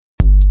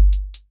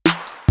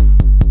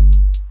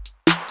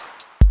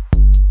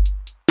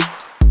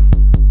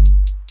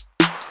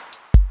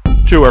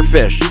Two are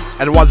fish,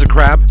 and one's a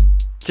crab.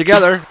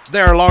 Together, they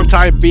are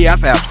longtime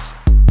BFFs,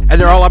 and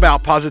they're all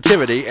about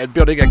positivity and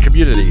building a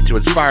community to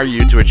inspire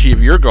you to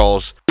achieve your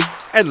goals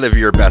and live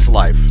your best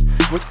life.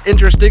 With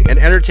interesting and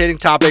entertaining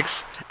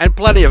topics and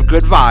plenty of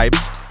good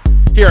vibes,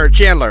 here are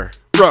Chandler,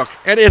 Brooke,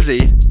 and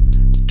Izzy,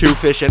 two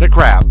fish and a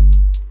crab.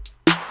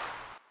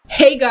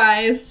 Hey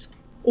guys,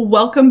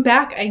 welcome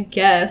back, I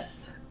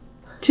guess,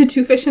 to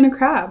Two Fish and a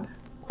Crab,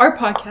 our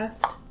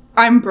podcast.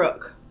 I'm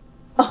Brooke.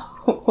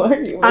 What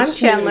are you? I'm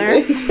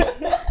Chandler.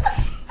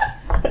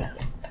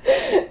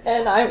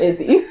 And I'm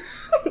Izzy.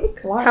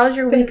 How's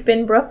your week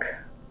been, Brooke?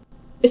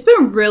 It's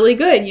been really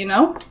good, you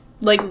know?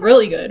 Like,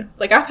 really good.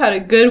 Like, I've had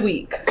a good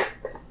week.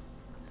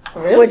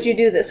 Really? What'd you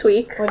do this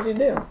week? What'd you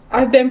do?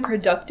 I've been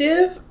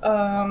productive,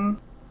 and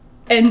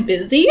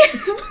busy.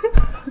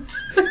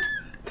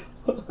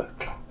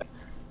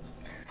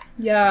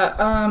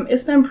 Yeah,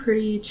 it's been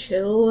pretty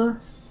chill.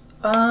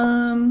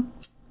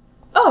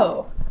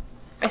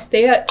 I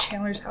stayed at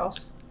Chandler's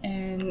house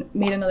and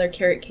made another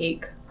carrot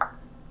cake.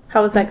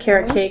 How was that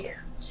carrot cake?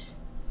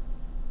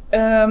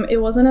 It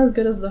wasn't as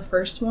good as the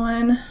first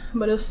one,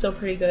 but it was still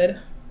pretty good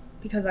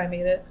because I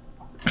made it.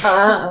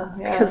 Yeah.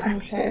 Because I'm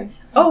here.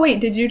 Oh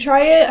wait, did you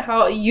try it?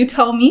 How you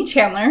tell me,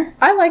 Chandler?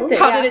 I liked it.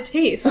 How yeah. did it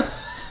taste?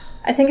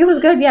 I think it was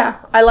good, yeah.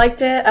 I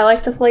liked it. I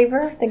liked the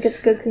flavor. I think it's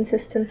good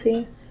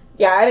consistency.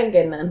 Yeah, I didn't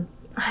get none.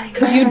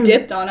 Because you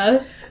dipped on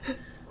us.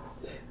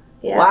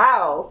 Yeah.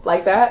 Wow.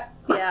 Like that?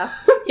 Yeah.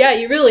 Yeah,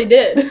 you really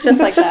did.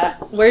 Just like that.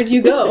 Where'd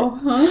you go?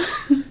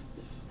 Huh?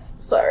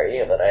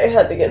 Sorry, but I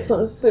had to get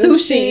some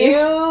Sushi.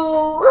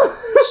 sushi.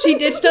 She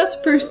ditched us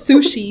for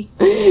sushi.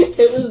 It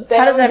was damn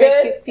How does that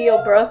good. make you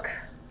feel, Brooke?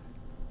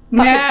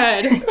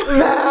 Mad.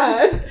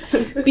 Mad.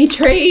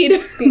 Betrayed.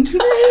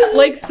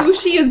 Like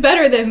sushi is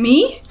better than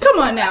me? Come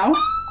on now.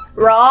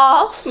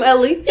 Raw,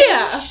 smelly fish.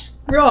 Yeah.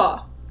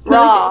 Raw. Smelly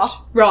Raw. fish.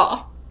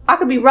 Raw. I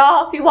could be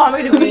raw if you want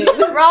me to be.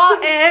 Raw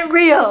and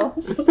real.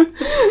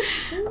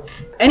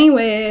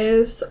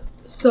 Anyways,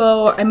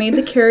 so I made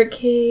the carrot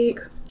cake.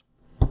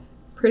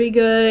 Pretty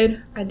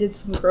good. I did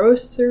some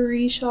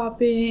grocery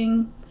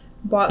shopping.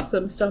 Bought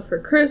some stuff for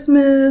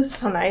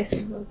Christmas. Oh, nice.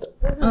 That's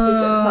a good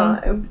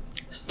time.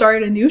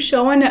 Started a new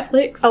show on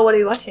Netflix. Oh, what are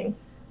you watching?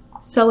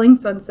 Selling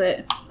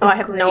Sunset. Oh, I It's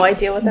have great. no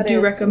idea what that is.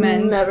 Do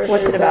recommend. Never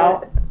What's did it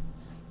about?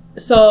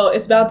 So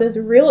it's about this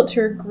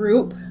realtor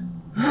group,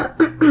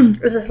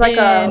 Is this like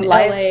a In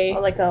live, LA.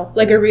 or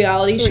like a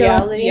reality show.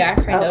 reality? Yeah,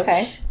 kind of.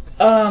 Okay.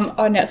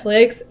 On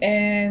Netflix,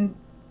 and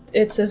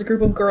it's this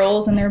group of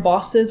girls, and their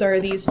bosses are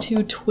these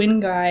two twin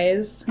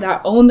guys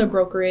that own the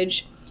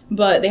brokerage,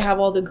 but they have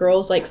all the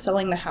girls like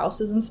selling the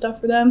houses and stuff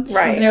for them.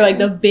 Right. And they're like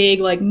the big,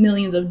 like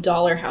millions of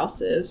dollar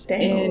houses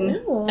in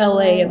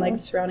LA and like the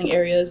surrounding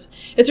areas.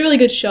 It's a really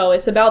good show.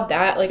 It's about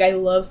that. Like, I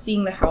love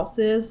seeing the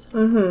houses.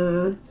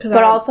 Mm-hmm.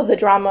 But also the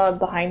drama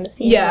behind the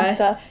scenes Yeah. and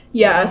stuff.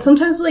 Yeah,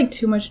 sometimes like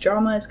too much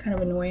drama is kind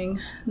of annoying.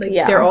 Like,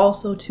 Yeah. they're all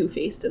so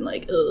two-faced and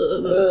like,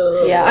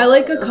 ugh. Yeah. I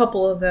like a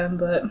couple of them,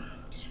 but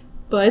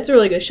it's a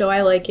really good show.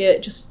 I like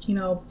it. Just, you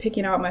know,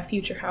 picking out my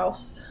future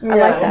house. I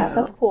like that.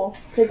 That's cool.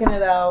 Picking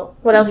it out.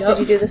 What else Yep. did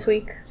you do this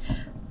week?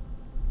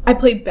 I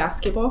played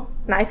basketball.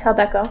 Nice. How'd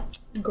that go?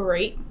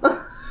 Great.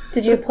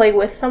 Did you play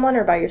with someone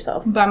or by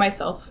yourself? By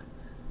myself.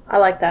 I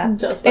like that.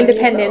 Just by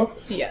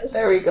Independence. Yes.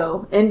 There we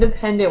go.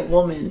 Independent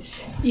woman.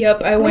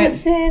 Yep, I went.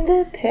 Miss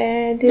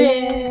Independent.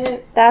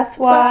 Then That's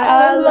why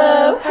I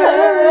love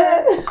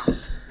her.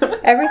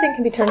 Everything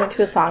can be turned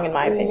into a song, in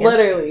my opinion.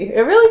 Literally.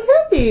 It really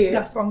can be.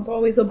 That song's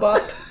always a bop.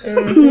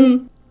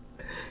 Mhm.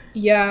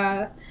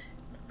 Yeah.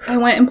 I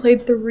went and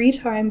played 3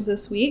 times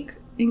this week,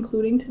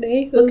 including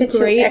today. It Look was at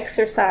great. you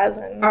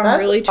exercising. I'm That's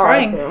really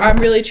trying. awesome. I'm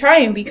really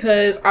trying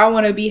because I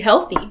want to be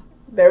healthy.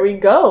 There we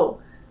go.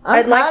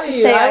 I'd like to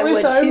say I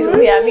wish would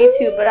too. Yeah, me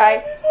too.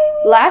 But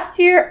last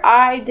year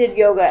I did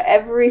yoga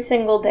every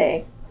single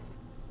day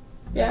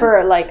Yeah.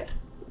 for like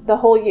the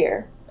whole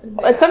year,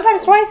 and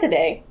sometimes twice a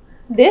day.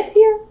 This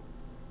year,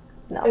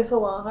 no. It's a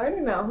lot harder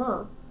now,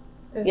 huh?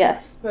 It's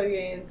Yes.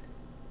 fucking-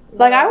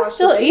 Like I was Watch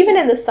still, the even baby.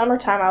 in the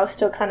summertime, I was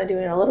still kind of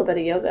doing a little bit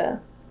of yoga.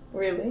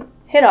 Really?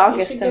 Hit You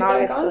August, should and get back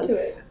August onto was.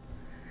 it.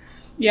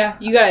 Yeah,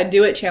 you gotta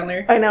do it,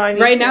 Chandler. I know. I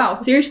need Right to. now,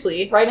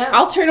 seriously. Right now.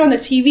 I'll turn on the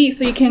TV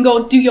so you can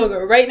go do yoga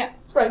right now.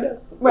 Right now.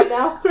 Right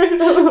now. Right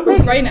now.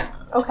 Right now.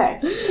 Okay.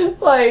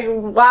 Like,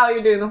 while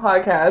you're doing the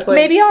podcast. Like,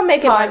 Maybe I'll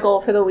make it my talk-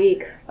 goal for the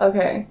week.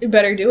 Okay. You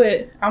better do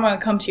it. I'm gonna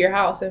come to your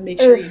house and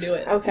make sure you do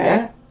it. Okay.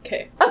 Yeah.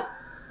 Okay.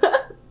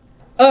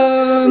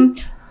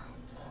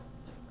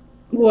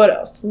 What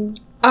else?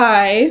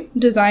 I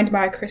designed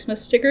my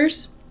Christmas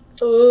stickers.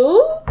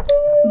 Ooh.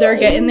 They're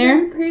getting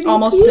there. Pretty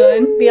Almost cute.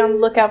 done. Be on the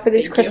lookout for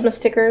these Thank Christmas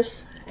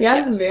stickers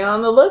Yeah, Yes. be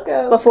on the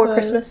lookout. before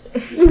 'cause- Christmas.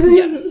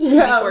 Yes,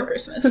 Yeah. before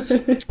Christmas.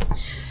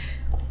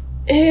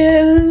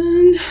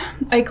 And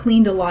I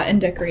cleaned a lot and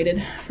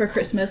decorated for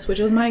Christmas, which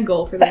was my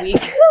goal for the week.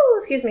 Ooh,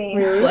 excuse me.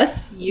 Really?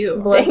 Bless you.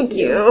 Bless Thank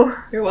you.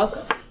 You're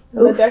welcome.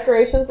 The Oof.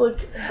 decorations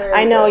look very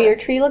I know good. your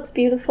tree looks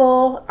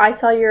beautiful. I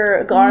saw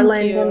your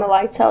garland you. and the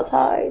lights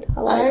outside. I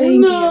like I it.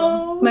 Thank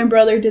know. you. My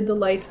brother did the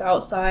lights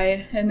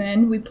outside, and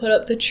then we put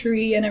up the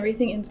tree and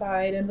everything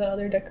inside and the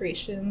other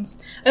decorations.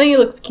 I think it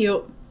looks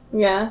cute.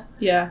 Yeah,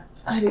 Yeah.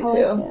 I do I like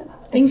too. it.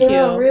 Thank They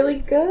feel you. really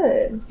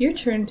good. Your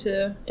turn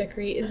to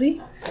decorate,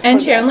 Izzy. And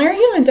Chandler,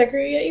 you haven't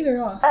decorated yet either,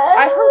 huh?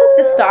 I hung up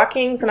the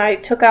stockings and I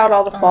took out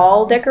all the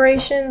fall Oh.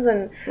 decorations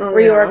and Oh,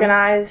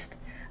 reorganized.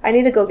 I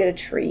need to go get a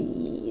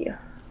tree.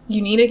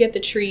 You need to get the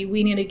tree.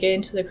 We need to get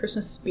into the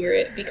Christmas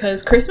spirit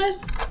because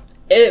Christmas,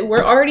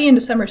 we're already in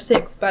December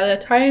 6th. By the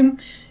time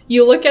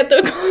you look at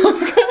the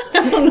clock,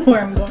 I don't know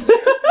where I'm going.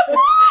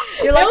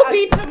 You're like, It'll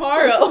be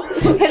tomorrow.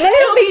 and then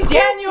It'll be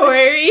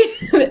January.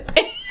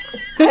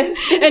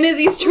 And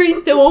Izzy's tree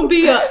still won't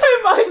be up.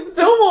 And mine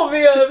still won't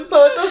be up,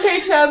 so it's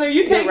okay, Chandler.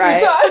 You take You're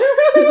right. your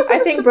time.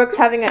 I think Brooke's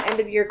having an end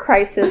of year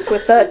crisis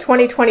with the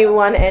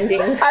 2021 ending.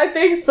 I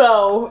think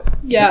so.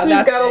 Yeah, She's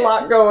that's got a it.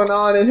 lot going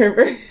on in her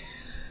brain.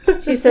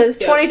 She says,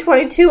 Yeah.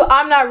 2022,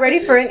 I'm not ready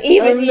for an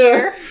even Oh, no.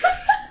 year.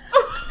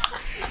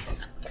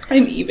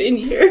 I'm even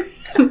here.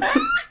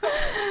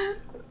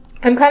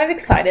 I'm kind of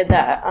excited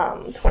that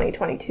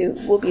 2022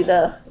 will be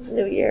the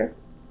new year.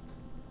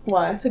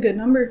 Why? That's a good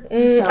number.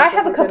 Sounds I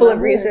have like a a couple good of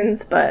number.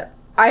 reasons, but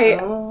I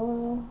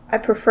Oh,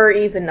 prefer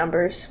even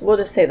numbers. We'll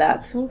just say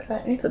that's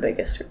okay. the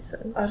biggest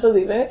reason. I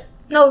believe it.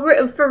 No,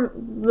 for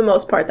the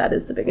most part, that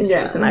is the biggest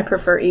Yeah. reason. I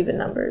prefer even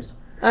numbers.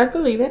 I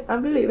believe it. I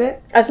believe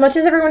it. As much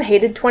as everyone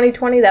hated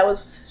 2020, that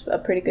was a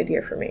pretty good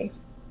year for me.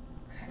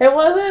 It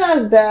wasn't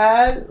as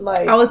bad.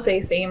 Like I would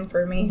say same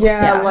for me.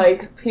 yeah, Yeah.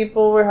 like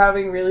people were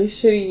having really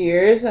shitty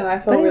years, and I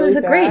felt But it really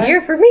was a great bad.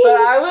 year for me. But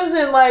I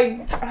wasn't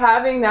like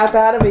having that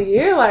bad of a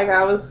year. Like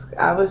I was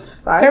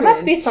fine. There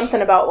must be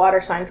something about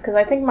water signs because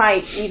I think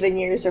my even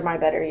years are my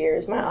better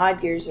years. My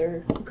odd years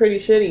are. pretty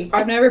shitty.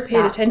 I've never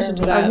paid Not attention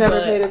to for me. that. I've never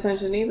but, paid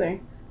attention either.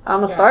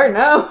 I'm gonna Yeah. start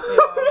now.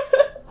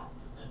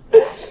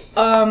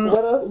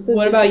 What else did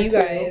What you about do you too?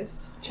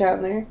 guys?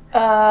 Chandler?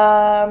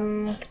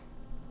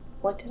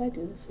 What did I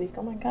do this week?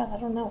 Oh my god, I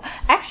don't know.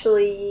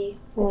 Actually,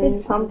 I did Mm,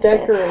 something.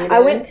 decorated. I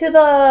went to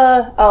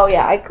the. Oh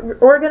yeah, I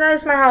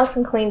organized my house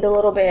and cleaned a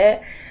little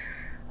bit.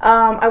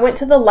 I went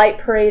to the light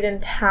parade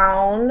in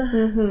town.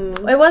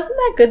 Mm-hmm. It wasn't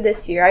that good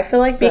this year. I feel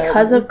like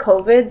because of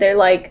COVID, they're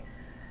like.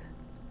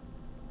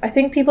 I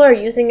think people are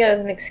using it as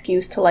an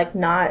excuse to like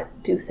not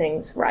do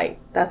things right.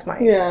 That's my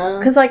Yeah.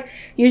 because like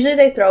usually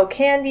they throw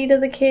candy to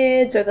the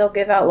kids or they'll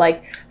give out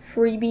like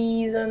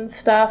freebies and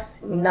stuff.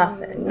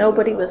 Nothing.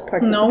 Nobody was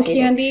participating. No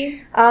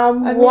candy? I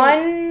mean,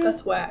 One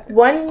That's whack.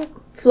 one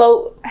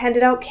float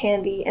handed out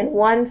candy and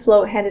one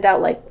float handed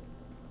out like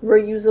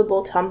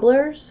reusable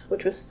tumblers,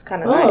 which was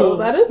kind of Oh, nice.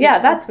 that is Yeah,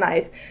 nice. that's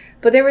nice.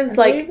 But there was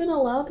Are like they even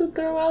allowed to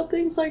throw out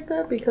things like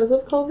that because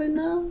of COVID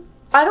now?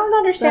 I don't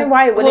understand That's-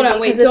 why it wouldn't Hold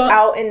on, be because wait, it's don't-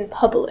 out in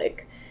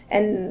public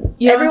and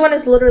Yeah. everyone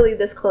is literally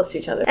this close to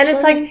each other. And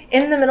it's like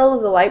in the middle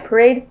of the light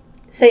parade,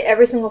 say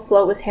every single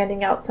float was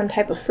handing out some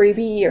type of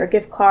freebie or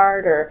gift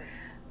card or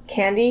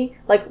candy.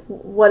 Like,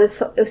 what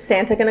is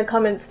Santa gonna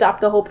come and stop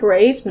the whole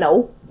parade?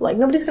 No, like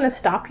nobody's gonna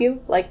stop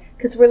you. Like,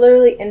 because we're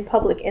literally in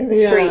public in the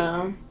street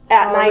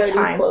at Already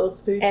nighttime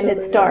close to each and other,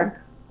 it's yeah. dark.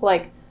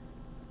 Like,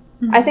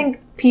 I think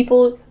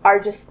people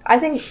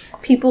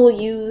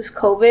use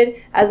COVID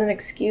as an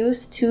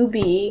excuse to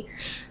be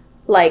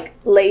like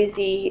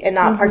lazy and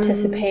not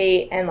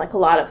participate and like a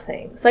lot of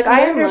things. Like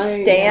I They're right,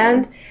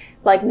 understand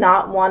like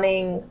not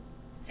wanting,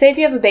 say if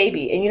you have a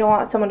baby and you don't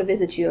want someone to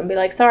visit you and be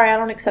like, sorry, I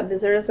don't accept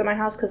visitors in my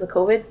house because of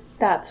COVID,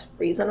 that's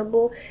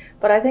reasonable.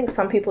 But I think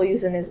some people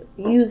use it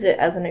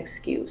as an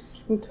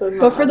excuse.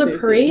 But for the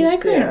parade, I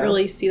couldn't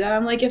really see that.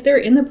 I'm like, if they're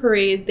in the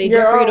parade, they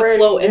You're decorate a already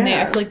float, and I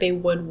there. feel like they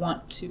would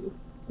want to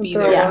be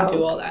Throw there it and out.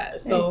 do all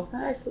that. So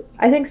Exactly.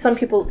 I think some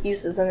people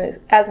use it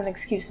as an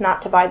excuse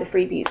not to buy the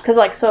freebies. Because,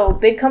 like, so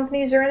big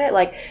companies are in it.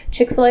 Like,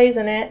 Chick-fil-A's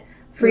in it.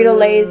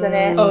 Frito-Lay's in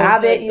it. Oh,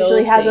 Abbott like usually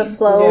those has a things.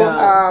 float.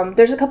 Yeah.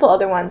 There's a couple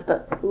other ones.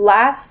 But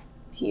last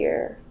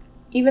year,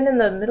 even in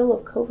the middle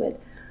of COVID,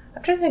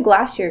 I'm trying to think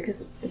last year because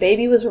the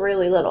baby was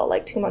really little,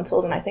 like 2 months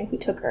old, and I think we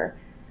took her.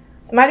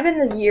 It might have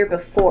been the year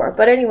before.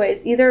 But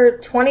anyways, either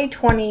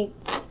 2020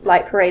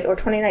 Light Parade or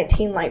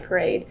 2019 Light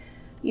Parade,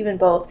 even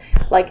both.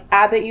 Like,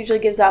 Abbott usually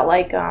gives out,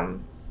 like,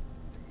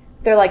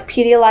 they're like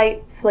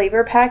Pedialyte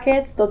flavor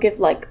packets. They'll give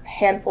like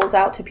handfuls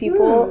out to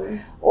people,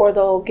 or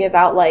they'll give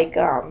out like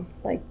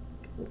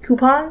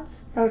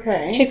coupons.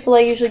 Okay.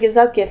 Chick-fil-A usually gives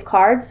out gift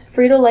cards.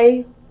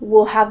 Frito-Lay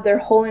will have their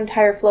whole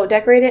entire float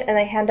decorated, and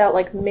they hand out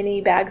like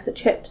mini bags of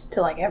chips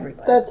to like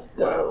everybody. That's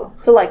dope.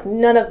 So like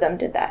none of them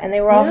did that, and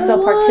they were all You're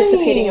still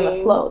participating in the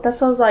lying. float. That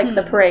sounds like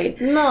the parade.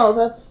 No,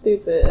 that's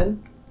stupid.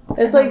 It's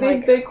And like I'm these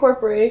like- big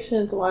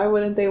corporations. Why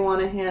wouldn't they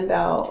want to hand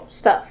out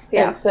Stuff,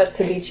 yeah. except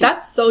to be cheap?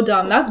 that's so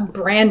dumb. That's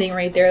branding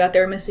right there that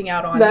they're missing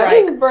out on. That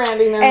right? is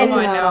branding they're And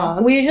missing I out know.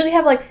 on. We usually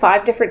have like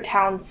 5 different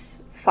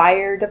towns'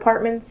 fire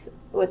departments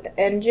with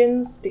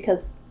engines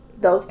because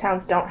those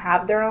towns don't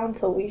have their own.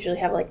 So we usually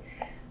have like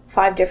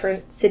 5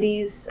 different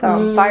cities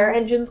fire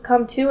engines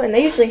come to, and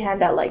they usually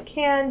hand out like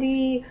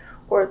candy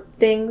or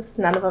things.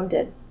 None of them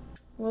did.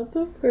 What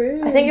the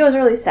frick? I think it was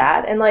really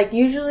sad. And like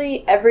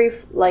usually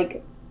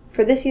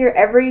for this year,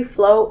 every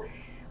float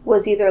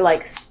was either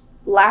like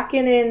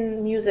lacking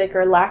in music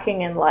or lacking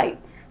in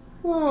lights.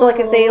 Aww. So like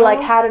if they like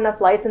had enough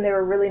lights and they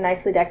were really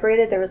nicely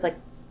decorated, there was like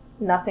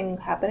nothing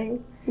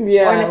happening.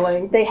 Yeah, Or if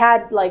like they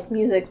had like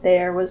music,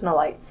 there was no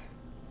lights.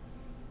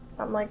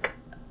 I'm like,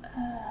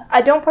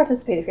 I don't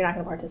participate if you're not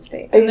going to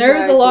participate. And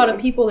there's a lot of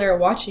Exactly. people there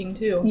watching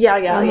too. Yeah,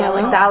 like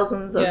Uh-huh.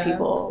 thousands of Yeah.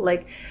 people.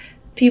 Like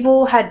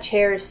people had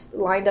chairs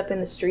lined up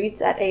in the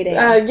streets at 8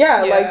 a.m.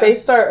 yeah, Yeah. like they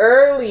start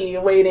early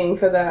waiting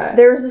for that.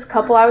 There was this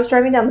couple. I was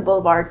driving down the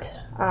boulevard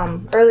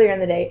earlier in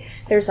the day.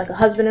 There was like a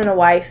husband and a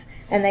wife,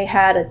 and they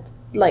had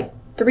like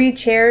 3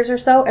 chairs or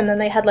so, and then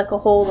they had like a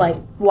whole like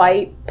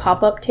white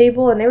pop-up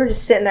table, and they were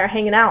just sitting there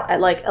hanging out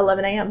at like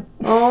 11 a.m.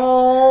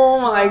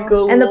 Oh my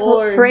god! And the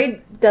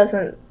parade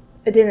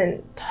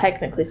didn't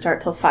technically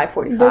start till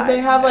 5:45. Did they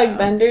have like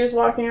vendors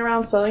walking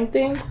around selling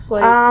things?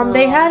 Like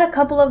They had a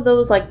couple of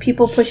those like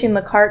people pushing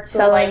the carts The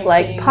selling light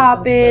like things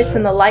poppets and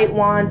and the light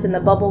wands and the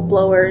bubble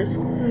blowers.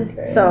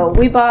 Okay. So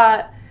we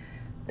bought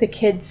the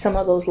kids some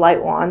of those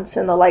light wands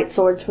and the light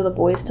swords for the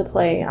boys to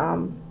play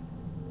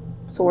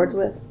swords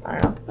with. I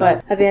don't know.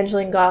 But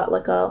Evangeline got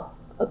like a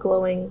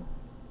glowing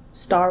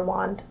star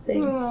wand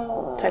thing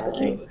type of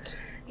thing.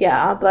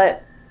 Yeah,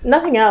 but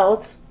nothing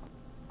else.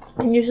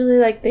 And usually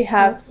like they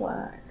have That's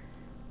whack.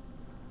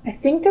 I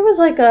think there was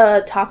like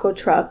a taco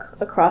truck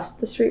across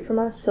the street from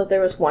us, so there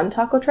was one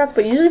taco truck,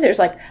 but usually there's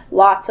like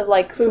lots of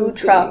like food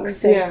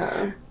trucks and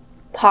Yeah.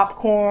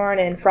 popcorn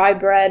and fried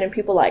bread and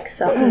people like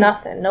sell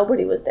nothing.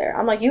 Nobody was there.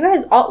 I'm like, you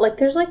guys all like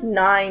there's like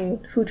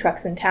 9 food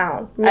trucks in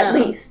town at Yeah.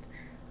 least.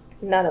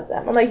 None of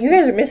them. I'm like, you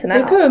guys are missing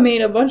They out. could have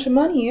made a bunch of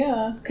money,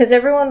 yeah. Because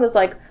everyone was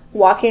like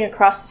walking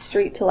across the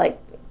street to like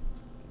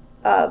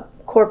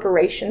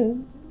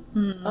corporation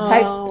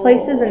type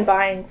places and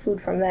buying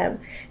food from them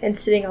and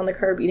sitting on the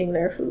curb eating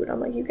their food. I'm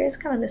like, you guys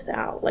kind of missed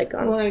out like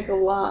on Like a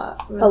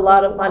lot. a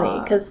lot of money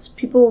because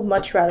people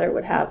much rather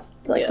would have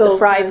like Yeah. the Those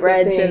fried kinds of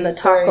breads and the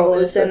things during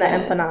this tacos and the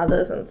event.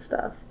 empanadas and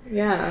stuff.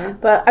 Yeah.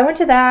 But I went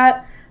to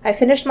that. I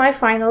finished my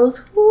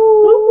finals.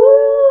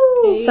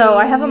 Woo! So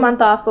I have a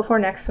month off before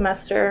next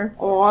semester.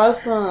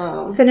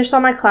 Awesome. Finished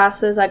all my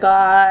classes. I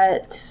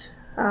got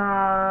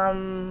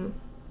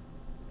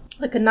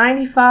like a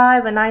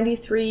 95, a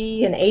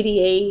 93, an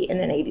 88, and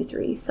an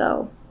 83.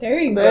 So There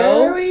you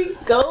There go. we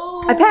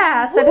go. I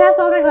passed. I passed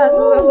all my classes.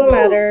 That's what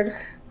mattered.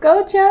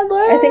 Go,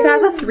 Chandler. I think I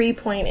have a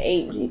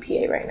 3.8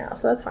 GPA right now,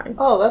 so that's fine.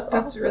 Oh, that's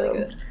That's awesome. really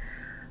good.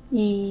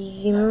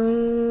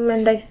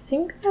 And I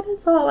think that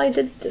is all I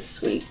did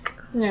this week.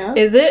 Yeah.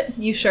 Is it?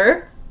 You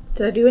sure?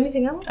 Did I do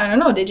anything else? I don't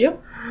know. Did you?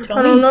 Tell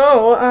I me. don't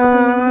know.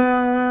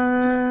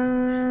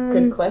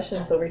 Good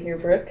questions over here,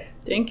 Brooke.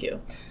 Thank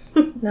you.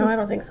 No, I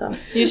don't think so.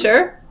 You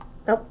sure?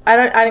 Nope. I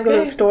didn't go to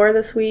the Okay. store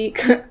this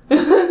week.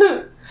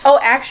 Oh,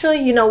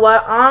 actually, you know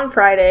what? On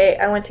Friday,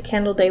 I went to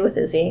Candle Day with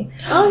Izzy.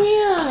 Oh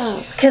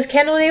yeah. Because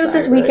Candle Day was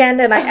this Sorry, weekend,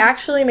 and I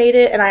actually made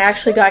it, and I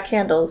actually got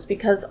candles,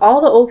 because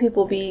all the old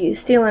people be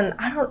stealing,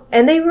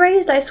 and they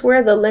raised, I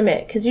swear, the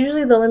limit, because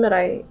usually the limit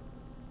I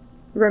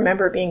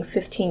remember being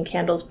 15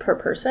 candles per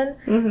person.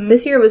 Mm-hmm.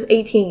 This year it was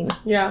 18.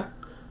 Yeah.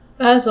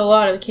 That's a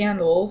lot of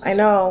candles. I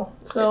know.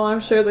 So I'm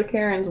sure the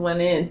Karens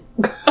went in.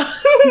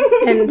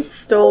 And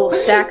stole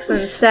stacks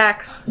and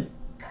stacks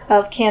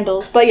of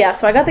candles. But yeah,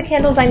 so I got the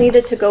candles I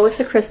needed to go with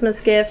the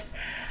Christmas gifts.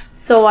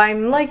 So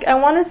I'm like, I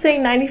want to say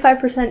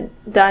 95%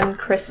 done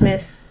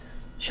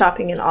Christmas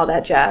shopping and all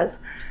that jazz.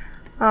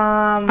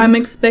 I'm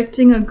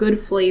expecting a good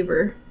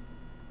flavor.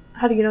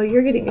 How do you know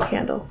you're getting a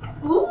candle?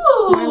 Ooh.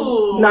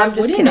 No, I'm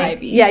just wouldn't kidding. I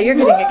be? Yeah, you're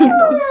getting a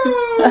candle.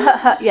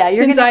 Yeah,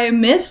 you're Since gonna, I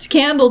missed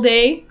Candle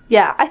Day.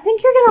 yeah, I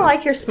think you're gonna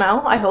like your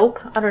smell. I hope.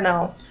 I don't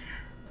know.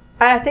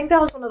 I think that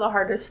was one of the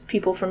hardest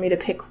people for me to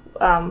pick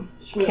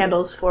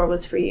candles for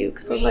was for you,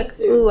 because I was Me like,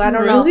 too. ooh, I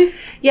don't know. Really?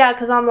 Yeah,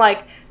 because I'm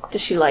like,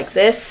 does she like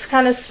this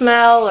kind of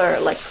smell, or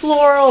like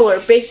floral, or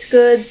baked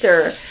goods,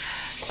 or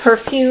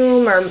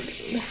perfume, or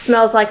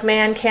smells like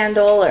man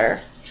candle, or...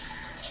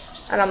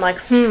 And I'm like,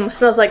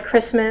 smells like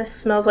Christmas,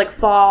 smells like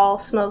fall,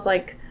 smells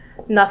like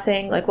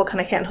nothing. Like, what kind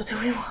of candles do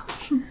we want?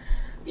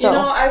 You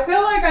know, I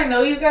feel like I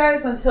know you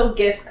guys until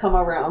gifts come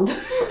around.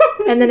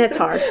 And then it's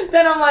hard.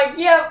 Then I'm like,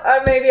 yep,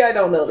 maybe I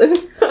don't know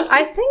this.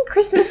 I think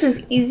Christmas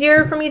is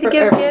easier for me to For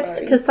give everybody. gifts,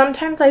 because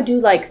sometimes I do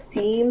like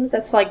themes.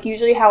 That's like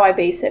usually how I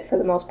base it for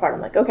the most part.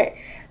 I'm like,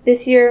 okay,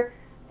 this year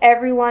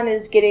everyone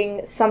is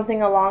getting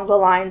something along the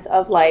lines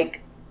of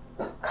like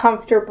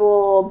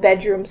comfortable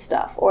bedroom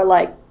stuff, or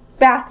like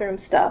bathroom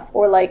stuff,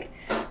 or like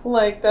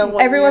Like that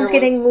one Everyone's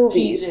year getting was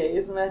movies.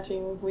 PJs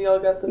matching. We all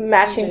got the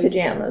matching PJ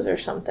pajamas or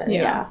something.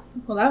 Yeah.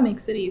 Well, that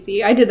makes it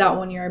easy. I did that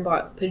one year. I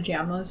bought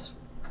pajamas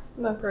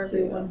That's for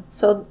cute. everyone.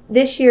 So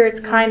this year it's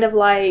kind of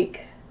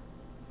like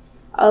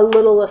a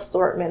little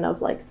assortment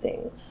of like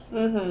things.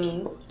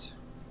 Mm-hmm.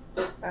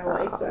 I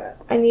like that.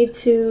 I need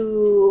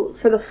to,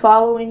 for the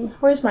following,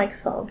 where's my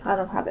phone? I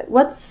don't have it.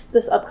 What's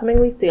this upcoming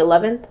week? The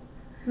 11th?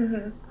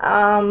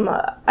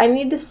 I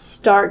need to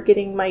start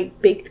getting my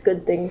baked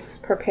good things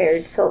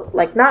prepared. So,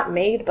 like, not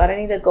made, but I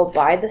need to go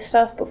buy the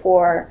stuff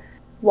before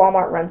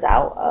Walmart runs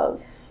out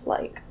of,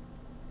 like,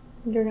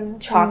 You're gonna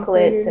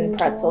chocolates and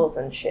pretzels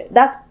and shit.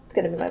 That's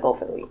gonna be my goal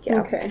for the week, yeah.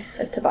 Okay.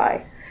 Is to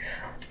buy.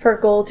 For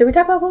goals. Did we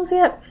talk about goals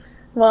yet?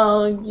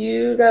 Well,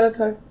 you gotta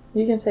talk.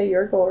 You can say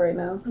your goal right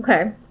now.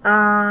 Okay.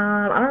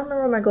 I don't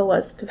remember what my goal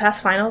was. To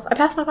pass finals. I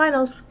passed my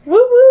finals. Woo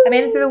woo! I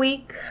made it through the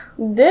week.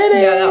 Did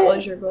it? Yeah, that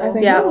was your goal. I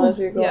think Yeah. that was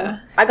your goal. Yeah.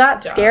 I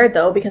got Good job. scared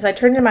though because I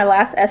turned in my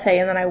last essay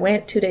and then I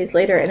went 2 days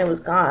later and it was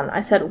gone. I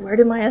said, "Where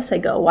did my essay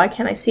go? Why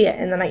can't I see it?"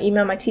 And then I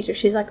emailed my teacher.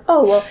 She's like,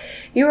 "Oh, well,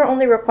 you were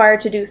only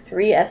required to do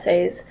 3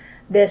 essays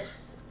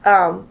this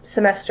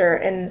semester,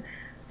 and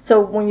so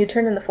when you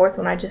turned in the 4th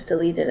one, I just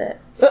deleted it."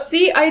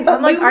 See, I'm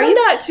like, you are read you-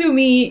 that to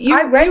me. You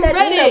I read that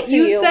email it. to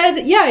You you. said,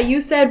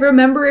 you said,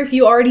 remember if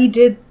you already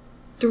did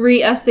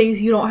 3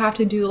 essays, you don't have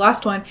to do the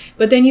last one.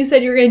 But then you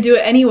said you were going to do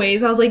it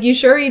anyways. I was like, you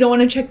sure you don't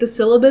want to check the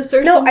syllabus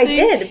or No, something? I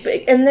did.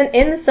 And then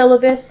in the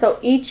syllabus, so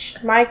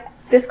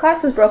this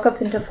class was broke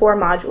up into 4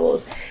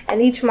 modules,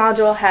 and each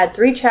module had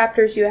 3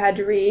 chapters you had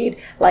to read,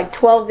 like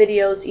 12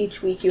 videos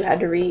each week you had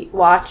to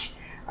watch.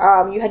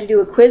 You had to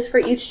do a quiz for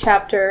each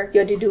chapter, you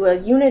had to do a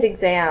unit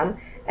exam,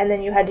 and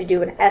then you had to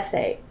do an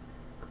essay.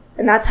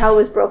 And that's how it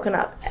was broken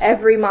up.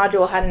 Every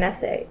module had an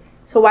essay.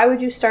 So why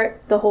would you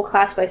start the whole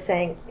class by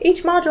saying,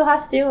 each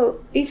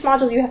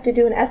module you have to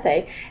do an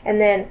essay, and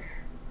then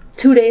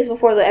 2 days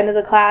before the end of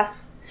the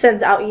class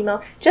sends out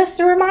email, just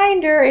a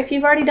reminder, if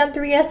you've already done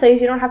 3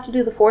 essays, you don't have to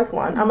do the 4th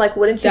one. I'm like,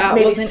 wouldn't you That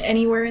maybe wasn't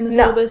anywhere in the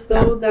No, syllabus,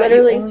 though? no, that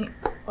literally you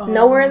only,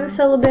 nowhere in the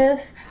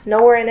syllabus,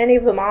 nowhere in any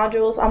of the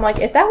modules. I'm like,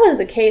 if that was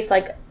the case,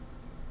 like,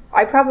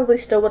 I probably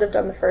still would have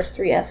done the first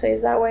 3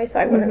 essays that way, so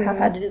I wouldn't have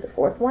had to do the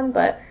 4th one.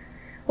 But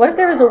what if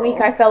there was a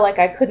week I felt like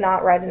I could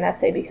not write an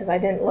essay because I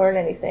didn't learn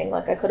anything?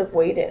 Like, I could have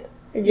waited.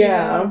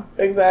 Yeah,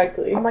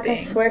 exactly. I'm like, I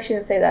Dang. swear she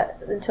didn't say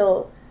that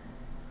until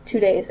 2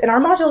 days. And our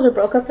modules are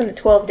broke up into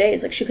 12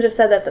 days. Like, she could have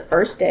said that the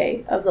first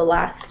day of the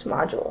last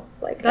module.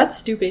 Like, That's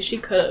stupid. She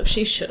could have.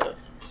 She should have.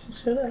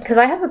 Should have. because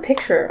I have a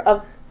picture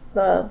of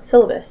the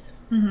syllabus,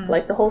 Mhm.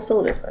 like the whole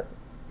syllabus.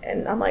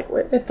 And I'm like,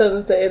 what? It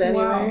doesn't say it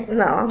Wow. anyway.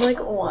 No, I'm like,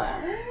 Wow.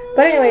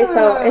 but anyway,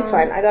 so it's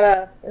fine. I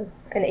got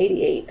an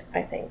 88,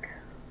 I think,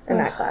 in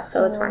that class,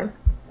 so it's fine.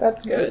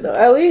 That's good, Good. though.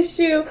 At least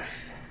you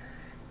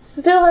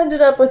still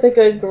ended up with a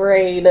good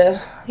grade.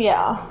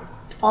 Yeah.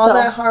 All So-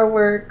 that hard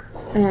work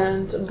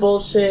and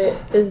bullshit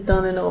is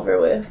done and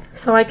over with.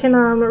 So I can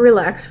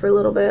relax for a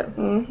little bit.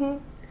 Mm-hmm.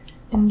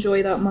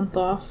 Enjoy that month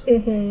off.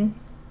 Mm-hmm.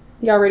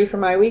 Y'all ready for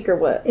my week or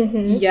what?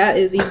 Mm-hmm. Yeah,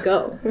 Izzy,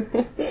 go.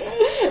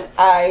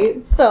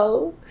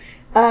 So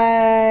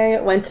I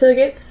went to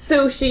get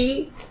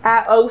sushi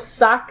at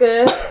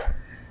Osaka.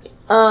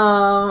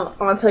 I'm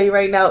gonna tell you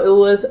right now, it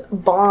was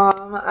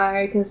bomb.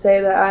 I can say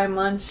that I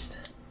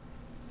munched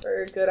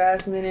for a good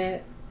ass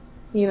minute,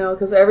 you know,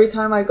 because every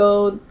time I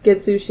go get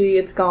sushi,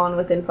 it's gone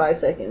within 5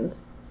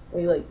 seconds.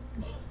 We like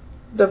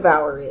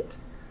devour it,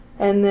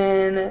 and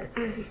then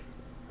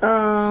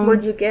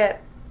What'd you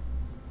get?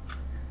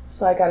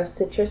 so I got a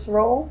citrus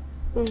roll,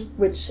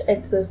 which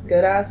it's this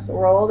good ass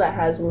roll that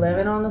has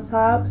lemon on the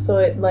top. So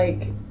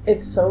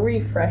it's so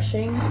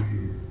refreshing.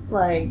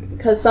 Like,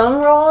 cause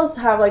some rolls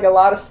have like a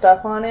lot of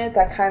stuff on it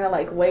that kind of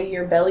like weigh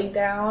your belly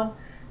down,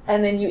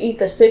 and then you eat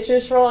the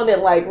citrus roll and it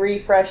like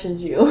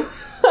refreshes you.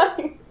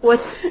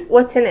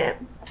 What's in it?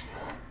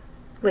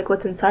 Like,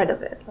 what's inside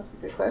of it? That's a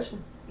good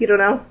question. You don't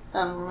know?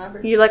 I don't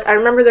remember. You're like, I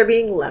remember there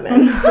being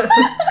lemon.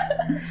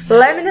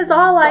 Lemon is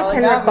all That's I all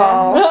can got,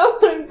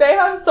 recall. man. They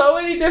have so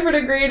many different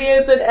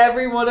ingredients in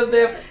every one of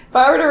them. If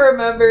I were to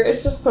remember,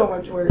 it's just so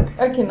much work.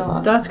 I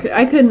cannot.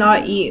 I could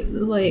not eat,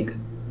 like,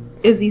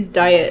 Izzy's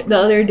diet the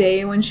other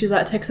day when she was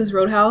at Texas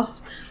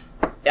Roadhouse.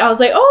 I was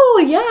like,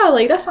 oh, yeah,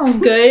 like, that sounds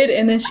good.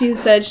 And then she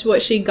said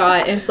what she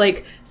got. And it's,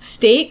 like,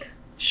 steak,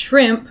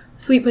 shrimp,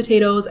 sweet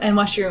potatoes, and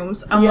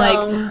mushrooms. I'm Yum.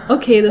 like,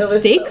 okay, the It was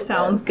steak so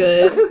sounds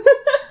good.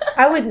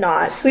 I would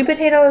not. Sweet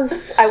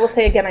potatoes, I will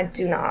say again, I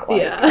do not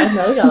like. Yeah. I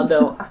know y'all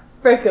don't. I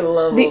freaking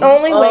love The them.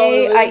 only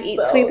way Oh, I it's eat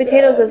so sweet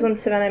potatoes good. is when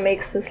Savannah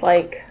makes this,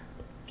 like,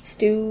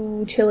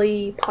 stew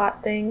chili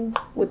pot thing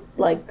with,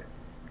 like,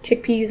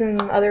 chickpeas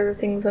and other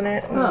things in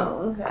it.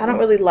 Oh, okay. I don't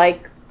really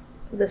like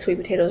the sweet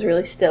potatoes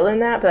really still in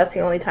that, but that's the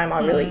only time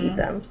I'll really eat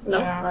them. No,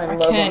 Yeah, I I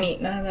love can't them.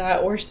 eat none of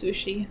that or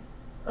sushi.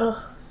 Ugh,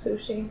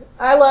 sushi.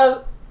 I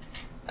love.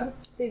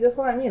 See, that's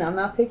what I mean. I'm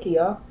not picky,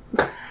 y'all.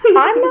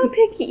 I'm not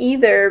picky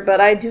either, but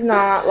I do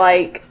not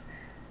like...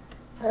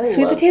 I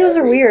Sweet love potatoes are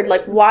everything. weird.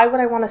 Like, why would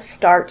I want a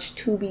starch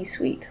to be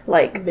sweet?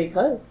 Like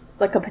Because.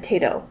 a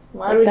potato.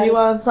 Why Like, would that you is-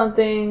 want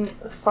something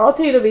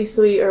salty to be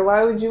sweet, or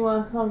why would you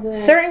want something?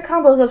 Certain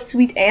combos of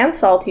sweet and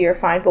salty are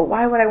fine, but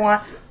why would I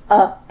want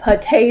a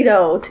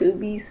potato to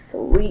be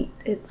sweet?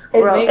 It's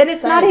It gross. makes And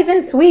it's not sense.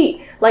 even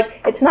sweet.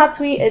 Like, it's not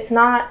sweet. It's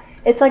not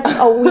It's like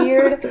a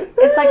weird,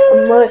 it's like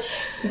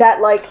mush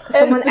that like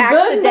someone It's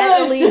good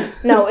accidentally. mush.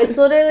 No, it's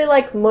literally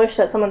like mush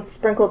that someone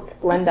sprinkled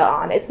Splenda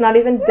on. It's not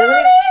even. Not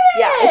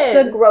Yeah, it's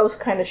even. the gross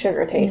kind of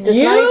sugar taste. It's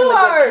You not even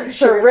are like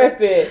sugar taste.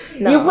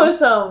 tripping. No. You put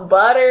some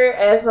butter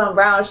and some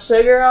brown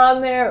sugar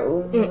on there.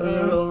 Ooh.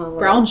 Mm-mm.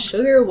 Brown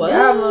sugar? What?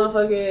 Yeah,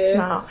 motherfucker.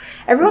 No.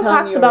 Everyone I'm telling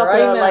talks you about right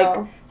the now.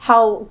 like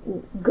how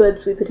good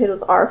sweet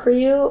potatoes are for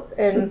you,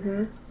 and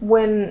Mhm.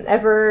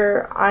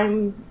 whenever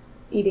I'm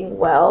eating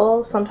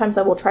well, sometimes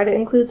I will try to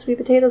include sweet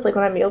potatoes, like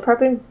when I'm meal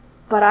prepping,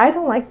 but I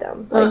don't like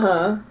them. Like,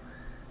 Uh-huh.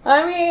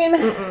 I mean,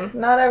 mm-mm.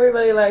 not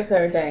everybody likes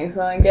everything,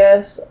 so I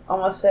guess I'm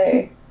gonna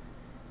say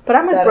But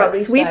I'm with That at Brooke.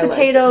 least Sweet I like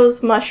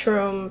potatoes,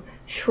 mushroom,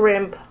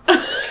 shrimp.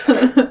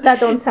 That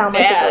don't sound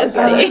like it goes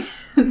Nasty. together.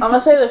 I'm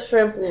gonna say the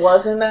shrimp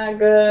wasn't that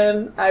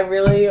good. I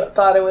really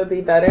thought it would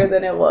be better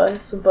than it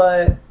was,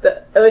 but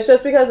it was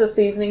just because the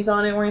seasonings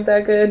on it weren't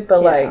that good.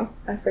 But Yeah. like,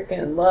 I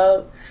freaking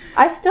love.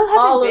 I still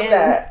All haven't of been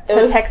that. It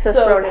to was Texas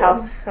so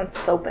Roadhouse since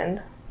it's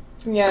opened.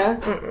 Yeah,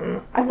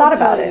 I've thought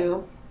about it,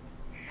 You.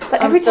 but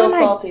I'm every still time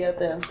salty at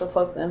them, so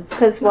fuck them.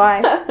 because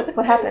why?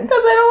 What happened?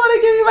 Because they don't want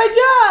to give me my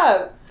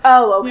job.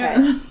 Oh, okay. Yeah.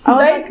 I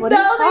was They like, what are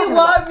you know talking they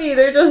about? want me.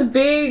 They're just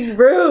being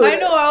rude. I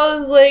know, I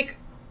was like,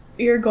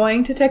 you're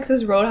going to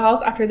Texas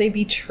Roadhouse after they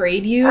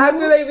betrayed you?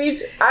 After they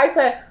reach, I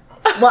said,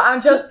 "Well,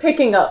 I'm just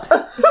picking up.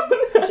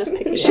 Just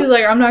picking She was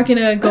like, I'm not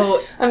gonna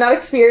go. I'm not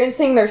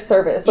experiencing their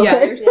service." Okay?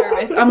 Yeah, your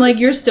service. I'm like,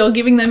 you're still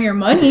giving them your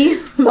money.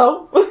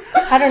 So,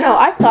 I don't know.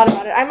 I've thought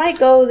about it. I might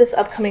go this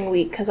upcoming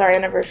week because our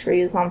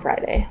anniversary is on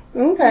Friday.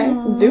 okay,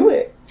 do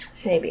it.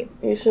 Maybe.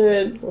 You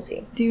should. We'll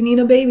see. Do you need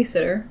a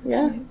babysitter?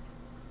 Yeah.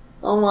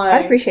 Oh my.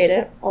 I'd appreciate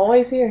it.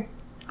 Always here.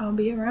 I'll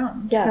be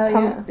around. Yeah, Hell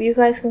come. You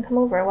guys can come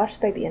over and watch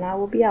the baby, and I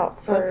will be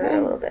out for Okay.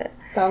 a little bit.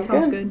 Sounds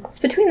Sounds good. good. It's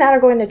between that or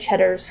going to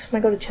Cheddar's. I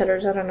might go to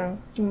Cheddar's. I don't know.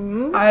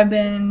 Mm-hmm. I've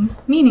been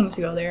meaning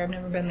to go there. I've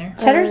never been there.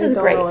 Cheddar's is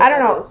don't great. know what I don't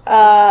that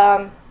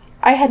know. is.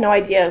 I had no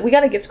idea. We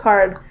got a gift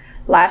card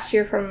last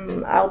year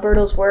from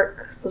Alberto's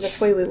work, so that's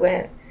why we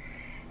went.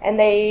 And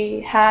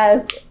they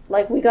had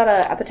like we got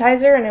a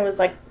appetizer, and it was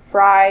like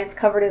fries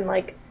covered in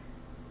like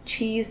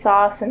cheese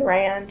sauce and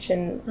ranch,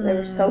 and they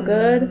were so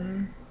good.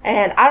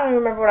 And I don't even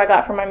remember what I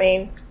got for my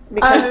main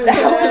because I'm that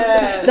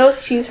dead. was,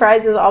 those cheese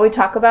fries is all we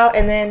talk about.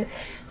 And then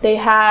they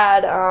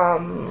had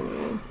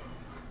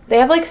they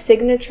have like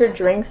signature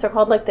drinks. They're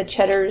called like the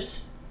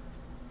Cheddar's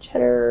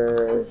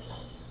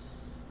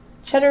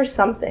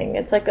something.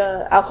 It's like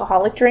a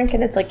alcoholic drink,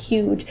 and it's like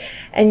huge,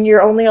 and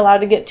you're only allowed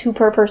to get 2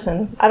 per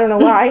person. I don't know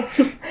why.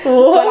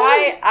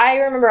 But I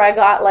remember I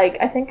got like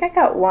I think I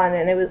got one,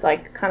 and it was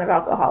like kind of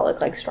alcoholic,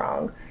 like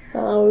strong.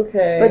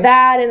 Okay. But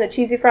that and the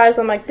cheesy fries,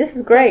 I'm like, this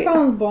is That great.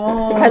 sounds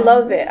bomb. I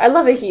love it. I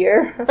love it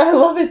here. I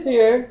love it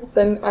here.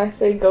 Then I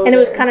say go. And it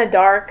was kind of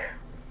dark.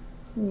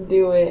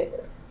 do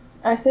it.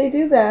 I say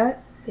do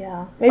that.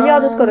 Yeah. Maybe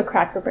I'll just go to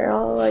Cracker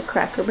Barrel. I like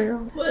Cracker Barrel.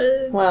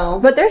 What? Well,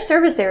 But their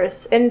service there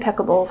is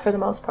impeccable for the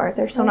most part.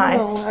 They're so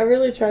nice. I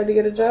really tried to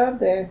get a job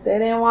there. They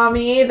didn't want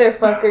me either,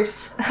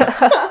 fuckers.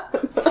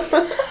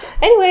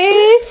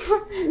 Anyways,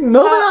 Moving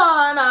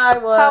on, I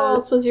was. how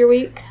else was your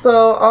week?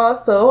 So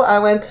also, I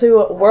went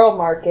to World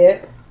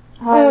Market.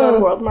 Oh, I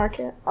love World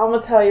Market. I'm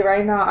gonna tell you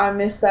right now, I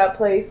miss that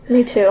place.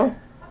 Me too.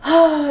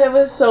 It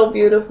was so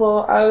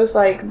beautiful. I was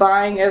like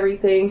buying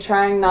everything,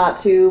 trying not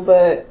to,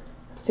 but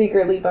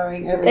secretly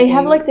buying everything. They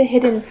have like the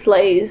hidden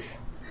sleighs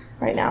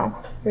right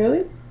now.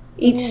 really?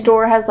 Each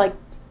store has like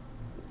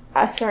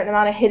a certain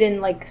amount of hidden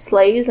like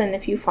sleighs, and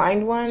if you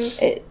find one,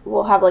 it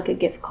will have like a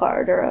gift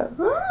card or a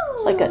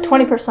like a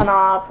 20%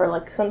 off or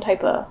like some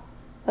type of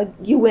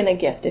you win a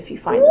gift if you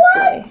find the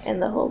What? sleigh in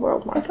the whole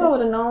World Market. If I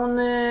would have known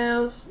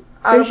this,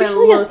 I would There's have been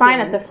usually a sign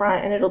looking. at the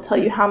front, and it'll tell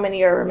you how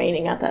many are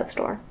remaining at that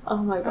store. Oh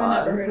my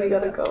god, never heard we of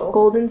gotta that. go.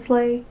 Golden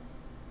sleigh,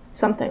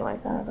 something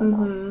like that. I don't know.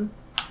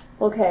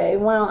 Mm-hmm. Okay,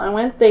 well, I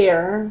went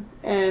there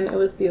and it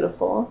was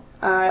beautiful.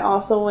 I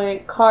also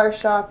went car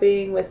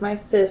shopping with my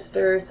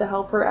sister to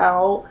help her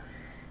out.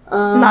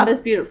 Not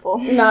as beautiful.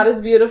 Not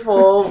as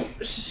beautiful.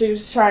 They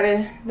was trying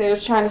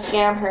to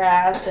scam her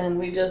ass, and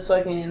we just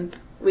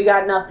we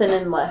got nothing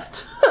and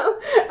left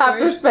after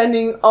Where's-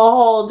 spending a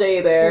whole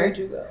day there. Where'd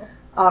you go?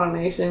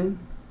 Automation.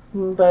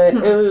 But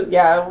it was,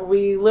 yeah,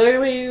 we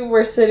literally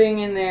were sitting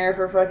in there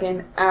for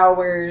fucking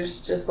hours,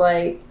 just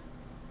like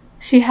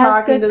She has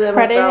talking good to them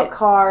credit, about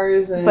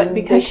cars, and but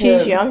because they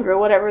she's could- younger,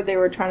 whatever they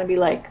were trying to be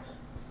like.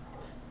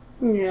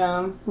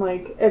 yeah,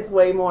 like it's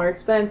way more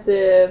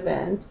expensive,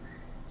 and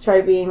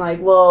try being like,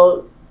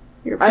 well,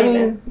 Your I payment,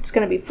 mean- it's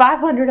gonna be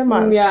 $500 a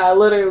month. yeah,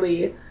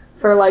 literally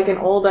for like an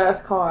old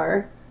ass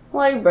car,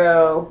 like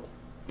bro.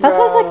 That's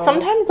why it's like bro.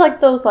 sometimes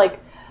like those like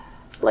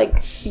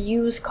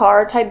used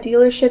car type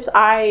dealerships.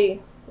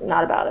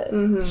 Not about it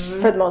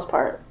Mm-hmm. for the most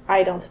part.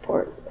 I don't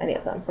support any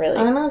of them really.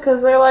 I know,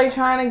 because they're like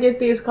trying to get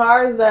these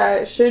cars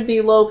that should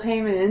be low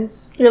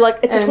payments. You're like,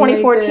 it's a And make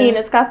 2014. the-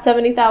 It's got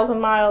 70,000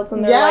 miles,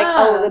 and they're like, Yeah.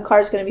 oh, the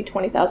car's gonna be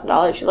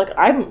 $20,000. You're like,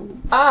 I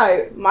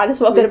I might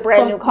as well get a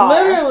brand new car.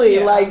 Literally,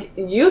 Yeah. like,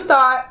 you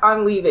thought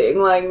I'm leaving.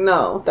 Like,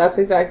 no, that's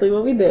exactly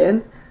what we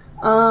did.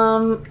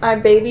 I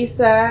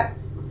babysat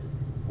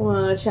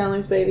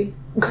Chandler's baby.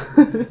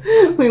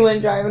 We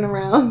went driving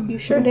around. You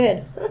sure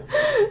did.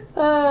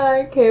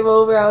 I came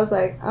over. I was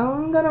like,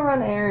 I'm gonna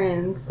run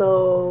errands,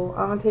 so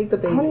I'm gonna take the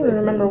baby. I don't even with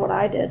remember me. what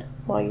I did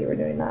while you were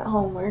doing that.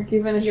 Homework.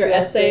 You finished Your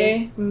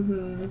essay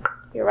Mm-hmm.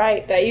 You're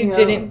right. that you Yeah.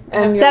 didn't.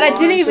 And That your I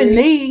didn't even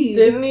laundry. need.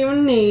 Didn't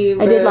even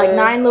need. I did like bruh.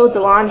 9 loads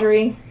of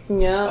laundry.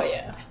 Yeah. Oh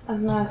yeah.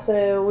 And I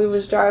said we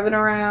was driving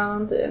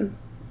around and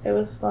it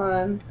was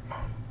fun.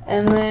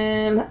 And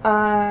then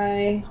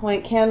I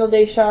went candle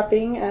day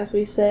shopping, as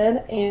we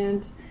said,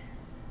 and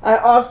I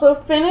also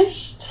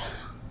finished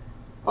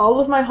all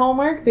of my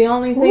homework. The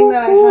only thing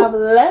that I have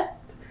left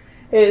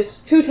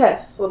is 2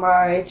 tests,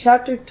 my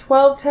chapter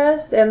 12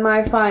 test and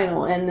my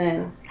final. And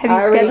then Have you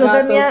I already scheduled got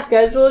them those yet?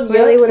 scheduled.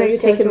 Really? Yep, When are they're you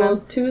taking them?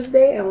 scheduled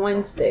Tuesday and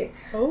Wednesday.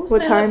 Oh,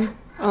 What snap.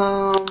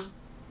 time?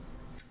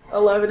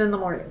 11 in the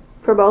morning.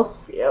 For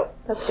both? Yep.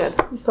 That's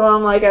good. So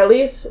I'm like, at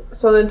least,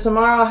 so then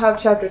tomorrow I'll have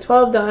chapter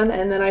 12 done,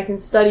 and then I can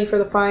study for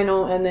the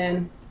final, and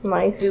then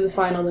Nice. do the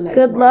final the next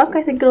Good luck.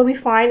 morning. I think it'll be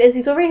fine.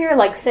 Izzy's over here,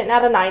 like, sitting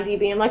at a 90,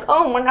 being like,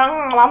 oh my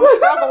god, I'm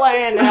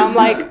struggling. And I'm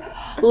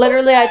like,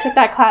 literally, I took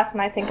that class,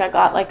 and I think I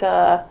got, like,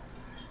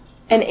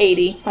 an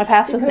 80. I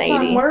passed with an Because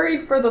 80. I'm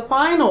worried for the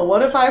final.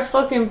 What if I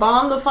fucking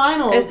bomb the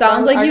final? It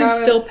sounds like I you gotta-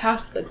 still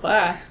passed the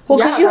class. Well,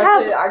 yeah, 'cause you that's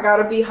have- it. I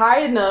gotta be high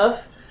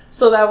enough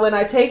so that when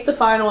I take the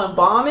final and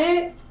bomb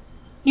it,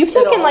 You've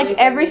It'll taken, only like, bring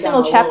every me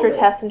single down a chapter little bit.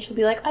 test, and she'll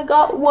be like, I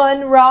got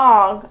 1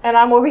 wrong. And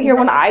I'm over here,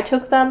 when I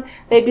took them,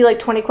 they'd be, like,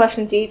 20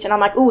 questions each, and I'm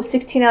like, ooh,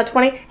 16 out of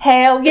 20?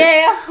 Hell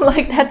yeah!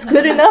 Like, that's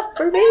good enough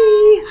for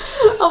me.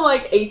 I'm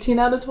like 18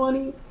 out of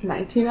 20,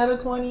 19 out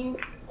of 20.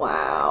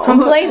 Wow.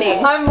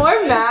 Complaining. I'm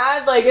more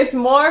mad. Like, it's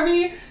more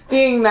me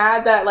being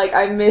mad that, like,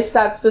 I missed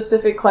that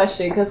specific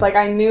question. Because, like,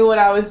 I knew what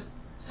I was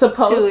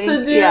supposed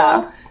to do.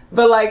 Yeah.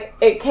 But, like,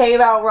 it came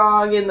out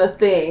wrong in the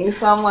thing.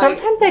 So I'm like,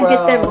 Sometimes I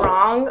get them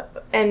wrong,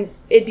 and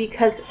it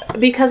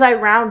because I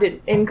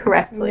rounded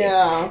incorrectly.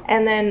 Yeah.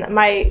 And then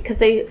because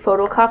they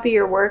photocopy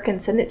your work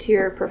and send it to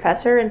your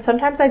professor, and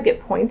sometimes I'd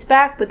get points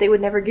back, but they would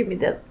never give me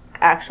the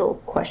actual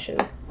question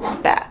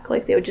back.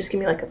 Like, they would just give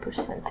me, like, a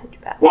percentage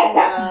back.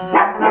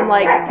 And I'm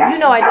like, you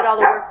know I did all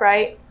the work,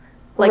 right?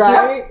 Like,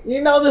 right?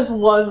 You know this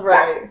was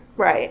right.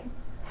 Right.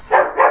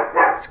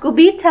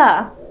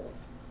 Scoobita.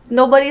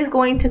 Nobody's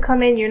going to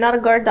come in. You're not a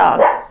guard dog.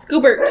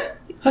 Scoobert.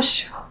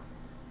 Hush.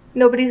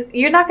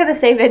 You're not going to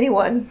save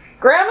anyone.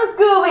 Grandma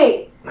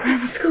Scooby!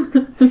 Grandma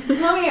Scooby.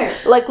 Come here.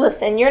 Like,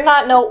 listen, you're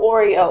not no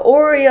Oreo.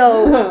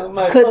 Oreo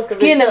Might could fuck a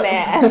skin bitch a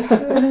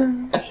up.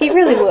 man. He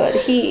really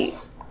would.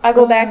 I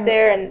go back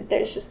there and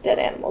there's just dead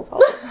animals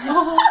all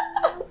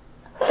over.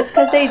 It's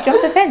because they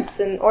jump the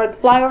fence or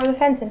fly over the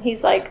fence, and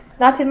he's like,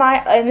 not in my.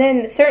 And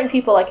then certain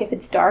people, like, if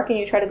it's dark and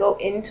you try to go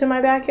into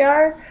my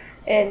backyard,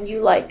 and you,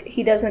 like,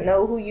 he doesn't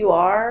know who you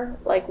are,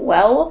 like,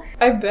 well.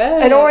 I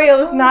bet. And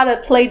Oreo's not a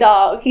play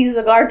dog. He's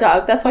a guard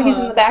dog. That's why he's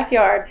in the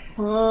backyard.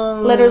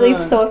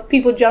 Literally, so if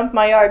people jump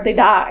my yard, they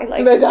die.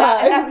 Like, They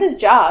die. That's his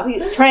job.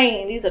 He's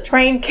trained. He's a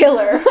trained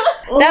killer.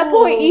 That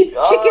boy eats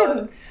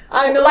chickens.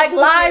 I know. Like,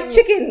 live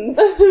chickens.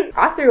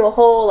 I threw a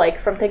whole,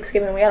 like, from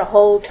Thanksgiving, we had a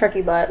whole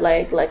turkey butt,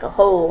 like a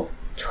whole,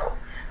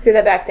 threw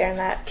that back there, and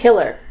that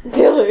killer.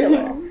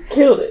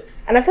 Killed it.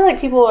 And I feel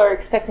like people are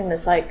expecting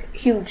this, like,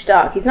 huge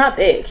dog. He's not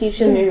big. He's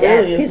just He dense.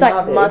 really is He's not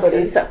like big, muscular. but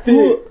He's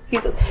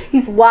he's like, thick.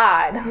 he's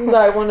wide. He's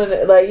like one of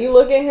the, like, you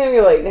look at him,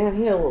 you're like, damn,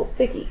 he a little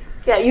thicky.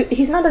 Yeah,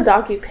 he's not a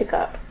dog you pick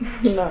up.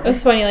 No.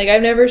 That's funny. Like,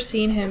 I've never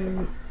seen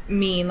him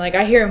mean. Like,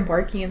 I hear him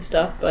barking and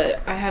stuff, but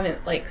I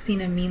haven't, like,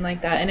 seen him mean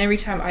like that. And every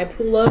time I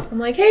pull up, I'm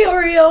like, hey,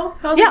 Oreo,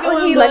 how's it going,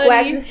 when he, buddy? like,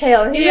 wags his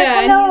tail. And he's Yeah,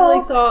 like, and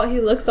hello.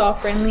 he looks all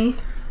friendly.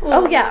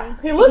 Oh, yeah.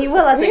 He will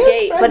at the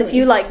gate, but if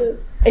you, like,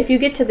 if you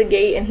get to the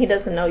gate and he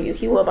doesn't know you,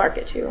 he will bark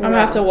at you. I'm gonna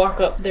have to walk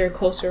up there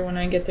closer when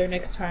I get there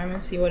next time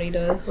and see what he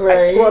does.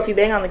 Right. Well, if you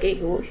bang on the gate,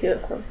 he'll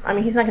I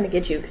mean, he's not going to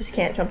get you because he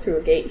can't jump through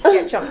a gate. He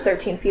can't jump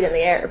 13 feet in the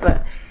air,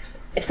 but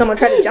if someone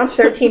tried to jump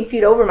 13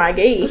 feet over my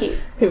gate,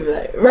 He'd be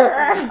like,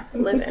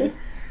 living.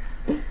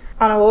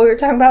 I don't know what we were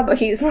talking about, but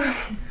he's not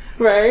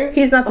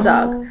the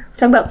dog. We're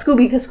talking about Scooby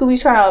because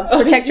Scooby's trying to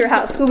protect your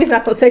house. Scooby's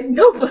not going to save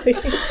nobody.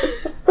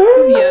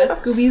 Yeah,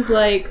 Scooby's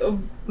like,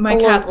 my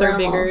cats are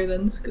grandma. bigger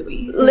than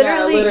Scooby.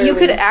 Literally, you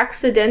could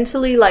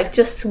accidentally, like,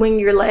 just swing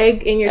your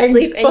leg in your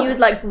sleep and you'd,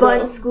 like,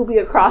 bunt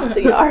Scooby across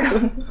the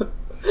yard.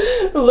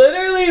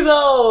 Literally,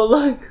 though,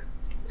 like,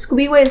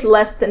 Scooby weighs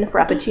less than a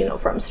Frappuccino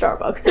from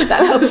Starbucks, if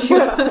that helps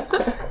you out.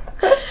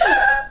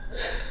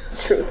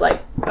 Truth,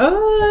 like.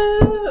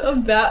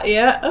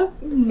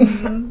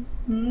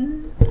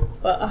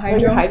 What, a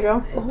hydro?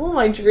 Hydro? oh,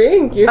 my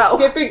drink. You're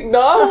skipping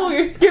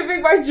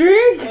my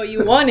drink. Oh,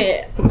 you want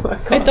it. Oh my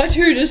I God. thought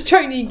you were just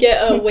trying to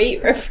get a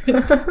weight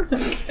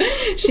reference.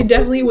 She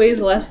definitely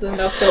weighs less than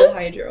a full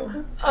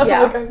hydro. I was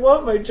Yeah. like, I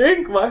want my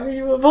drink. Why are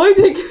you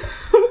avoiding?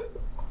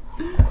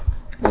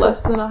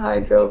 Less than a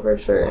hydro for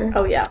sure.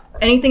 Oh, yeah.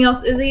 Anything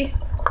else, Izzy?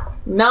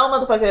 No,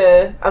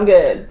 motherfucker. I'm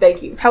good.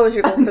 Thank you. How was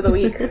your goal for the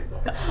week?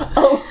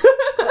 Oh.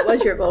 What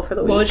was your goal for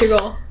the week? What was your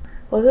goal?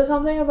 Was it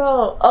something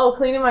about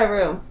cleaning my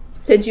room?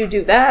 Did you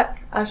do that?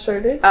 I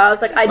sure did. I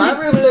was like, I My did.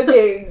 room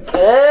looking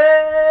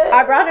good.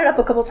 I brought it up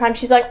a couple times.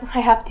 She's like, I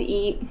have to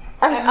eat.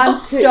 I I'm have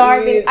to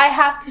starving. eat. I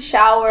have to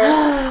shower.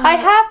 I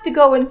have to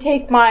go and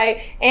take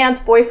my aunt's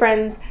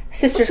boyfriend's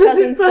sister's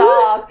cousin's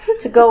dog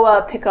to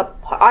go pick up.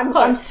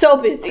 I'm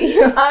so busy.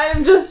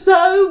 I'm just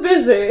so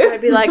busy.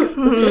 I'd be like,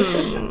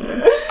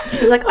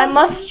 She's like, I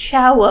must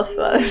shower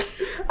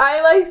first.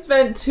 I like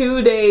spent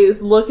 2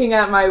 days looking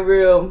at my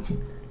room,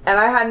 and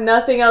I had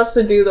nothing else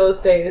to do those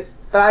days.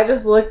 But I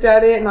just looked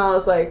at it and I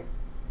was like,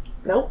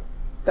 nope,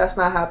 that's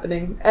not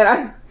happening. And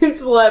I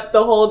slept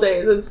the whole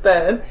days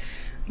instead.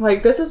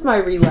 Like, this is my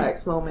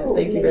relax moment.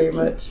 Thank you very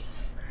much.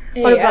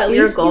 Hey, What about at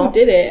your least goal? you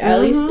did it.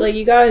 At least, like,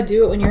 you gotta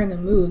do it when you're in the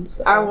mood.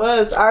 So. I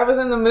was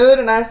in the mood,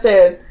 and I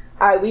said,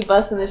 all right, we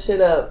busting this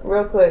shit up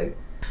real quick.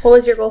 What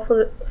was your goal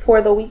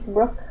for the week,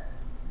 Brooke?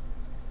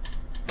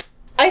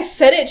 I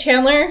said it,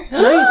 Chandler. No,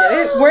 you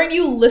didn't. Weren't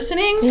you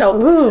listening?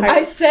 No.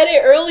 I said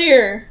it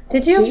earlier.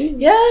 Did you? Gee.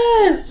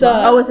 Yes.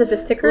 Oh, was it the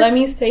stickers? Let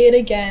me say it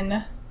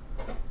again.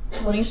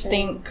 Let me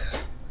think.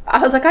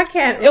 I was like, I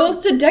can't. It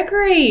was to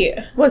decorate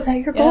Was that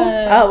your goal?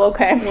 Yes. Oh,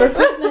 okay. for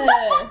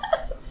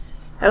Christmas.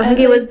 I don't think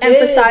As it was I did.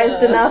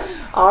 emphasized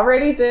enough.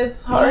 Already did.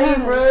 Sorry,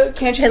 Yes. Brooke.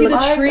 Can't you It see the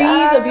looks tree?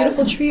 like The that.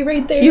 beautiful tree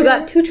right there. You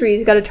got 2 trees.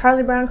 You got a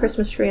Charlie Brown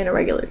Christmas tree and a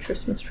regular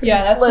Christmas tree.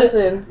 Yeah, that's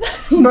Listen,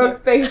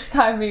 Brooke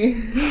FaceTime me.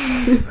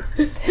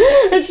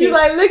 And she's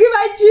like, look at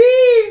my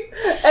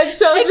tree! And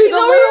shows And me she's the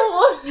over little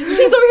one.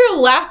 She's over here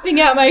laughing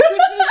at my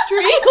Christmas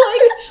tree.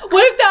 Like,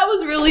 what if that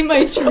was really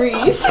my tree?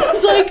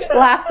 She's like,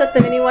 Laughs at the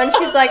mini one.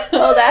 She's like,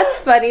 oh, that's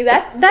funny.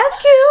 That's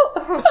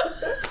cute.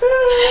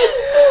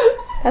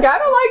 I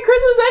don't like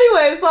Christmas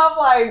anyway, so I'm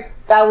like,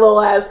 that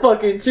little ass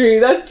fucking tree.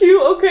 That's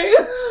cute, okay?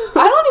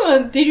 I don't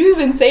even. Did you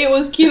even say it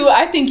was cute?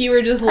 I think you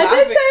were just I laughing.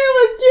 did say it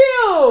was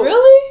cute.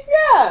 Really?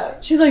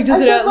 Yeah. She's like, does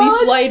I it said, at well,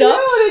 least it's light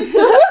up? cute.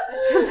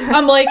 It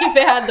I'm like, if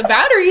it had the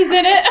batteries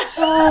in it.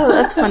 Oh,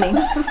 that's funny.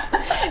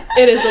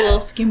 It is a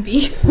little skimpy.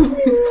 It's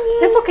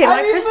okay. My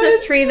I mean, but Christmas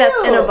it's tree that's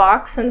in a cute.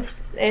 box and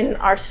in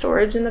our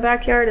storage in the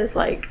backyard is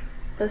like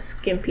a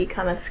skimpy,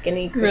 kind of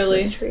skinny Christmas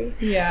Really? tree.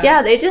 Yeah.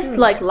 Yeah, they just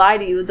like lie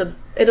to you.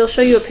 It'll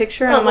show you a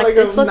picture and Of, I'm like, like,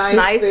 this a looks nice,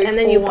 nice, big and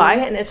then you full buy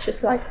one. it and it's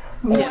just like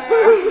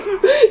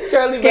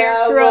Charlie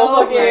Scarecrow,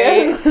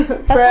 Brown,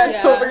 fucking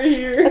Crash yeah. over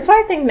here. That's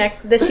why I think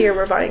this year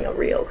we're buying a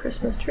real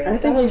Christmas tree. I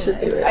think we should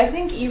do it. I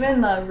think even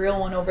the real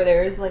one over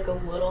there is like a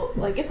little,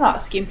 like, it's not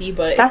skimpy,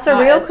 but That's it's a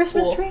not real as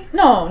Christmas full. tree?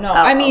 No. Oh.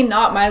 I mean,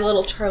 not my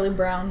little Charlie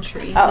Brown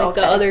tree. Oh, like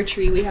the okay. other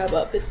tree we have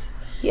up. It's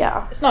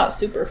Yeah, not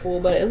super full,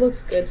 but it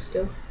looks good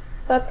still.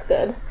 that's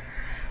good.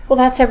 Well,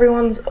 that's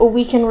everyone's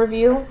week in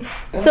review.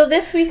 So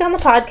this week on the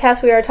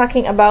podcast, we are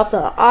talking about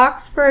the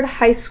Oxford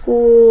High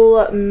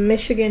School,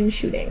 Michigan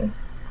shooting.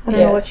 I don't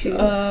know Yes.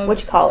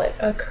 what you call it.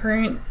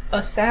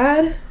 A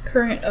sad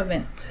current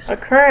event. A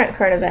current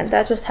event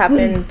that just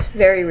happened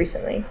very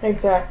recently.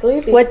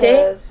 Exactly. What day?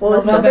 because What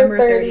was November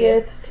November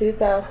 30th,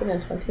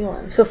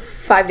 2021. So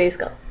 5 days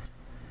ago.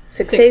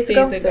 6 6 days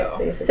ago. days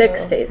ago.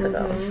 6 days ago.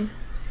 Mhm.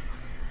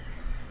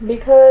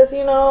 Because,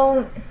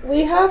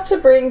 we have to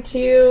bring to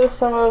you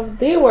some of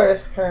the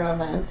worst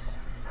current events.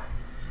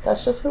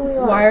 That's just who we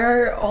are. Why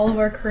are all of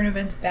our current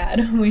events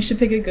bad? We should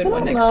pick a good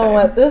one next time.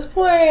 At this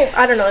point,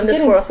 I don't know. In I'm this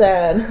getting world,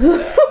 sad.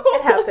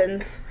 it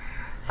happens.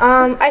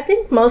 I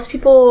think most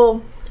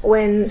people,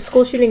 when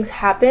school shootings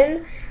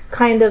happen,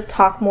 kind of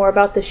talk more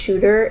about the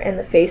shooter and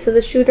the face of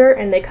the shooter,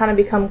 and they kind of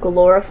become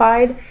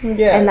glorified.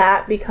 Yeah. And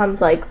that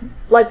becomes like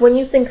when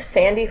you think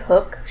Sandy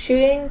Hook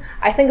shooting,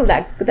 I think of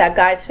that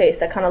guy's face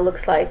that kind of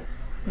looks like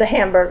the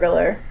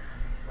Hamburglar.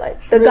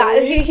 Like the guy,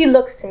 Really? he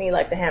looks to me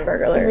like the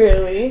Hamburglar.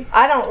 Really?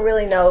 I don't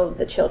really know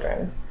the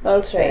children's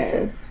Okay.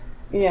 faces.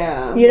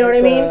 Yeah. You know what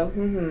I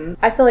mean?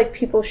 I feel like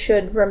people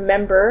should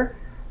remember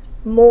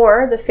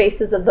more the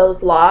faces of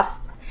those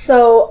lost.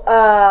 So,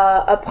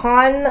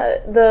 upon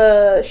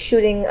the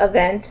shooting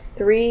event,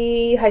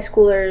 3 high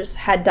schoolers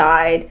had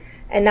died,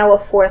 and now a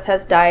 4th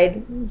has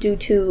died due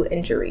to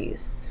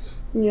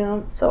injuries.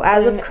 Yeah. So,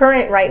 as of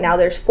current right now,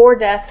 there's 4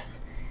 deaths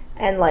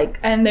and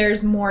And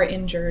there's more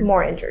injured.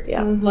 more injured.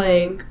 Yeah.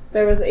 Like,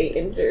 There was 8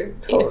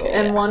 injured total. Okay,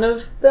 and yeah. one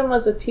of them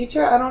was a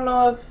teacher. I don't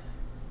know if...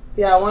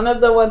 Yeah, one of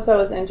the ones that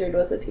was injured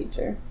was a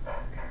teacher.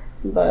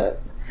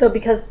 But... So,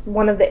 because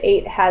one of the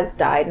 8 has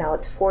died, now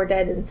it's 4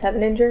 dead and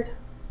 7 injured,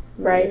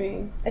 right?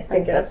 Maybe. I think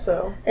I guess that's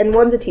so. And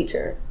one's a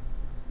teacher.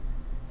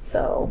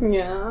 So,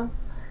 Yeah.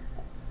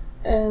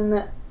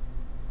 And...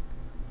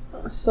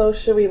 So,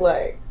 should we, do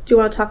you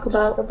want to talk talk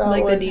about? about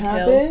Like, the what details?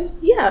 happened?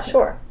 Yeah,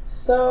 sure.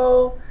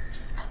 So,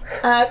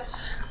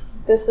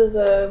 this is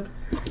a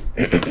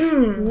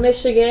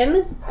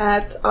Michigan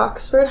at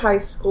Oxford High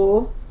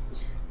School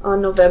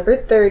on November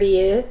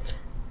 30th.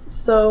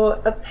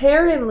 So,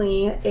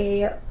 apparently,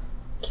 a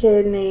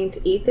kid named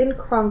Ethan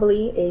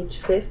Crumbly, age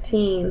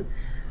 15,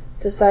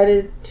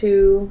 decided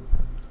to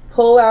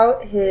pull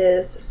out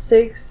his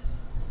Sig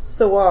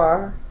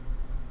Sauer.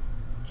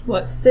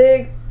 what?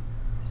 Sig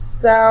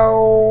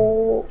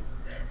Sauer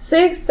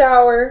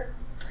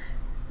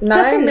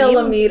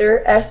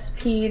 9mm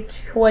SP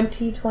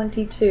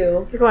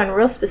 2022. You're going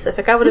real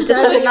specific. I would have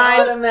just said a 9.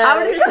 Semi-automatic. I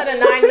would have just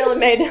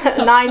said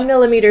a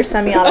 9mm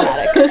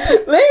semi-automatic.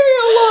 Leave me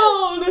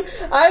alone.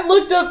 I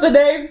looked up the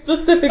name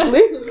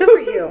specifically. Good for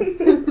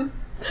you.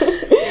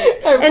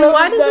 And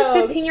why does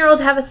a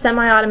 15-year-old have a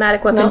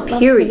semi-automatic weapon?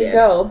 Period.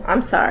 Go.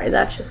 I'm sorry.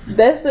 That's just.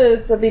 This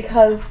is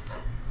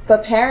because the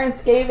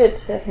parents gave it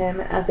to him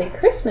as a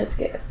Christmas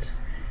gift,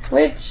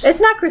 which It's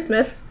not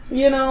Christmas.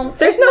 you know,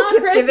 There's it's no not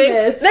gift giving.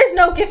 Christmas. There's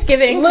no gift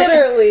giving.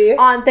 Literally.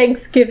 On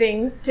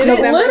Thanksgiving. Did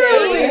November. it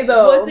Literally, say,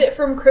 though. was it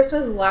from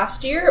Christmas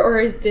last year,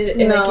 or did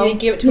it, like, they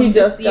give it to he him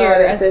just this year?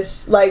 got it As,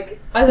 this, like,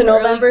 as an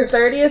early November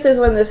Christmas- 30th is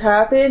when this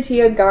happened. He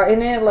had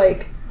gotten it,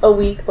 like, a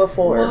week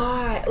before.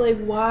 Why? Like,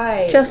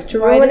 why? Just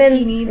why does he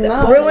ruining- need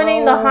that? No.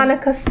 Ruining the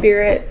Hanukkah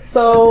spirit.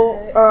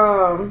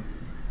 So,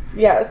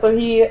 yeah, so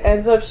he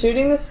ends up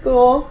shooting the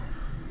school.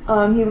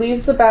 He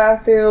leaves the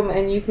bathroom,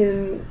 and you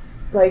can,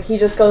 like, he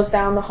just goes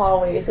down the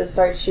hallways and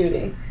starts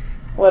shooting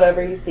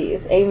whatever he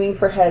sees, aiming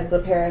for heads,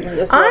 apparently,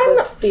 is what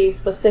was being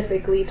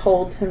specifically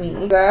told to me.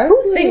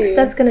 Who thinks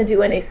that's gonna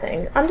do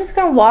anything? I'm just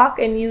gonna walk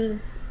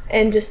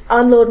and just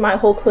unload my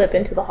whole clip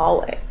into the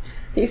hallway.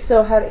 He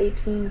still had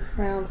 18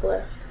 rounds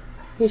left.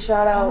 He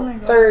shot Oh my out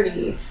God.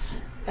 30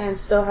 and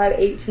still had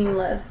 18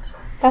 left.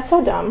 That's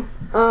so dumb.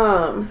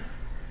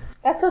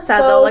 That's so sad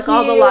So though. Like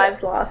all the he-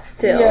 lives lost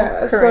still.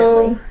 Yeah, currently.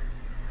 so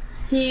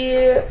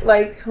he,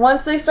 like,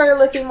 once they started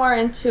looking more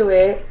into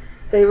it,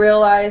 they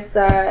realized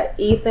that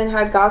Ethan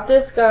had got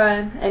this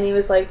gun, and he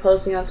was, like,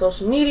 posting on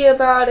social media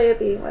about it,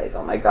 being like,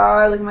 oh my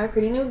god, look at my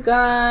pretty new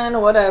gun,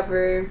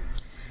 whatever.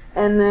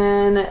 And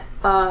then,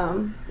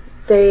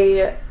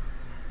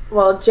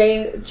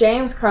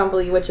 James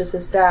Crumbly, which is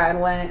his dad,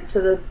 went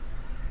to the,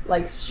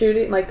 like,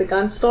 the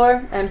gun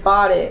store and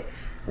bought it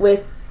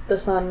with the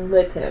son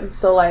with him.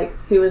 So, like,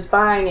 he was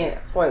buying it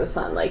for the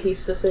son. Like, he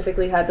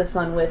specifically had the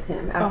son with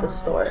him at the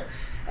store.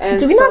 And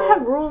Do we not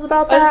have rules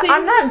about that?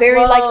 I'm not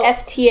very like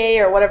FTA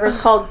or whatever it's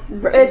called.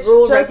 It's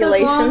Rule just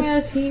regulation. as long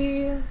as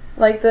he,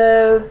 like,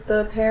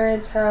 the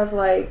parents have,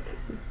 like,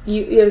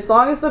 as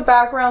long as the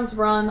backgrounds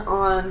run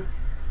on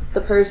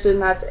the person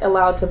that's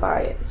allowed to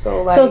buy it.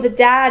 So, like, So the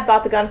dad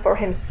bought the gun for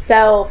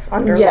himself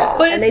under Yeah. law.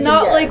 But and it's they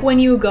not just- like yes. when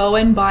you go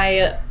and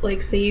buy,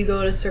 like, say you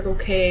go to Circle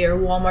K or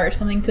Walmart or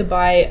something to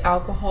buy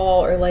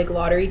alcohol or, like,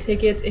 lottery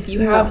tickets. If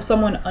you have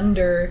someone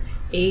under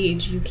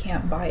age, you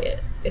can't buy it.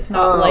 It's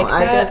not like that.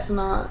 I guess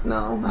not.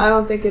 No, I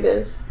don't think it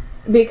is.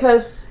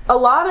 Because a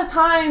lot of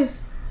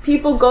times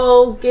people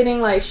go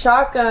getting, like,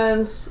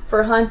 shotguns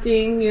for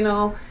hunting, you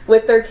know,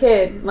 with their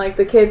kid. Like,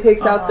 the kid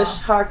picks out the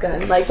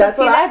shotgun. Like, that's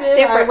See, what I that's did.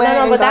 different. I went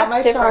No, and but got that's my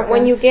different. shotgun.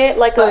 When you get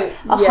like a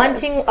But,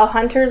 yes.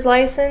 hunter's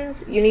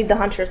license, you need the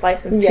hunter's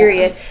license. Yeah.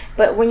 Period.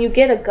 But when you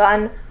get a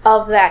gun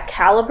of that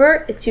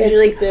caliber, it's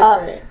usually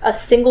different. a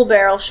single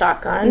barrel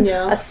shotgun,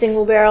 Yeah. a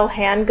single barrel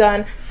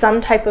handgun, some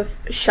type of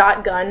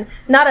shotgun,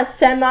 not a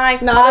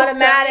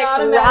semi-automatic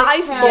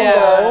rifle.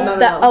 handgun.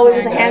 No, It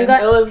was a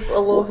handgun. It was a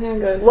little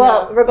handgun.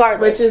 Well, yeah.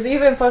 regardless, Which is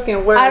even fucking I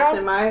worse, don't-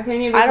 in my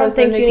opinion. I don't Because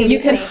think then you it need- you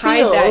can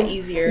concealed. hide that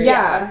easier.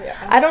 Yeah.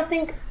 I don't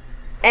think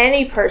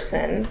any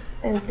person,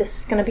 and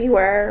this is going to be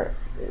where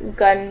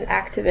gun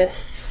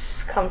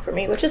activists come for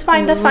me, which is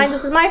fine. That's fine.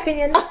 This is my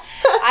opinion.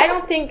 I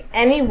don't think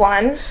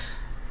anyone,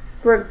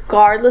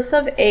 regardless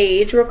of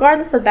age,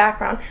 regardless of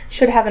background,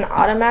 should have an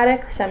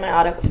automatic,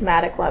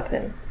 semi-automatic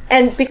weapon.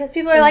 And because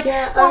people are like,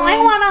 Yeah, well, I I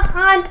mean- want to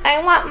hunt.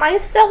 I want my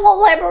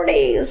civil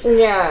liberties.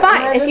 Yeah.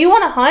 Fine. and I If you just-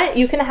 want to hunt,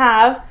 you can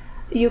have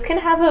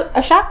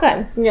a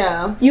shotgun.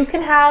 Yeah. You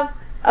can have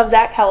of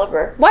that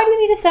caliber. Why do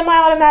you need a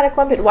semi-automatic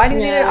weapon? Why do you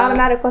need an Yeah.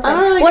 automatic weapon? I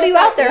don't really What get are you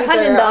that out there either.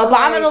 hunting? The I'm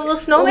abominable like-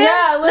 snowman?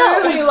 Yeah,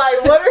 literally, No.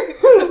 like, what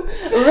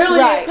are really?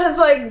 Right. Because,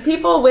 like,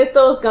 people with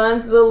those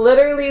guns,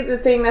 literally the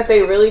thing that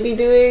they really be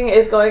doing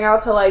is going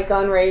out to, like,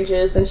 gun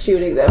ranges and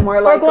shooting them, or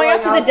like going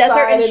out to the desert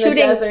outside and in the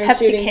shooting desert and Pepsi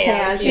shooting cans.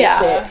 cans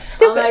Yeah. and shit.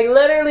 Stupid. I'm like,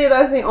 literally,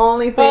 that's the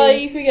only thing. Well,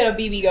 you could get a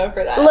BB gun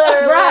for that.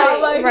 literally, Right,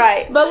 I'm like,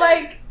 right. But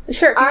like,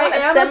 Sure, if you I want a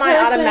am a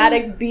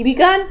semi-automatic BB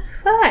gun,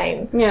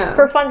 fine. yeah,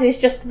 For funsies,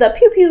 just the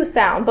pew-pew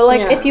sound. But, like,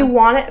 Yeah. if you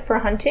want it for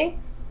hunting,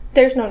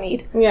 there's no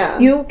need. yeah,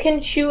 You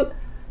can shoot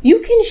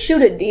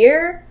a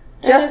deer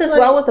just it's as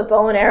well like- with a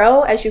bow and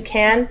arrow as you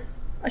can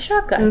a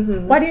shotgun.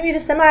 Mhm. Why do you need a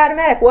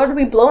semi-automatic? What, are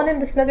we blowing him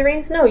to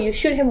smithereens? No, you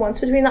shoot him once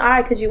between the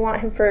eye because you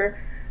want him for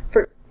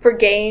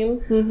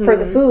game, for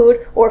the food,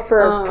 or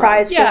for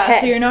prize for Yeah,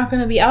 pet. so you're not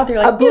going to be out there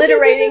like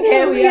Obliterating pew, pew,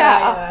 pew, him, pew.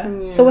 yeah.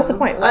 So what's the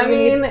point? Why I do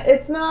you mean,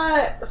 it's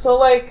not so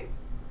like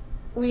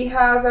we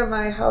have at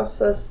my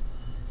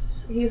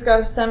house he's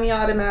got a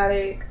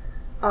semi-automatic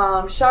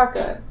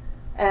shotgun,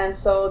 and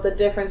so the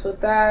difference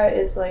with that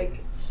is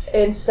like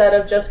instead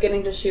of just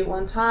getting to shoot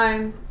one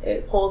time,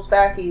 it pulls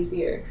back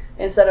easier.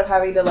 Instead of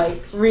having to like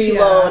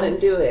reload Yeah. and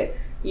do it,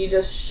 you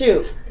just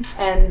shoot,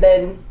 and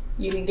then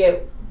you can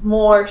get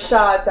more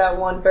shots at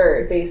one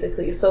bird,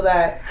 basically, so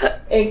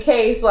that in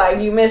case like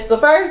you miss the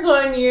first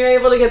one, you're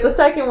able to get the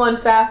second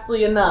one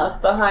fastly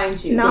enough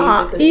behind you.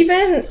 Nah, basically.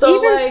 even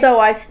so,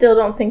 I still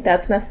don't think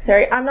that's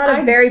necessary. I'm not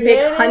a very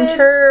big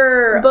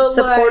hunter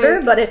supporter,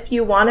 like, but if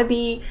you want to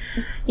be,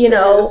 you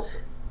know,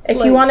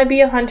 if you want to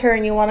be a hunter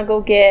and you want to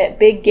go get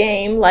big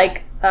game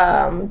like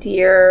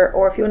deer,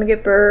 or if you want to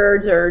get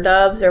birds or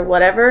doves or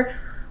whatever,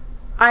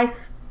 I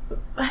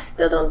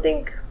still don't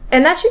think.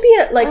 And that should be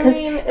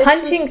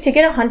hunting, to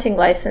get a hunting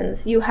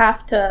license, you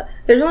have to,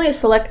 there's only a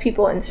select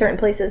people in certain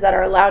places that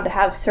are allowed to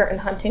have certain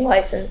hunting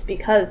license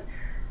because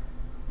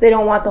they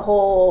don't want the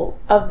whole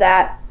of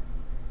that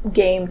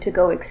game to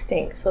go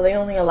extinct. So they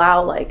only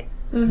allow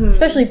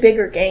especially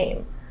bigger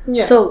game.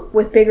 Yeah. So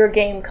with bigger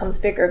game comes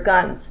bigger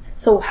guns.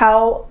 So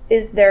how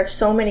is there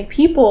so many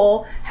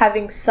people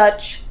having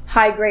such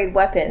high grade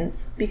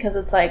weapons? Because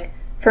it's like,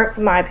 for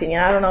my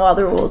opinion, I don't know all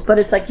the rules, but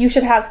it's like you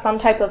should have some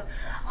type of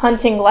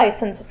hunting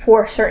license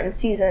for a certain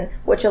season,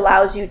 which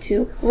allows you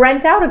to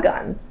rent out a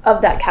gun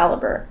of that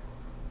caliber.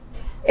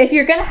 If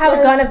you're going to have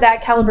a gun of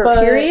that caliber,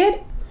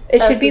 period,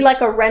 it should be like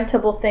a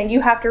rentable thing.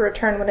 You have to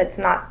return when it's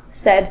not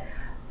said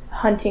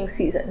hunting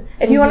season.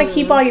 If you want to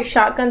keep all your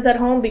shotguns at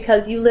home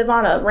because you live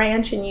on a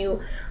ranch and you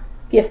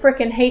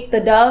freaking hate the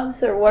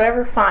doves or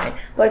whatever, fine.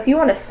 But if you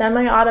want a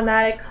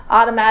semi-automatic,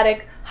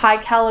 automatic, high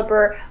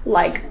caliber,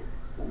 like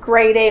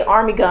grade A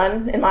army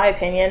gun, in my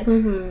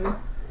opinion,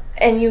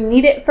 and you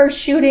need it for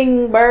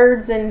shooting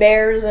birds and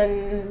bears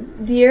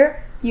and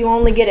deer, you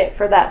only get it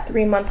for that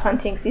 3-month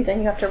hunting season.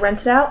 You have to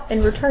rent it out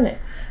and return it.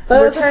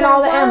 But return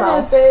all the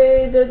ammo. If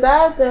they did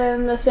that,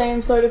 then the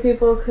same sort of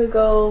people could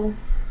go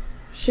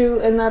shoot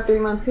in that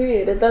 3-month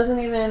period. It doesn't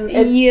even.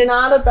 It's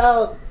not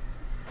about.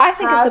 I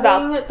think it's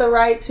about having the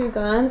right to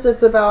guns.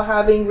 It's about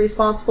having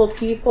responsible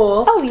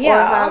people. Oh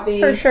yeah, or having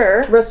for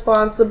sure.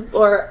 Responsible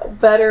or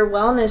better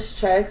wellness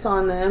checks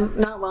on them.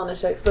 Not wellness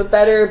checks, but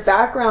better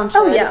background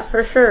checks. Oh yeah,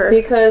 for sure.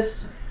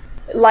 Because,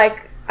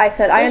 like I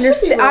said, I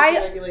understand.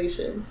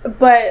 Regulations.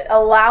 But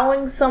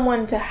allowing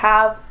someone to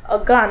have a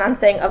gun, I'm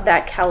saying of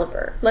that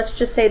caliber. Let's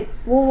just say,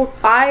 well,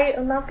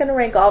 I'm not going to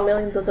rank all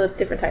millions of the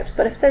different types,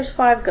 but if there's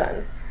 5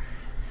 guns,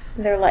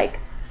 they're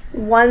like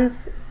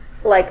one's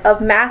like of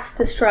mass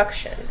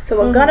destruction.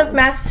 So a gun of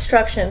mass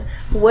destruction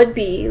would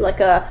be like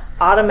a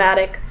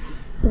automatic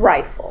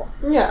rifle.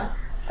 Yeah.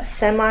 A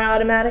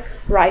semi-automatic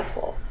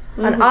rifle.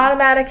 An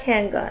automatic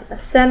handgun. A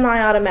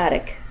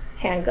semi-automatic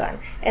handgun.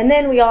 And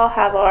then we all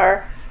have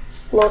our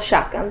little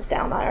shotguns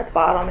down there at the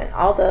bottom and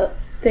all the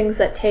things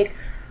that take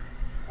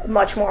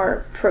much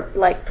more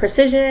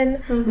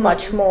precision,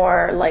 much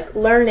more like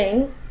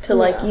learning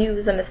to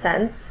use in a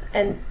sense.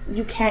 And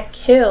you can't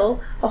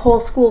kill a whole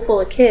school full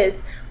of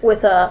kids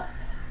with a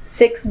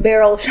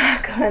 6-barrel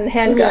shotgun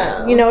handgun.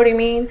 Yeah. You know what I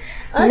mean?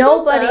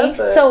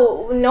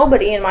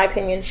 Nobody, in my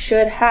opinion,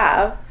 should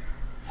have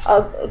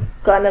a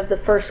gun of the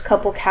first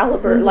couple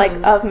caliber, like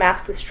of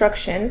mass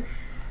destruction,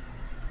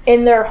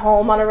 in their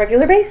home on a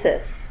regular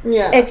basis.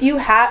 Yeah. If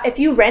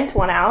you rent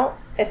one out,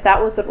 if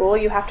that was the rule,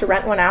 you have to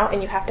rent one out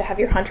and you have to have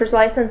your hunter's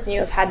license and you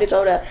have had to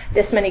go to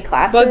this many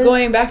classes. But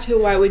going back to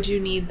why would you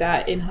need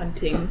that in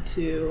hunting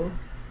to...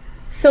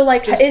 So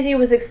Izzy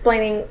was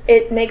explaining,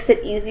 it makes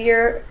it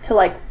easier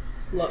to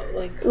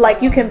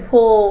you can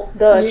pull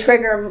the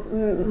trigger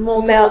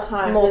multiple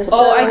times.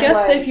 I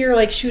guess if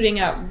you're shooting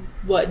at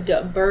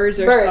birds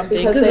or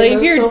something, because they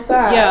move so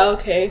fast. Yeah,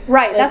 okay,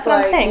 right. That's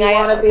what I'm saying. You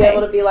want to be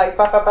able to be ba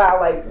ba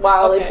ba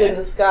while it's in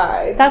the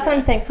sky. That's what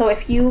I'm saying. So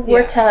if you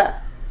were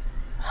to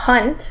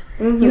hunt,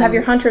 you have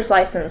your hunter's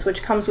license,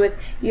 which comes with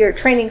your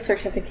training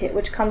certificate,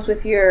 which comes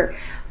with your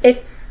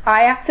if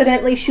I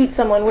accidentally shoot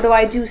someone, what do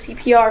I do?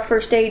 CPR,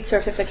 first aid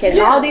certificate,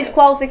 and all these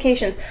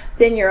qualifications.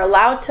 Then you're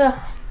allowed to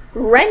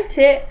rent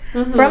it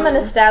from an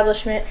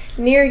establishment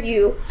near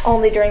you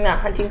only during that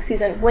hunting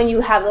season when you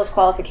have those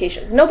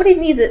qualifications. Nobody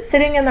needs it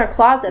sitting in their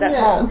closet at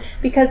home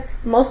because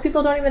most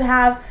people don't even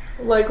have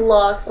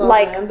locks on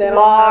them. They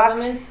don't have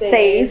them in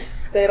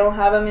safes. They don't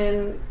have them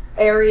in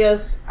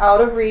areas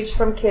out of reach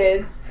from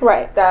kids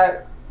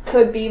that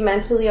could be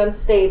mentally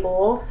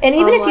unstable. And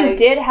even if you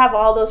did have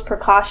all those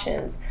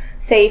precautions,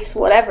 safes,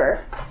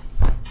 whatever,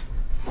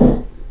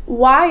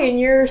 why in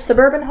your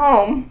suburban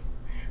home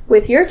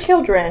with your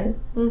children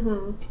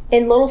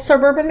in little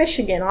suburban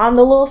Michigan on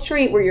the little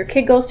street where your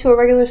kid goes to a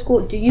regular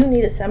school, do you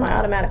need a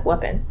semi-automatic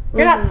weapon?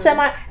 You're not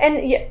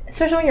and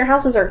especially when your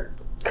houses are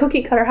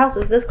cookie cutter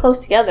houses this close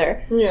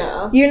together.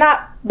 Yeah. You're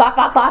not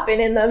bopping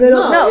in the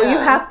middle. No, you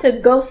have to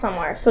go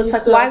somewhere. So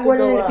it's why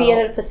wouldn't it be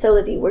at a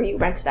facility where you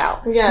rent it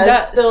out? Yeah,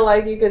 it's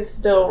still you could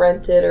still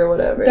rent it or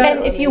whatever.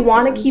 And if you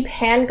want to keep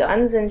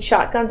handguns and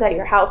shotguns at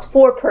your house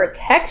for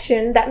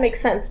protection, that makes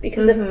sense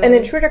because if an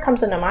intruder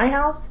comes into my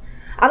house,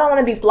 I don't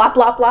want to be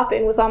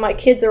blopping with all my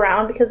kids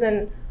around because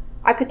then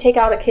I could take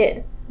out a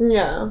kid.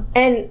 Yeah.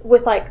 And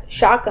with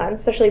shotguns,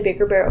 especially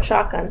bigger barrel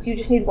shotguns, you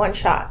just need one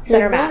shot,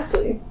 center mass.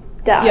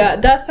 Done. Yeah,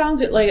 that sounds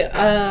it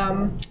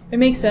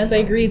makes sense. I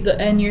agree.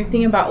 And you're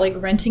thinking about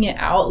renting it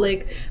out,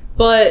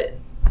 but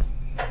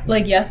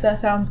like, yes, that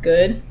sounds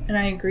good, and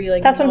I agree.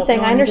 Like, that's what I'm saying.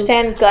 I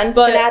understand gun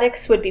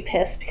fanatics would be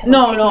pissed because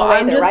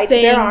I'm just right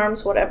saying to their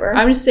arms, whatever.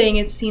 I'm just saying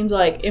it seems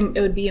like it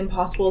would be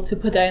impossible to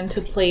put that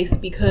into place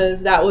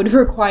because that would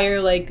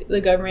require like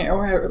the government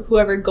or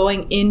whoever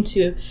going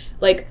into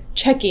like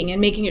checking and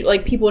making it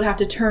like people would have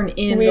to turn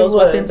in those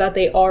weapons that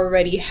they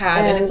already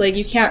have, and it's like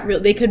you can't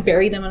really. They could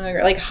bury them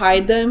and like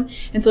hide them,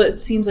 and so it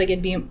seems like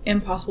it'd be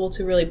impossible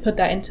to really put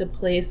that into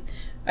place.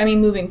 I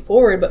mean, moving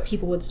forward, but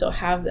people would still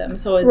have them.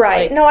 So it's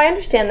right. Like, no, I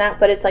understand that,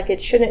 but it's like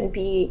it shouldn't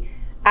be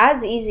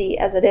as easy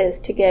as it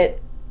is to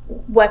get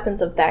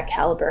weapons of that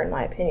caliber, in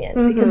my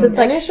opinion, because it's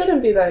like and it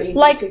shouldn't be that easy.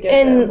 Like to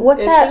get in them.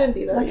 what's it that? Shouldn't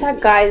be that what's easy. that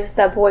guy's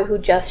that boy who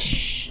just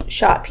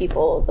shot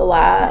people?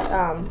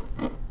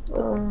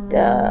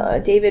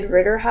 The David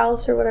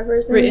Rittenhouse or whatever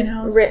his name.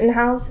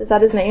 Rittenhouse. Is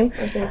that his name?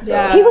 I think so.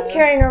 Yeah. He was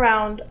carrying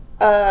around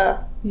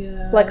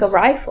like a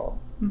rifle,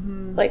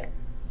 like.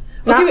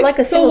 Not like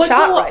a single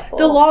shot rifle.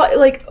 The law,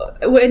 like,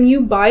 when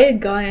you buy a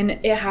gun,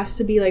 it has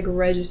to be, like,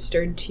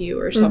 registered to you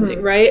or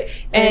something, right?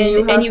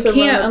 And you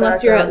can't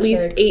unless you're at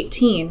least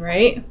 18,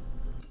 right?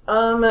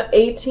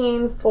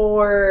 18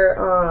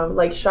 for,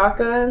 like,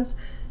 shotguns,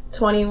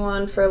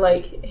 21 for,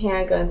 like,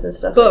 handguns and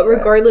stuff But like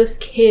regardless,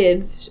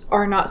 kids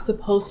are not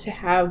supposed to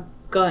have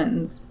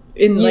guns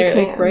in there,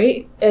 like,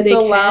 right? It's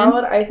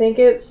allowed. I think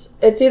it's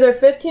either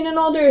 15 and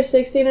older or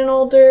 16 and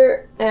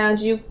older,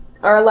 and you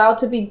are allowed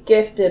to be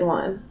gifted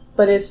one.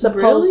 But it's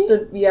supposed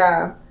to,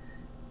 yeah.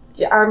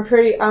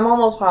 I'm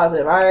almost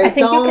positive. I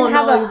think don't you can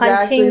have know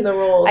exactly the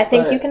rules. I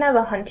think you can have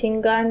a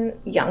hunting gun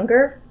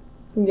younger.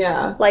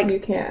 Yeah, like you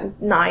can.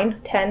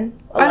 9, 10,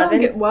 11, I don't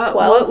get 12.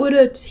 What would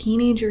a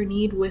teenager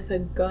need with a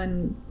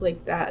gun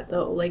like that,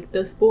 though? Like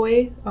this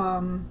boy,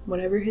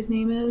 whatever his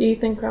name is.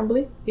 Ethan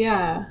Crumbly?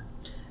 Yeah.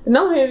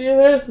 No,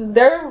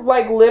 they're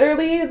like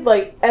literally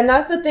like, and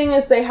that's the thing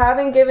is they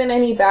haven't given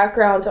any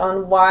background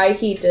on why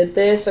he did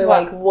this or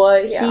like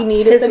what he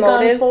needed his the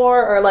gun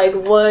for or like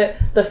what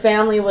the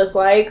family was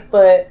like,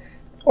 but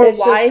or it's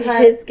why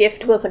just his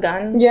gift was a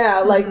gun. Yeah,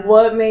 like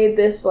what made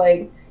this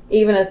like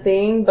even a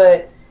thing,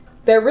 but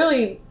there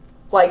really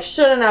like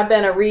shouldn't have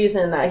been a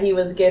reason that he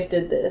was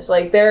gifted this.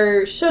 Like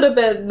there should have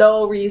been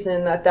no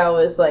reason that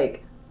was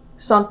like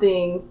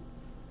something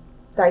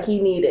that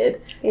he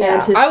needed. Yeah.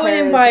 And his I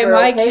wouldn't buy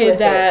my kid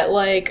that, it.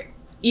 like,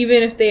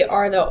 even if they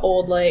are the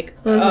old, like,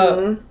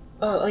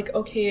 like,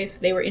 okay, if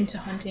they were into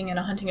hunting and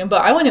a hunting gun,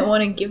 but I wouldn't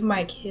want to give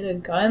my kid a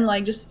gun,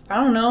 like, just, I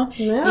don't know.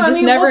 Yeah, you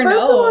just never know.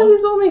 First of all,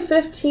 he's only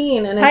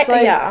 15, and it's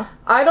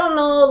I don't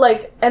know,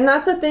 like, and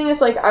that's the thing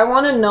is, like, I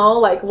want to know,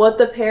 like, what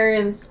the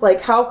parents,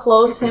 like, how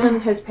close him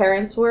and his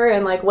parents were,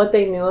 and, like, what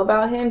they knew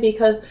about him,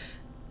 because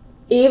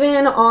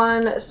even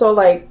on, so,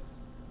 like,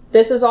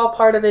 this is all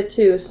part of it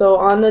too. So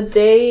on the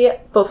day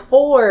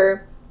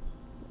before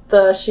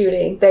the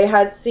shooting, they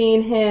had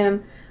seen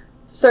him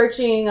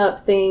searching up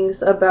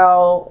things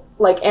about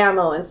like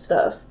ammo and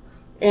stuff.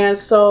 And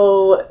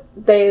so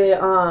they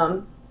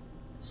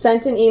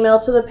sent an email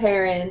to the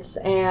parents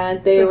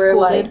and they were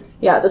like,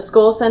 the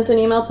school sent an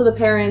email to the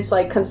parents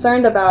like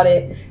concerned about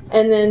it.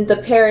 And then the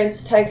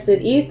parents texted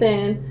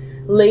Ethan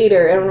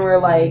later and we're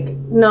like,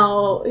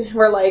 no,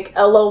 we're like,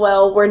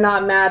 LOL, we're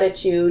not mad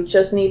at you,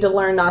 just need to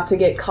learn not to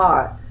get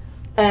caught.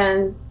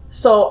 And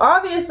so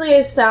obviously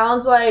it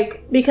sounds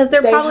like because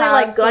they're probably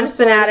like gun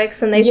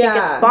fanatics and they think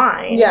it's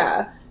fine.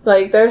 Yeah,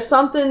 like there's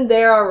something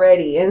there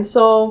already. And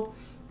so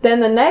then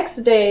the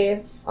next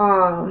day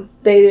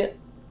the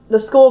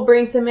school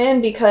brings him in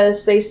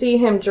because they see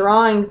him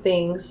drawing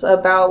things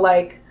about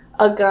like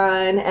a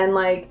gun and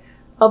like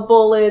a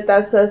bullet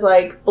that says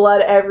like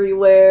blood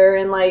everywhere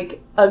and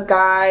like a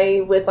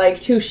guy with like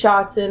 2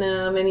 shots in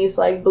him and he's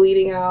like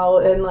bleeding out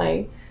and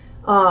like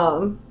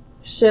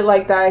shit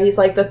like that. He's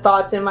like, the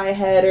thoughts in my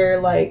head are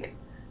like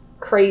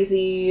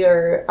crazy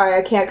or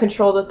I can't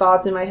control the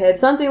thoughts in my head,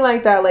 something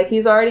like that. Like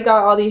he's already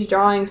got all these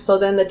drawings. So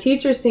then the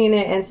teacher seen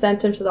it and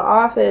sent him to the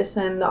office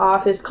and the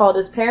office called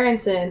his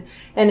parents in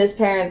and his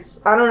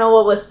parents, I don't know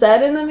what was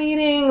said in the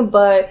meeting,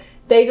 but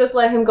they just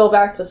let him go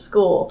back to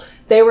school.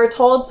 They were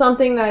told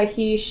something that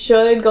he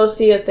should go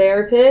see a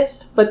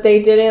therapist, but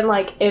they didn't,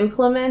 like,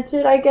 implement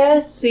it, I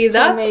guess. See,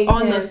 that's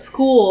on the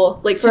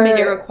school, like, to make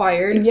it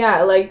required.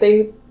 Yeah, like,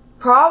 they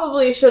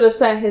probably should have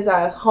sent his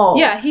ass home.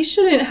 Yeah, he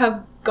shouldn't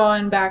have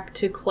gone back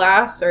to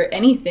class or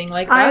anything.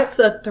 Like, that's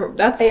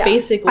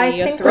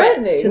basically a threat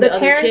to the other kids. The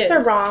parents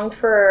are wrong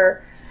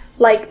for,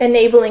 like,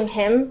 enabling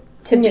him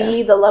to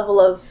be the level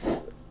of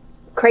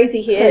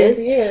crazy he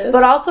is,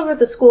 but also for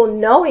the school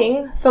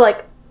knowing. So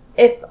like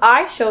if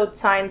I showed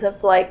signs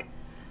of like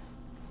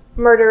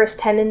murderous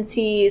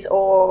tendencies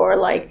or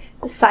like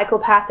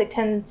psychopathic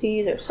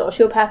tendencies or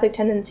sociopathic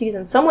tendencies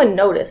and someone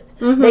noticed,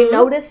 they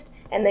noticed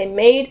and they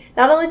made,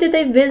 not only did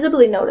they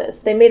visibly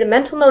notice, they made a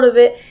mental note of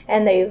it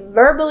and they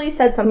verbally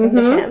said something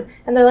to him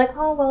and they're like,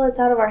 oh well, it's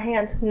out of our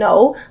hands.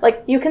 No,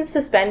 like you can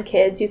suspend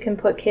kids, you can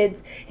put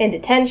kids in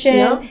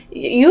detention,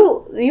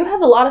 you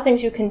have a lot of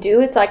things you can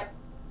do. It's like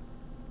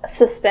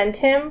suspend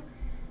him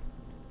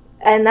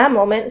in that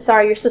moment,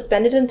 sorry, you're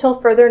suspended until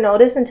further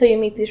notice until you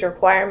meet these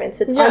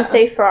requirements. It's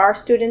unsafe for our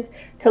students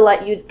to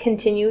let you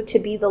continue to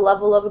be the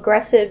level of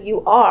aggressive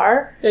you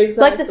are.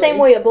 Exactly. Like the same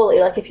way a bully.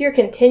 Like if you're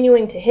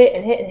continuing to hit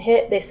and hit and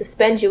hit, they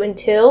suspend you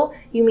until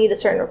you meet a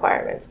certain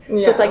requirements.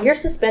 Yeah. So it's like you're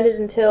suspended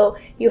until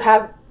you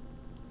have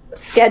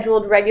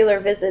scheduled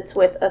regular visits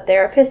with a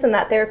therapist, and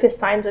that therapist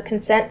signs a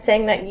consent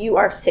saying that you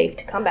are safe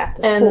to come back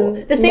to school.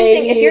 And the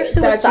same thing if you're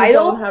that suicidal. you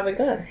don't have a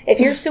gun. If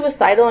you're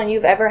suicidal and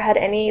you've ever had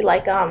any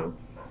like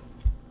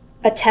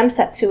attempts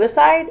at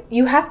suicide,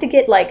 you have to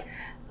get like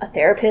a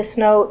therapist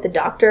note, the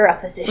doctor, a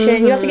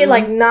physician. You have to get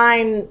like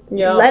 9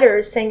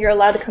 letters saying you're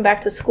allowed to come back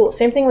to school.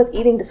 Same thing with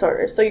eating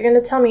disorders. So you're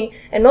going to tell me,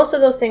 and most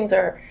of those things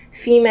are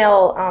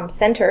female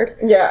centered.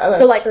 Yeah, that's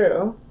so like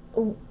true.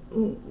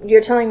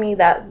 You're telling me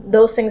that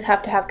those things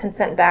have to have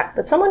consent back,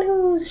 but someone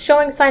who's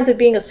showing signs of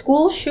being a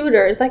school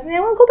shooter is like, man, I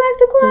want to go back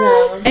to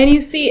class. And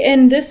you see,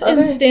 in this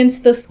instance,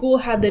 the school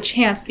had the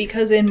chance,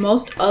 because in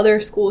most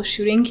other school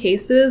shooting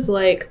cases,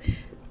 like,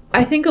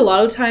 I think a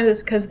lot of times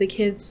it's because the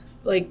kid's,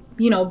 like,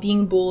 you know,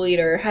 being bullied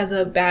or has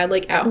a bad,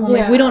 like, at home.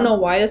 Like, we don't know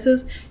why this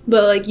is,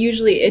 but, like,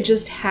 usually it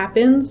just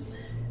happens.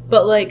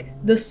 But, like,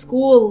 the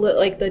school,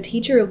 like, the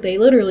teacher, they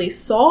literally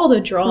saw the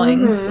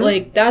drawings.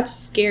 Like, that's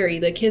scary.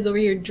 The kids over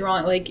here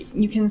drawing, like,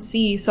 you can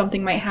see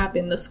something might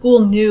happen. The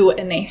school knew,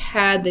 and they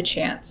had the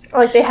chance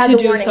Like they had to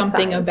the do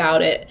something signs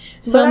about it.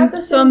 at Some the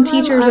same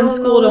time, teachers I in don't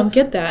school know don't if-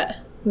 get that.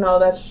 No,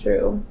 that's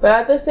true. But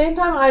at the same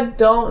time, I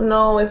don't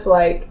know if,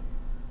 like,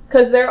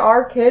 because there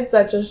are kids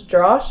that just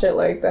draw shit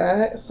like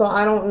that. So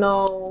I don't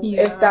know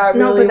if that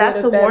No, really but would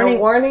that's have a been a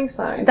warning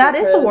sign. That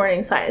is a because-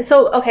 warning sign.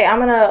 So, okay, I'm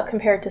going to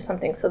compare it to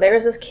something. So there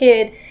was this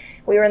kid,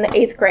 we were in the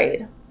 8th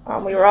grade.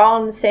 We were all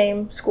in the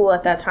same school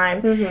at that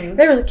time.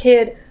 There was a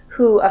kid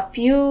who a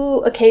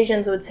few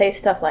occasions would say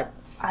stuff like,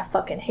 I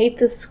fucking hate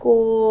this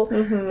school.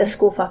 This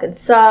school fucking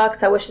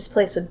sucks. I wish this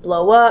place would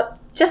blow up.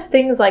 Just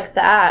things like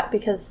that,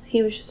 because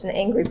he was just an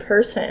angry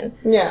person.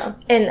 Yeah.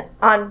 And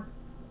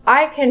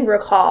I can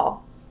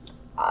recall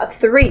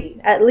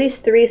at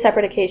least three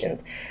separate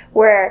occasions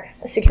where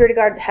a security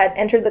guard had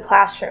entered the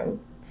classroom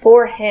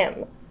for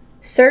him,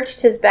 searched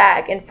his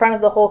bag in front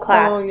of the whole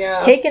class,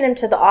 taken him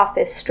to the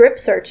office, strip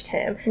searched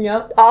him,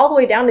 all the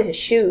way down to his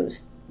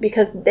shoes,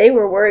 because they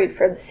were worried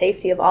for the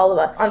safety of all of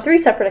us. On 3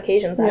 separate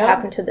occasions, that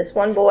happened to this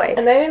one boy.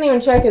 And they didn't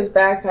even check his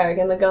backpack,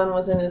 and the gun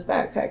was in his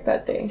backpack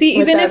that day. See,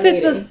 even if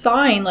it's a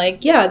sign,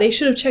 like, yeah, they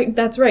should have checked.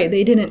 That's right.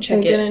 They didn't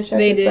check They it. didn't check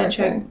They his didn't backpack.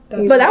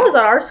 check. But that was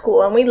at our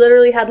school, and we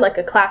literally had like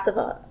a class of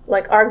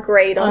like our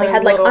grade only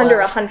had like under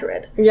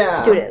 100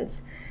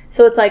 students.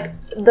 So it's like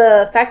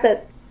the fact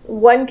that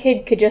one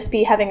kid could just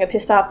be having a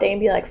pissed off day and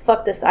be like,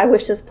 fuck this, I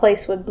wish this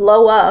place would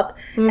blow up.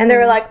 And they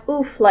were like,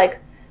 oof, like,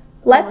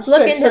 let's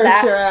look into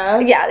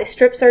that. Yeah, they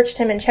strip searched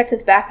him and checked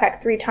his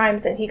backpack 3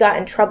 times, and he got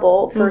in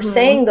trouble for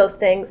saying those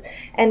things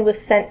and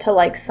was sent to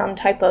like some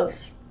type of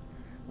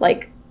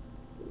like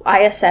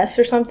ISS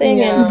or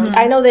something. And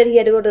I know that he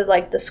had to go to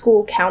like the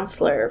school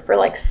counselor for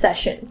like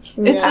sessions.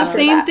 It's the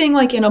same thing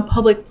like in a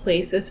public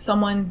place. If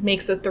someone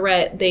makes a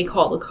threat, they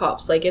call the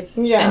cops. Like it's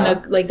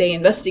and like they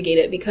investigate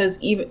it, because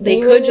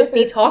they could just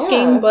be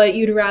talking, but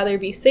you'd rather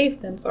be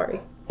safe than sorry.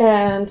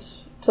 And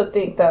to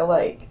think that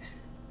like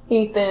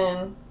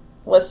Ethan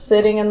was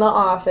sitting in the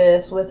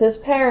office with his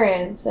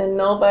parents and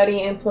nobody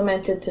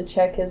implemented to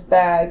check his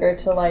bag or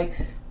to like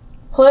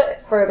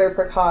put further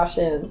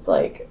precautions,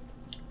 like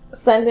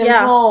send him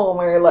home,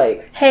 or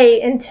like,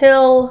 hey,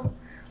 until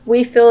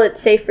we feel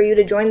it's safe for you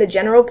to join the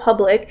general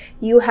public,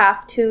 you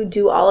have to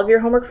do all of your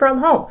homework from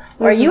home,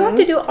 or you have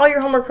to do all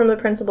your homework from the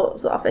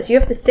principal's office. You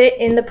have to sit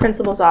in the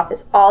principal's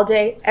office all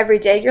day, every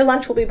day. Your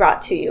lunch will be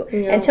brought to you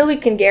until we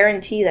can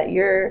guarantee that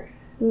you're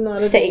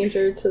not a safe.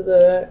 danger to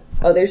the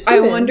other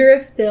students. I wonder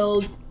if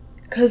they'll,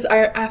 because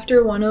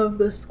after one of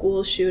the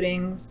school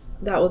shootings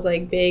that was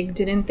like big,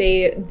 didn't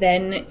they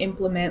then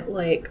implement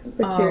like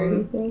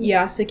security things?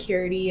 Yeah,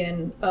 security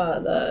and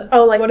the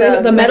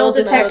the metal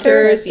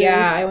detectors. detectors.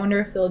 Yeah, I wonder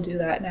if they'll do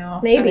that now.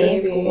 Maybe. at the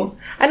school.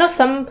 I know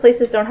some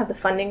places don't have the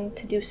funding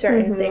to do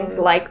certain things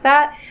like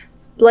that,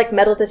 like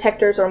metal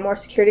detectors or more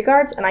security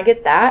guards, and I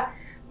get that,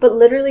 but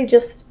literally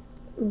just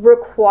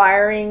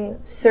requiring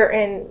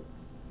certain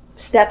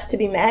steps to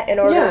be met in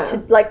order to,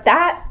 like,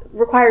 that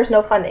requires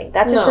no funding.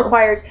 That just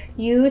requires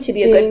you to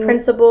be a good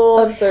principal,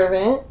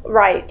 observant,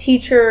 right,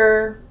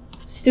 teacher,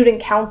 student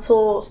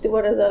council,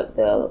 what are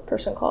the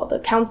person called, the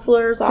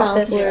counselor's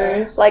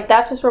office, like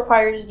that just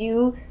requires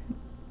you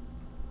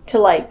to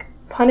like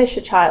punish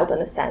a child in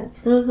a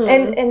sense.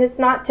 And it's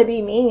not to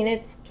be mean,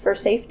 it's for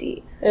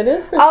safety. It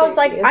is for I safety. was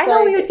like, It's I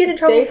know we would get in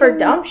trouble for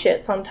dumb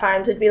shit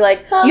sometimes. It'd be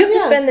like, you have to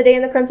spend the day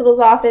in the principal's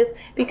office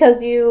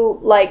because you,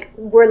 like,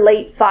 were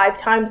late 5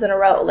 times in a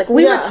row. Like,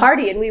 we were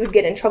tardy, and we would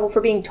get in trouble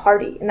for being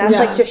tardy. And that's,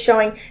 like, just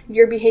showing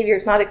your behavior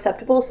is not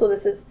acceptable, so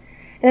this is...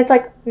 And it's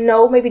like,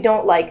 no, maybe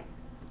don't, like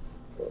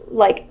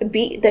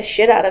beat the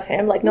shit out of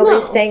him. Like,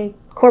 nobody's saying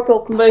corporal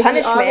punishment.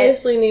 But he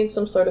obviously needs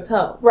some sort of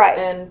help. Right.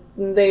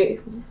 And they...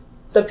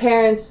 the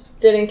parents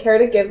didn't care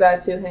to give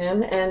that to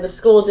him, and the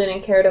school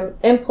didn't care to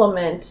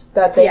implement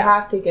that they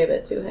have to give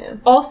it to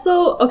him.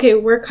 Also, okay,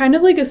 we're kind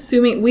of like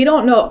assuming, we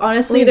don't know.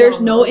 Honestly,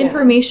 there's no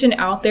information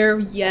out there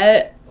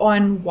yet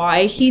on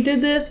why he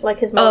did this. Like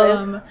his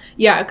motive.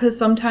 Yeah, because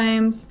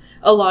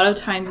a lot of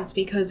times it's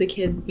because a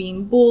kid's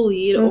being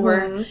bullied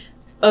or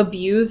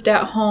abused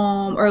at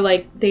home, or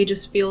like they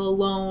just feel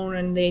alone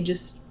and they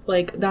just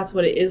like, that's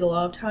what it is a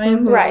lot of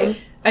times. Right.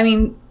 I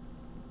mean,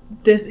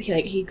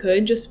 he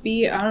could just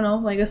be, I don't know,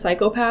 like a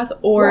psychopath,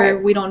 or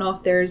we don't know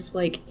if there's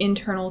like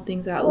internal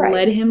things that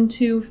led him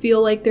to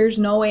feel like there's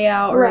no way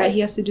out, or that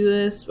he has to do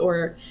this,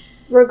 or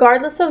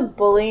regardless of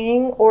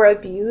bullying or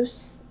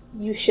abuse,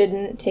 you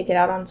shouldn't take it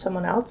out on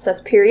someone else.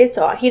 That's period.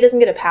 So he doesn't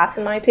get a pass,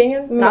 in my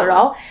opinion. Not at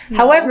all. No.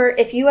 However,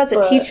 if you as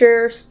a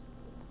teacher,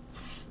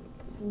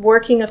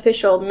 working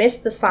official,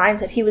 missed the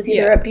signs that he was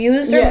either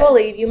abused or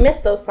bullied, you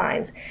missed those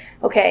signs.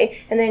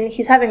 Okay, and then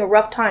he's having a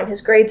rough time.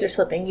 His grades are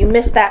slipping. You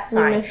missed that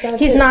sign.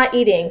 He's not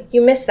eating. You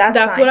missed that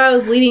sign. That's what I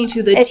was leading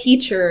to, the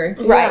teacher.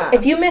 Right. Yeah.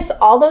 If you miss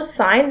all those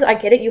signs, I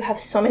get it. You have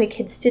so many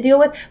kids to deal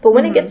with. But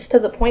when it gets to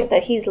the point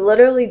that he's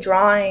literally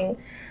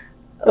drawing,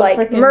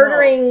 like,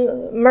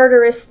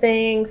 murderous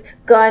things,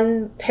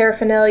 gun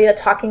paraphernalia,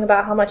 talking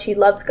about how much he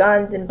loves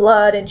guns and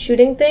blood and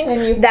shooting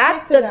things,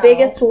 that's the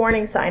biggest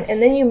warning sign.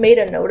 And then you made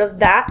a note of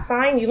that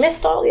sign. You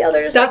missed all the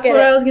others. That's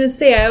what I was going to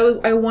say.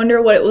 I wonder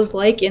what it was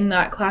like in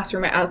that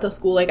classroom at the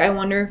school. Like, I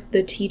wonder if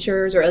the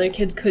teachers or other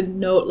kids could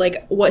note,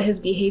 like, what his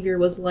behavior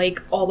was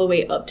like all the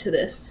way up to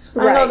this.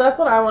 I know, that's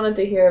what I wanted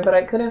to hear, but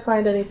I couldn't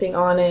find anything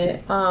on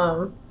it.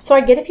 So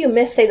I get if you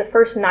missed, say, the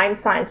first 9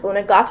 signs, but when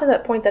it got to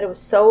that point that it was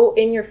so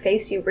in your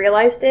face, you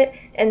realized it,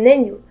 and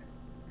then you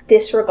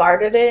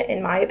disregarded it,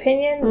 in my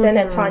opinion, then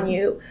it's on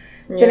you.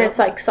 Then it's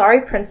like,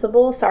 sorry,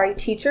 principal, sorry,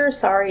 teacher,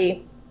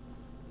 sorry,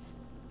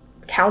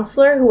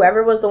 counselor,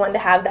 whoever was the one to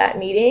have that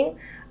meeting.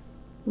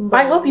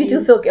 But I hope you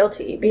do feel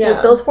guilty,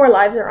 because those 4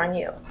 lives are on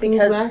you,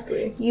 because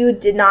you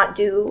did not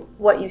do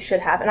what you should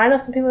have. And I know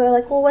some people are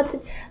like, well, what's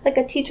it, like,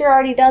 a teacher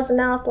already does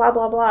enough, blah,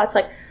 blah, blah. It's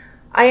like,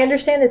 I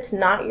understand it's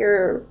not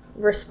your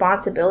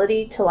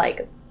responsibility to,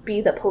 like,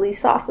 be the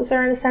police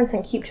officer in a sense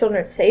and keep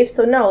children safe.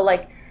 So no,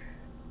 like,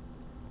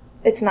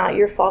 it's not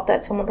your fault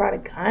that someone brought a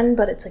gun,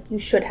 but it's like, you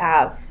should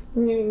have.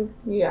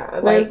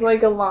 There's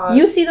like a lot.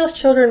 You see those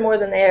children more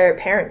than their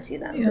parents see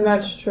them. Yeah.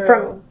 That's true.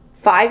 From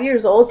 5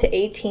 years old to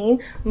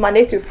 18,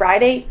 Monday through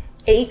Friday,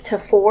 8 to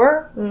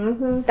 4.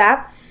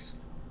 That's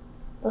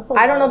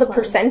I don't know the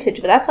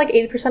percentage, but that's like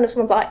 80% of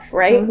someone's life,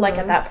 right? Like,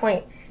 at that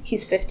point,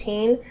 he's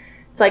 15.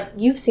 It's like,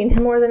 you've seen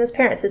him more than his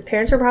parents. His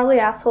parents are probably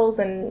assholes,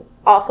 and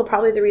also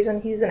probably the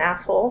reason he's an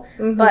asshole.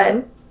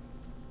 But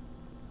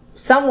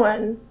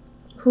someone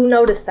who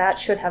noticed that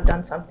should have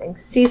done something.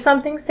 See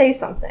something, say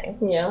something.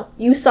 Yeah.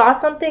 You saw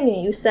something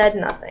and you said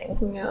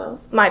nothing. Yeah.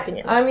 My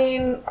opinion. I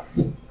mean,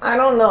 I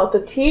don't know.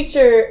 The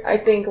teacher, I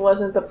think,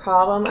 wasn't the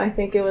problem. I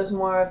think it was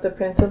more of the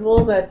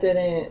principal that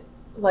didn't,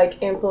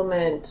 like,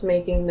 implement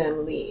making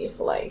them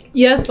leave. Like,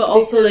 yes, but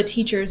also the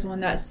teacher's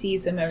one that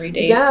sees him every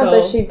day. Yeah,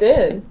 but she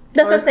did.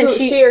 That's what I'm saying.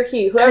 She or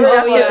he, whoever.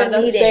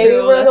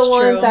 They were the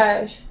one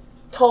that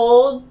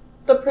told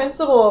the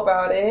principal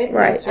about it,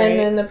 right? And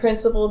then the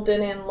principal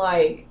didn't,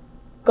 like,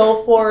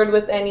 go forward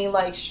with any,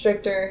 like,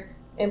 stricter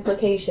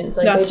implications.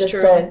 Like, they just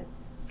said,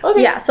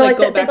 okay. Yeah, so, like,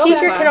 the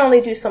teacher can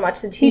only do so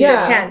much. The teacher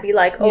can't be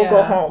like, oh,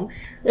 go home.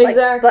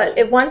 Exactly. But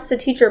if once the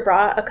teacher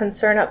brought a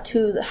concern up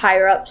to the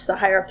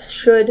higher-ups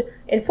should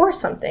enforce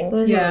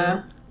something.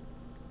 Yeah.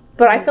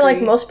 But I feel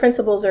like most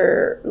principals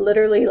are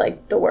literally,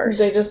 like, the worst.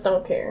 They just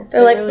don't care.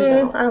 They're like,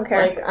 really I don't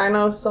care. Like, I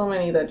know so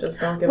many that just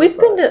don't give a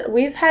fuck.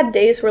 We've had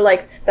days where,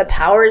 like, the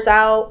power's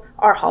out,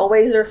 our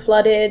hallways are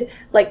flooded,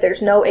 like,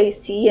 there's no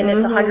AC, and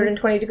it's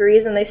 120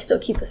 degrees, and they still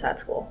keep us at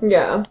school.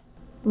 Yeah.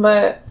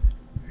 But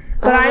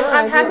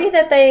I'm happy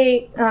that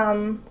they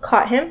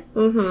caught him.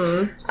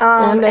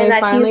 And they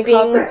finally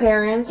caught the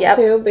parents,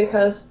 too,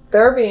 because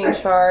they're being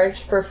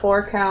charged for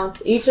 4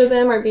 counts. Each of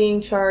them are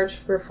being charged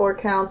for 4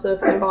 counts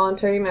of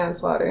involuntary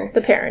manslaughter. The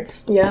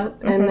parents. Yeah.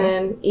 And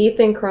then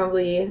Ethan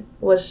Crumbley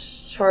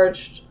was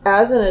charged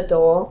as an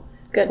adult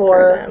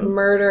for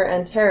murder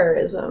and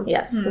terrorism.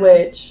 Yes.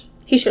 Which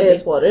he should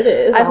is what it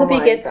is. I hope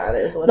he gets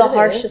the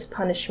harshest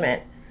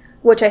punishment,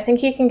 which I think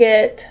he can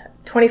get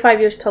 25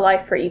 years to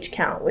life for each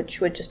count, which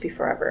would just be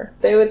forever.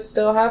 They would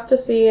still have to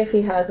see if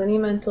he has any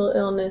mental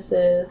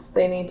illnesses.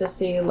 They need to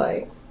see,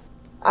 like,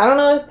 I don't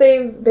know if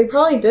they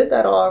probably did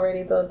that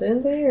already, though,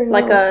 didn't they? Or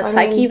like a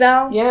psych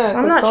eval? Yeah,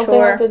 I'm not don't sure. They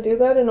have to do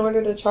that in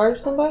order to charge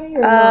somebody?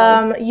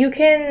 Or you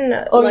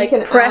can you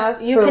can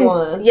ask for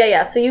one.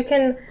 Yeah. So you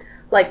can,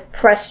 like,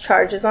 press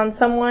charges on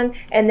someone,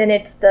 and then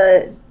it's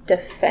the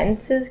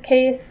defense's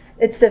case.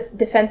 It's the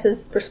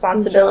defense's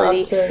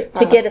responsibility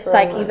to get a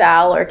psych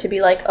eval, or to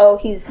be like, oh,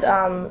 he's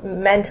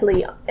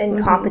mentally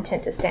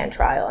incompetent to stand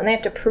trial, and they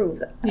have to prove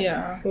that.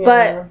 Yeah.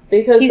 But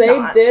because they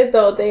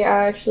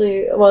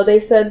actually, they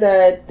said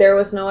that there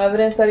was no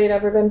evidence that he'd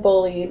ever been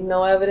bullied,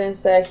 no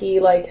evidence that he,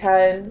 like,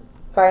 had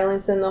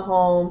violence in the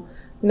home,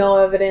 no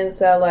evidence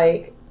that,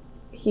 like,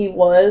 he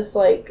was,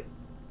 like,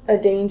 a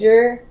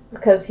danger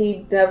because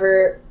he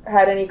never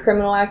had any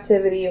criminal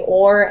activity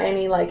or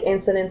any like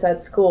incidents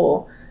at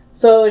school.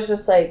 So it's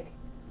just like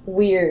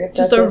weird.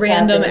 Just a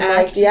random happened.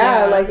 act. Like,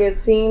 yeah, like it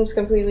seems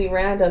completely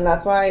random.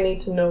 That's why I need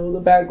to know the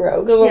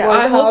background because Yeah. I'm like,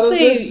 I how hope does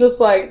this just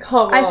like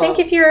come I up? think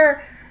if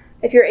you're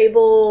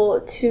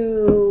able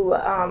to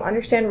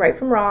understand right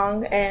from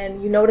wrong,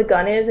 and you know what a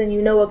gun is, and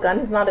you know a gun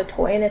is not a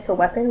toy and it's a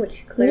weapon, which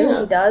he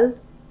clearly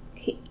does.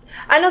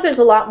 I know there's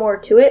a lot more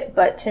to it,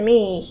 but to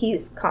me,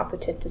 he's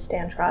competent to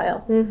stand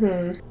trial.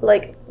 Mm-hmm.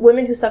 Like,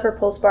 women who suffer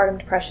postpartum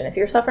depression. If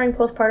you're suffering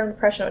postpartum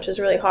depression, which is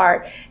really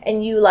hard,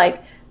 and you,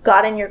 like,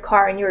 got in your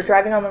car and you were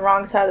driving on the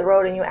wrong side of the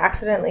road and you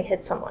accidentally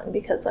hit someone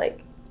because, like,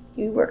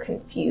 you were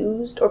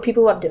confused, or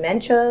people who have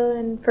dementia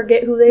and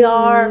forget who they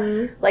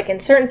are. Like, in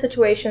certain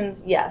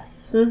situations,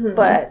 yes.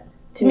 But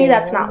to me,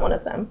 that's not one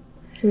of them.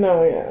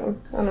 No,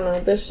 yeah. I don't know.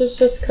 This is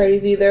just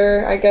crazy.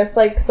 I guess,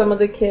 like, some of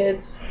the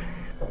kids,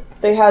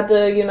 they had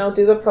to, you know,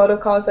 do the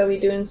protocols that we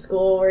do in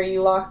school where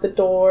you lock the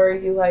door,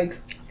 you, like,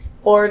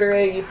 order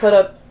it, you put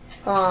up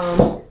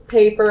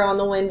paper on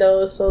the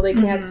windows so they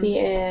can't see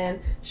in,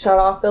 shut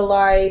off the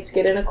lights,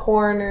 get in a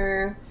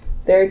corner.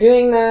 They're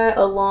doing that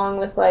along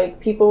with, like,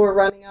 people were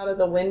running out of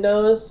the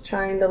windows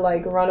trying to,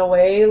 like, run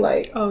away.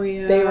 Like, Oh,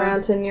 yeah. they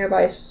ran to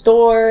nearby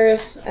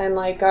stores and,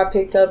 like, got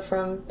picked up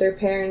from their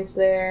parents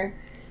there.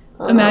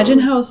 Imagine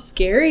how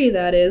scary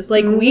that is.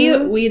 Like,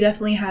 we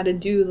definitely had to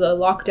do the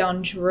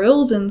lockdown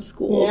drills in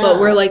school, but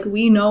we're like,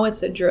 we know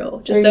it's a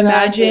drill. Just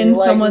imagine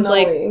like, someone's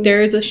knowing. like,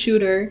 there's a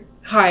shooter,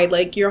 hide.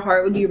 Like, your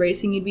heart would be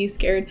racing, you'd be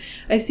scared.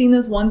 I seen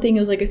this one thing, it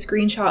was like a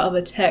screenshot of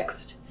a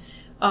text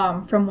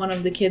from one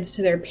of the kids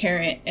to their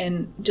parent,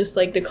 and just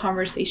like the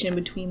conversation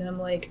between them,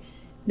 like,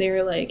 they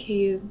were like,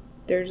 hey,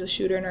 there's a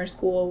shooter in our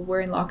school,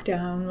 we're in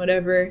lockdown,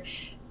 whatever.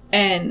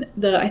 And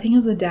I think it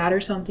was the dad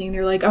or something,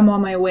 they're like, I'm on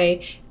my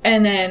way.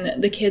 And then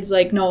the kid's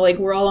like, no, like,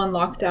 we're all on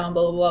lockdown,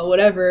 blah, blah, blah,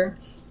 whatever.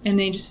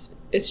 And it's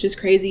just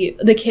crazy.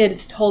 The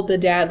kids told the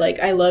dad, like,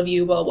 I love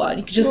you, blah, blah,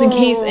 just in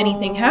case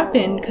anything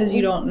happened, because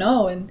you don't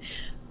know. And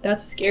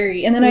that's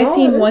scary. And then I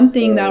seen one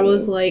thing that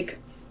was like,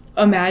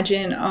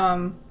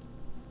 imagine,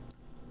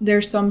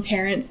 there's some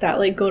parents that,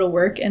 like, go to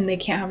work and they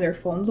can't have their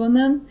phones on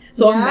them.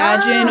 So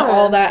imagine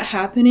all that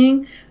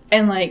happening,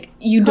 and, like,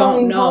 you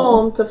don't know.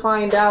 Home to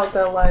find out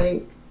that,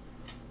 like,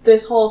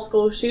 this whole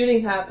school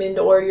shooting happened,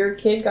 or your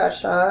kid got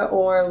shot,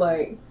 or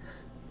like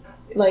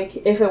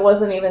if it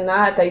wasn't even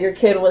that your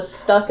kid was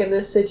stuck in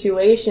this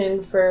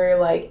situation for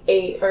like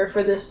 8 or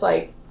for this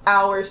like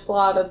hour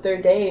slot of their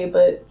day,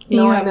 but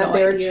knowing that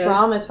they were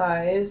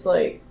traumatized,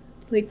 like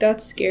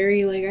that's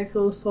scary. Like, I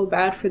feel so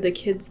bad for the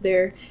kids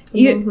there.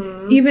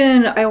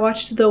 Even I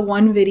watched the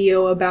one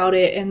video about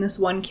it, and this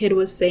one kid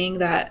was saying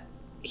that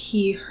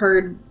he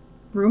heard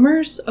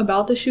rumors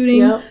about the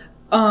shooting.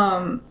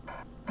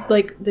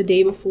 Like the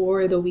day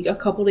before, the week, a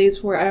couple days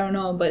before, I don't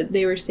know, but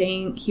he was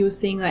saying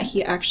that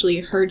he actually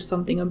heard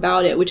something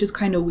about it, which is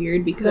kind of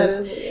weird, because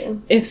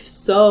if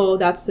so,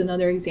 that's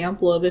another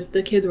example of, if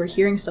the kids were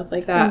hearing stuff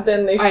like that,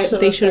 then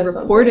they should have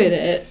reported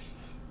it.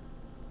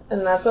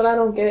 And that's what I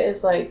don't get,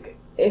 is like,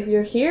 if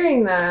you're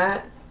hearing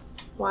that,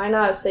 why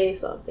not say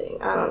something?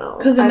 I don't know.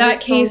 Because in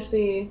that case,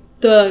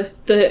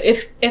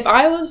 if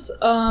I was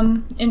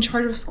in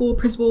charge of school,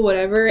 principal,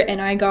 whatever,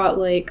 and I got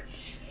like,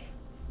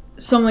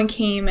 someone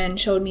came and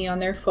showed me on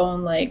their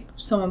phone, like,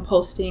 someone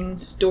posting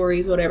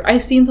stories, whatever. I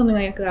seen something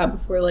like that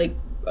before, like,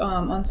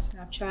 on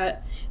Snapchat.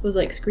 It was,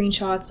 like,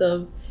 screenshots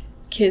of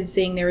kids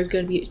saying there was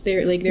going to be,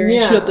 they're going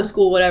to shoot up the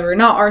school, whatever.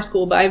 Not our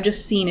school, but I've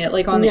just seen it,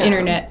 like, on the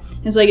internet.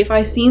 It's like, if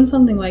I seen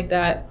something like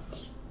that,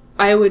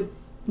 I would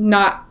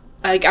not,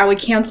 like, I would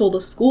cancel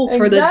the school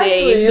for the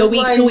day, the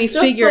week, till we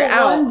figure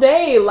out. One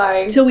day,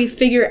 like. Till we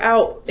figure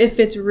out if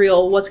it's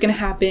real, what's going to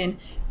happen,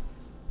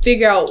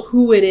 figure out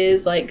who it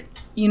is, like,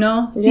 you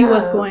know, see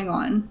what's going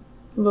on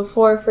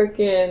before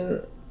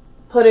freaking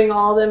putting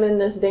all them in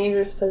this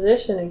dangerous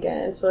position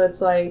again. So it's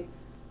like,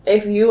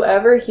 if you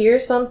ever hear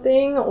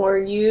something, or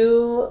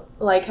you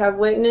like have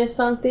witnessed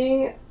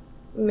something,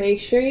 make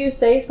sure you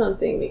say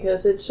something,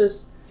 because it's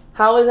just,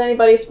 how is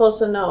anybody supposed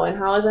to know? And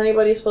how is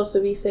anybody supposed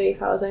to be safe?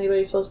 How is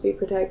anybody supposed to be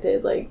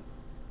protected? Like,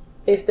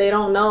 if they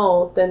don't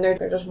know, then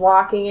they're just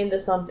walking into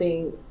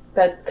something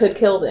that could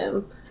kill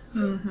them.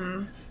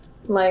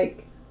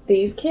 Like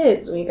these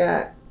kids, we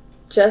got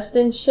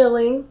Justin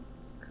Schilling,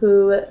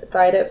 who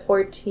died at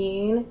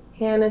 14.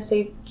 Hannah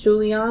St.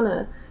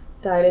 Juliana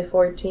died at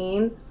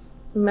 14.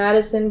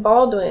 Madison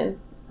Baldwin,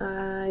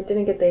 I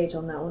didn't get the age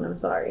on that one, I'm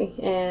sorry.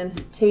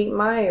 And Tate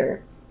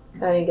Meyer,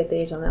 I didn't get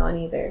the age on that one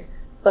either.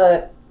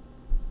 But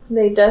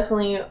they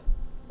definitely,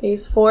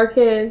 these 4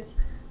 kids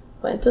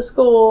went to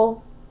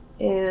school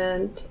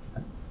and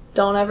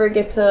don't ever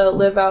get to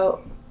live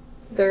out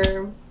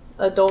their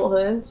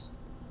adulthoods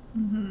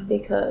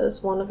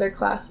because one of their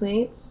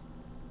classmates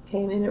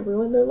came in and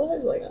ruined their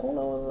lives. Like, I don't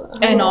know.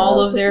 And all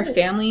of their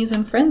families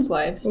and friends'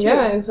 lives, too.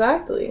 Yeah,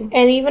 exactly.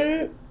 And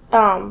even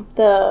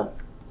the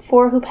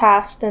 4 who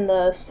passed and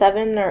the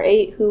 7 or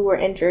 8 who were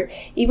injured,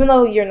 even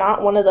though you're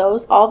not one of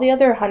those, all the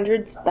other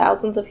hundreds,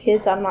 thousands of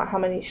kids, I'm not how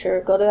many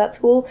sure go to that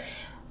school,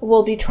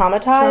 will be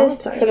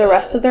traumatized for the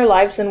rest of their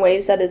lives in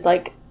ways that is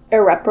like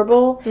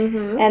irreparable.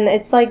 And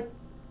it's like,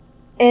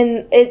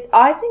 and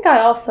I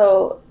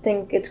also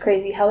think it's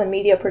crazy how the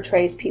media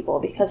portrays people,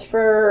 because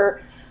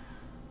for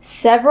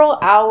several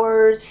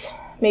hours,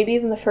 maybe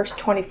even the first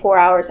 24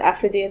 hours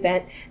after the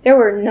event, there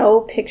were no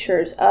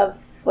pictures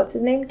of, what's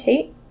his name,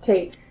 Tate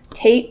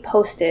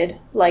posted,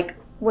 like,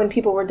 when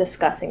people were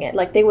discussing it.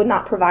 Like, they would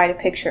not provide a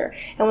picture.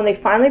 And when they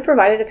finally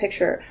provided a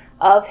picture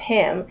of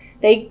him,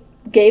 they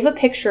gave a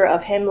picture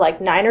of him, like,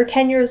 9 or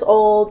 10 years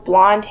old,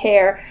 blonde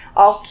hair,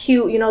 all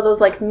cute, you know, those,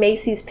 like,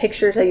 Macy's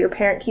pictures that your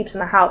parent keeps in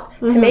the house,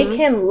 to make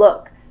him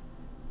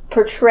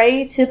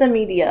portray to the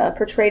media,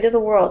 portray to the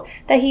world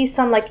that he's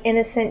some, like,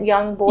 innocent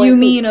young boy. You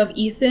mean of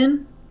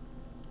Ethan?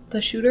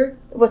 The shooter?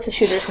 What's the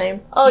shooter's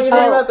name? Oh, you're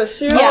talking about the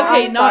shooter? Yeah,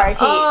 okay, I'm not sorry. Tate.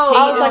 Oh,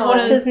 I was like,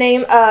 what's his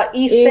name?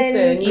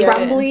 Ethan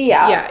Crumbly?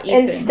 Yeah.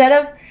 Ethan. Instead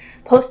of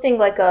posting,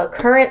 like, a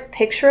current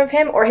picture of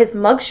him or his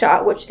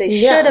mugshot, which they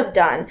should have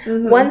done.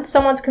 Once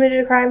someone's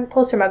committed a crime,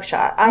 post their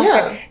mugshot. I don't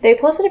care. They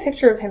posted a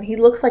picture of him. He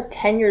looks like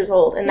 10 years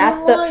old, and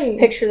that's the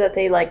picture that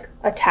they, like,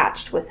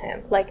 attached with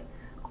him. Like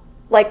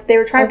they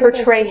were trying to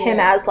portray him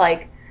as,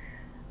 like,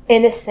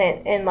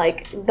 innocent in,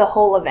 like, the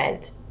whole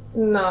event.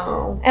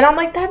 No. And I'm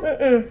like,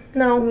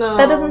 no,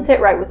 that doesn't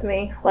sit right with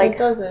me. Like, it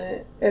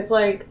doesn't. It's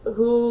like,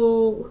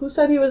 who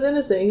said he was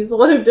innocent? He's the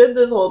one who did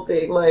this whole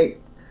thing.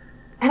 Like,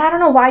 and I don't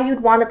know why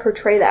you'd want to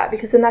portray that,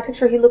 because in that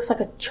picture he looks like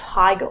a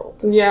child.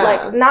 Yeah.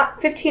 Like, not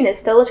 15 is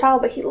still a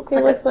child, but he looks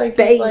like a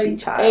baby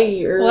child.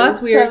 8 or well,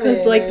 that's weird, because,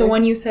 7 like, the or-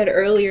 one you said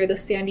earlier, the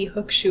Sandy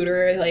Hook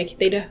shooter, like,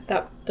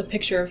 the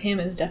picture of him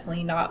is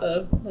definitely not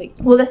a, like,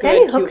 Well, the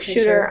Sandy good, Hook cute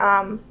shooter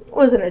picture.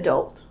 was an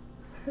adult.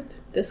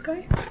 This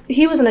guy?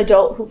 He was an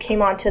adult who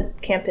came onto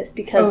campus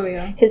because Oh,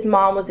 yeah. his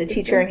mom was a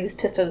teacher and he was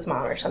pissed at his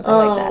mom or something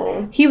like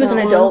that. He was an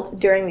that adult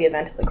during the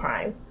event of the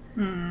crime.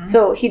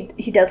 So he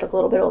does look a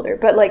little bit older.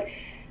 But, like,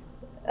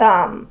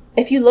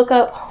 if you look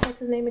up,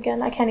 what's his name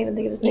again? I can't even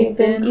think of his name.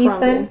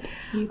 Ethan.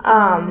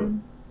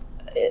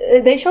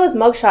 They show his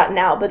mugshot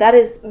now, but that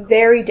is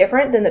very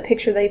different than the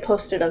picture they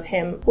posted of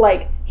him.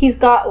 Like, he's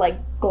got, like,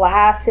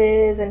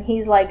 glasses, and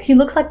he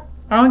looks like,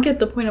 I don't get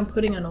the point of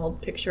putting an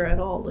old picture at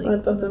all. Like,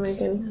 That doesn't make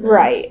any sense.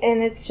 right,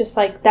 and it's just,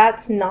 like,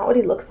 that's not what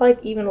he looks like,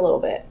 even a little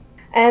bit.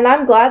 And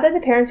I'm glad that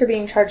the parents are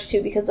being charged,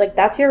 too, because, like,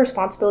 that's your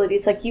responsibility.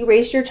 It's like, you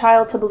raised your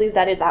child to believe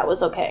that that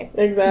was okay.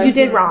 Exactly. You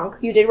did wrong.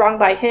 You did wrong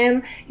by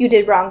him. You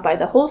did wrong by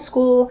the whole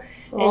school.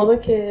 All the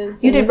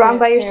kids. You and did the wrong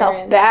by yourself.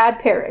 parents. Bad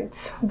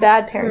parents.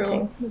 Bad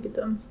parenting. Look at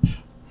them.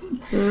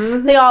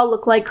 They all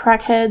look like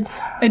crackheads.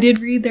 I did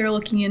read they're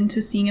looking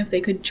into seeing if they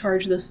could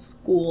charge the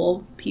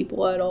school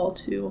people at all,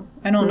 too.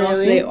 I don't know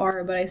if they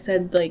are, but I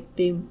said, like,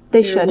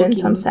 they're should in looking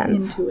some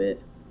sense. into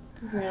it.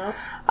 Yeah.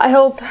 I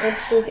hope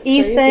It's just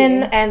Ethan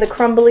crazy. and the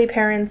Crumbly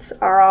parents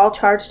are all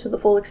charged to the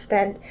full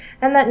extent,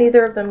 and that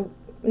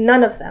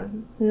none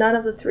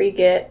of the three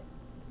get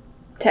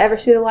to ever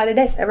see the light of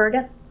day ever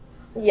again.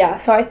 Yeah,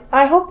 so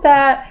I hope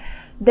that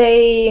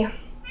they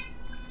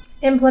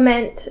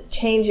implement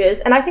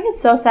changes, and I think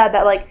it's so sad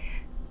that, like,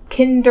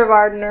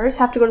 kindergartners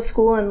have to go to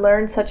school and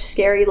learn such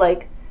scary,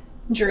 like,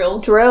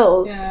 Drills.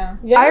 Yeah.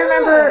 I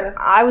remember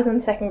I was in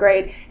 2nd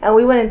grade, and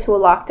we went into a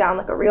lockdown,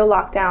 like a real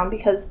lockdown,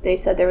 because they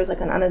said there was, like,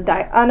 an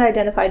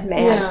unidentified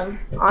man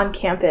on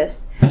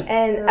campus.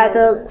 And at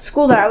the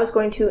school that I was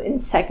going to in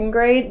 2nd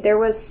grade, there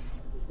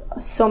was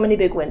so many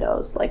big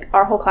windows. Like,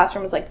 our whole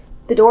classroom was, like,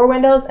 the door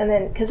windows, and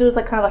then, because it was,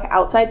 like, kind of like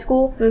outside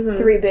school,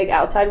 3 big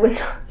outside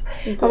windows.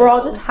 And we're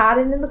all just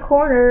hiding in the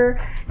corner,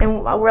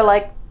 and we're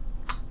like,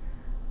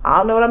 I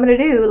don't know what I'm going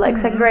to do, like,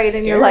 2nd grade,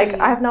 and you're like,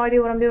 I have no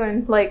idea what I'm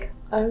doing, like...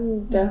 I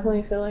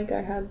definitely feel like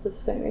I had the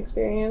same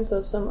experience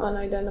of some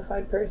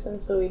unidentified person,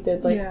 so we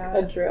did, like,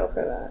 a drill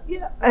for that.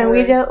 Yeah, and Or-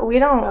 we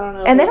don't, I don't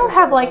know if and they it was don't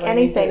have, in like, Florida,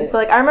 we anything. did it. So,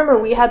 like, I remember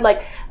we had,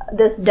 like,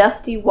 this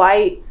dusty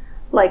white,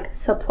 like,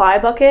 supply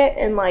bucket,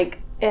 and, like,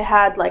 it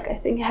had, like, I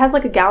think it has,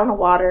 like, a gallon of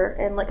water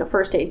and, like, a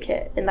first aid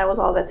kit, and that was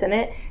all that's in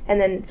it. And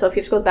then, so if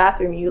you have to go to the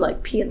bathroom, you,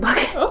 like, pee in the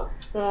bucket.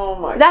 Oh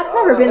my god. That's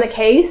never been the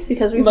case,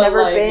 because we've But,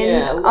 never like, been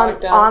yeah, on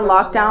locked down for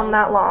lockdown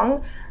that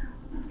long.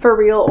 For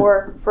real,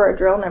 or for a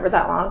drill, never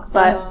that long.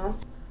 But...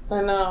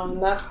 I know,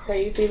 and that's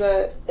crazy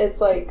that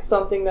it's, like,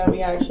 something that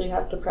we actually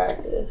have to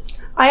practice.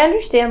 I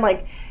understand,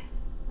 like,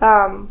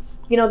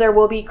 you know, there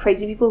will be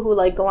crazy people who,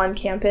 like, go on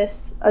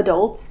campus,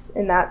 adults,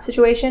 in that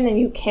situation, and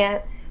you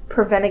can't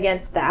prevent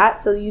against that,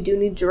 so you do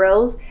need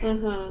drills.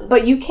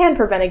 But you can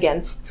prevent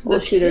against school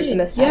shooters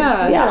in a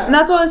sense. Yeah. And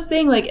that's what I was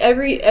saying, like,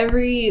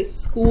 every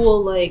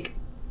school, like,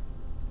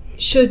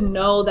 should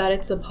know that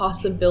it's a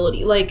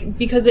possibility, like,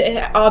 because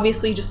it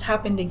obviously just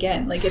happened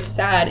again. Like, it's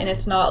sad, and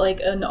it's not like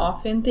an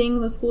often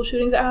thing, the school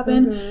shootings that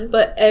happen,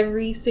 but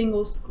every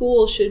single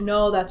school should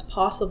know that's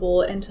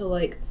possible, and to,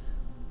 like,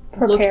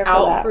 look Prepare for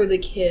out that. for the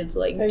kids,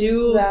 like,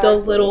 do the Exactly.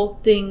 little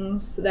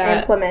things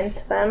that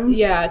Implement them.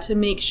 to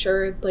make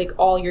sure, like,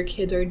 all your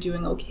kids are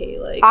doing okay.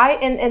 Like,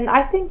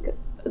 I think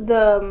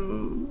the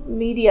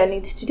media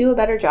needs to do a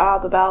better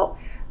job about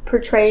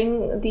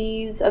portraying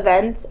these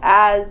events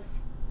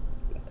as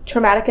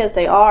traumatic as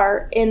they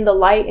are, in the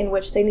light in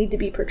which they need to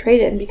be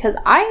portrayed in, because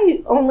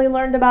I only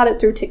learned about it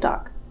through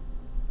TikTok,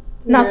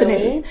 not the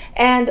news.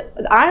 And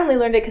I only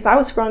learned it because I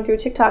was scrolling through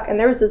TikTok and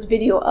there was this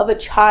video of a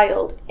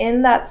child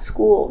in that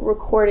school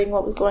recording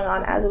what was going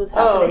on as it was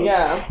happening.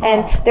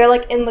 And they're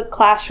like in the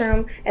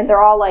classroom and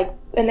they're all like,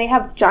 and they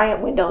have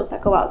giant windows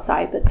that go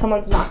outside, but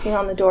someone's knocking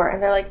on the door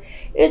and they're like,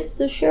 it's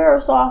the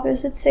sheriff's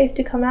office, it's safe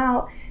to come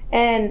out.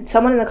 And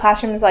someone in the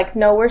classroom is like,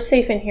 no, we're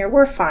safe in here,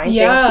 we're fine,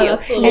 thank you.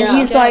 That's a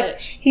And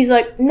he's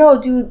like,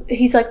 no, dude.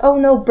 He's like, oh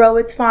no, bro,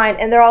 it's fine.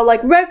 And they're all like,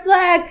 red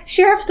flag,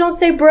 sheriffs don't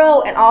say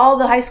bro. And all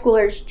the high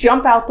schoolers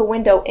jump out the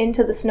window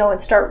into the snow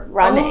and start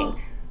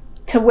running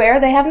to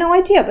where they have no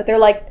idea. But they're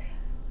like,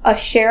 a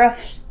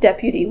sheriff's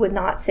deputy would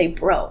not say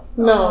bro.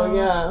 No,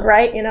 yeah.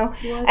 Right, you know?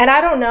 What? And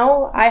I don't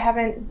know. I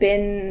haven't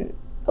been...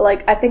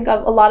 Like, I think a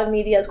lot of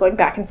media is going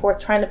back and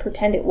forth trying to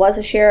pretend it was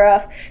a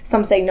sheriff.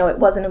 Some say, no, it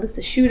wasn't. It was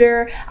the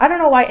shooter. I don't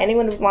know why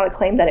anyone would want to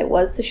claim that it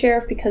was the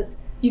sheriff, because...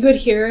 You could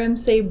hear him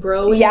say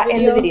bro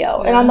in the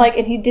video. And I'm like,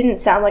 and he didn't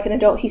sound like an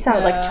adult. He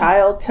sounded like a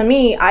child. To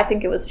me, I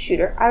think it was a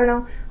shooter. I don't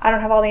know. I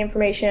don't have all the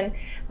information.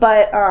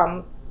 But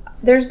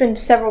there's been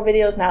several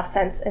videos now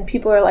since, and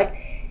people are like,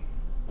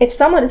 if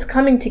someone is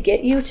coming to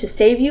get you, to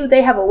save you,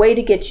 they have a way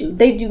to get you.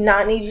 They do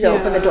not need you to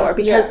open the door.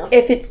 Because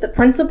if it's the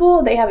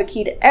principal, they have a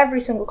key to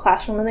every single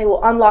classroom, and they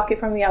will unlock it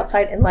from the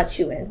outside and let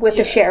you in with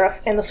the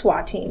sheriff and the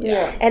SWAT team.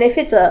 Yeah. And if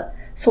it's a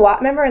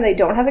SWAT member and they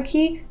don't have a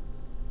key,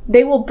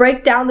 they will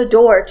break down the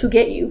door to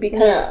get you,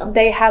 because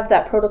they have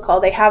that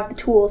protocol. They have the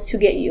tools to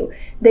get you.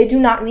 They do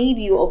not need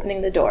you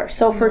opening the door.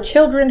 So for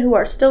children who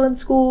are still in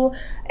school,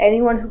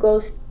 anyone who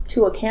goes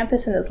to a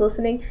campus and is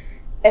listening,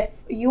 if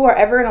you are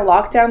ever in a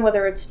lockdown,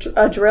 whether it's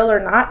a drill or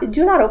not,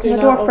 do not open the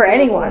door for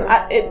anyone.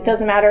 It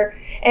doesn't matter.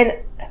 And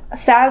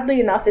sadly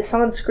enough, if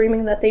someone's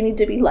screaming that they need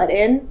to be let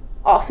in,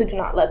 also do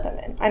not let them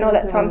in. I know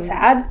that sounds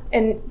sad,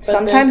 and but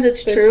sometimes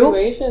it's true.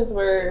 Situations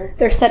where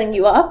they're setting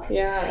you up.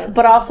 Yeah.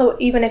 But also,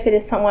 even if it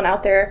is someone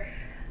out there,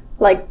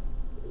 like,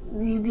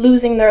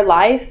 losing their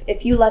life,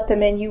 if you let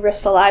them in, you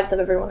risk the lives of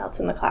everyone else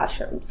in the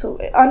classroom. So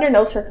under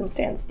no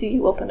circumstance do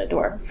you open a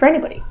door for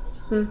anybody.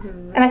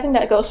 And I think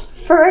that goes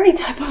for any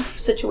type of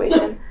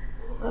situation.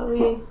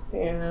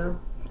 Yeah.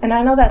 And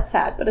I know that's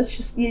sad, but it's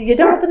just, you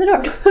don't open the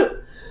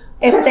door.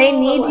 If they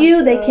need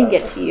you, they can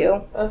get to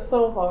you. That's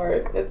so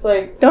hard. It's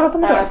like don't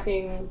open the door.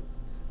 Asking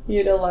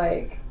you to,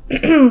 like,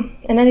 in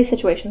any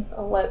situation,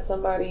 let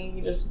somebody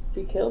just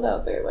be killed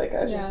out there. Like,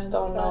 I just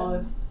don't know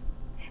if...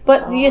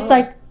 But it's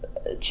like,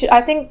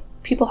 I think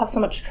people have so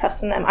much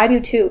trust in them. I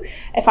do too.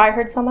 If I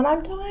heard someone,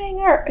 I'm dying,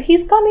 or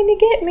he's coming to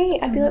get me,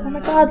 I'd be like, oh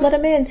my God, let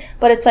him in.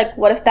 But it's like,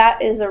 what if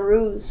that is a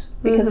ruse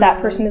because that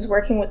person is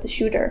working with the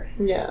shooter?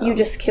 Yeah. You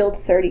just killed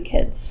 30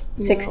 kids,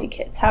 60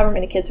 kids, however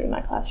many kids are in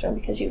that classroom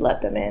because you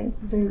let them in.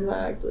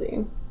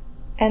 Exactly.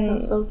 And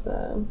that's so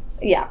sad.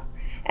 Yeah.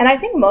 And I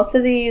think most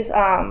of these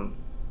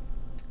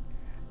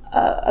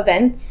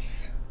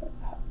events,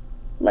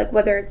 like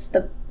whether it's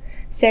the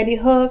Sandy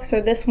Hooks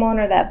or this one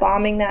or that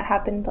bombing that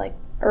happened like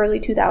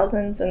early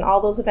 2000s and all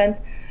those events,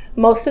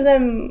 most of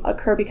them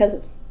occur because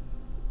of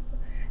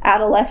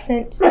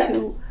adolescent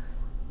to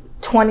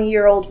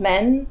 20-year-old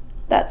men.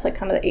 That's like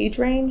kind of the age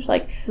range,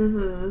 like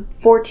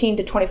 14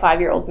 to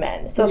 25-year-old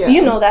men. So if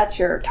you know that's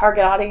your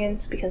target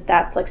audience, because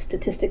that's like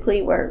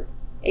statistically where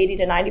 80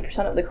 to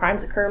 90% of the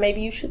crimes occur,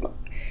 maybe you should like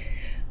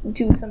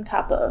do some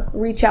type of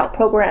reach out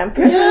program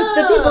for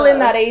the people in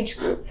that age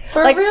group.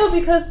 For like, real,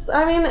 because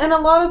I mean, and a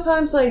lot of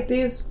times like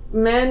these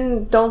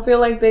men don't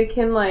feel like they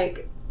can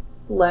like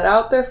let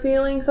out their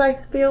feelings, I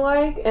feel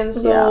like, and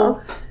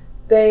so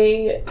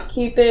they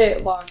keep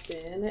it locked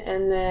in,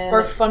 and then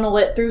or funnel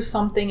it through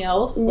something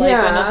else, like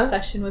an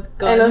obsession with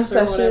guns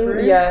or whatever.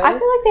 Yes. I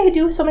feel like they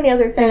do so many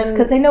other things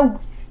because they know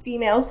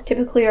females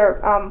typically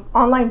are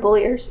online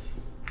bulliers,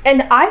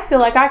 and I feel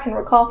like I can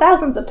recall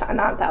thousands of times,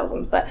 not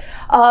thousands, but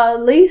at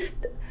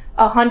least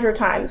 100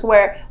 times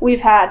where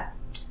we've had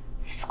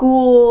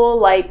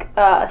school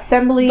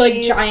assemblies,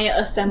 like giant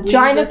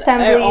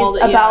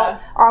assemblies about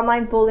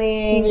online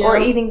bullying or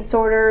eating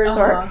disorders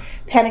or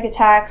panic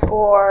attacks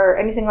or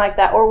anything like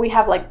that, or we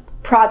have like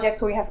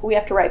projects where we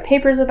have to write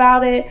papers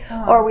about it,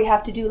 or we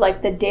have to do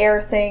like the dare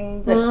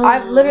things, and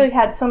I've literally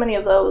had so many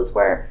of those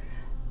where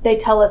they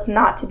tell us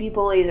not to be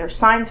bullies, or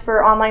signs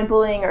for online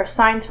bullying, or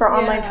signs for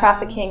online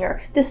trafficking,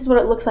 or this is what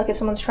it looks like if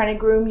someone's trying to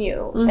groom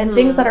you, and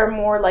things that are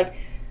more like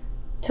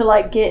to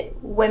like get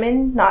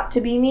women not to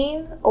be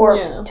mean,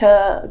 or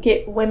to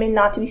get women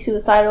not to be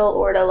suicidal,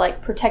 or to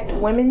like protect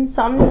women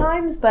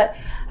sometimes. But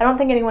I don't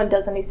think anyone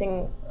does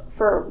anything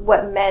for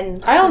what men.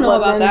 I don't know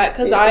about that,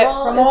 because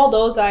from all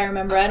those I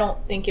remember, I don't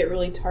think it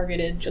really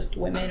targeted just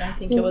women. I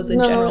think it was a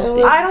general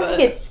thing. I don't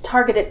think it's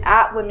targeted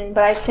at women,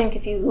 but I think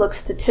if you look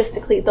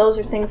statistically, those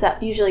are things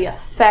that usually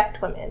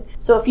affect women.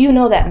 So if you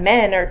know that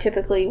men are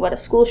typically what a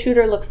school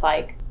shooter looks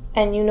like,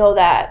 and you know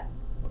that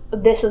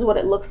this is what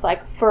it looks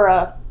like for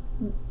a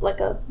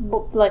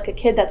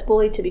kid that's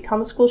bullied to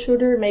become a school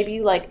shooter,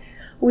 maybe like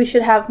we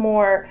should have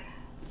more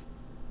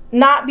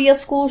not be a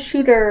school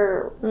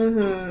shooter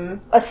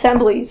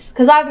assemblies,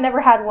 because I've never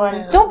had one.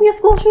 Yeah. Don't be a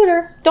school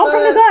shooter. Don't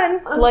bring a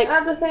gun. Like,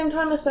 at the same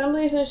time,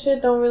 assemblies and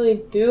shit don't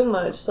really do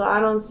much, so I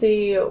don't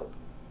see.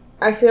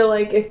 I feel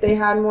like if they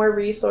had more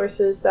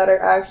resources that are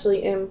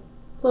actually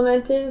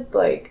implemented,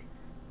 like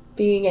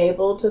being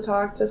able to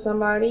talk to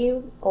somebody,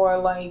 or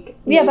like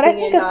yeah, but I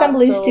making think it not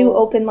assemblies so- do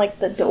open like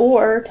the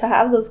door to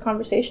have those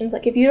conversations.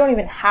 Like, if you don't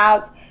even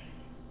have,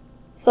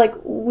 it's like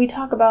we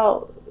talk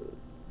about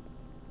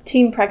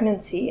teen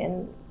pregnancy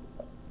and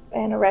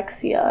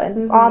anorexia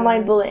and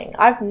online bullying.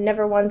 I've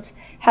never once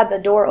had the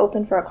door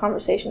open for a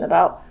conversation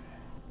about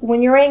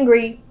when you're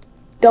angry,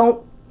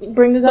 don't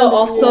bring a gun. But to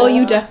also, school.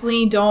 you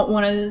definitely don't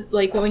want to,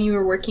 like, when you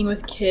were working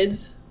with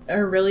kids,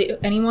 or really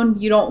anyone,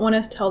 you don't want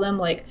to tell them,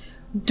 like,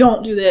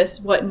 don't do this,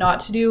 what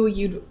not to do.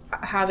 You'd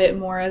have it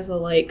more as a,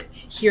 like,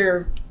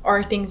 here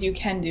are things you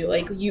can do.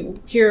 Like,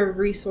 here are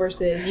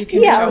resources, you can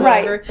reach out,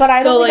 right. whatever. But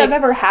I don't think like, I've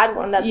ever had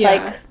one that's, yeah.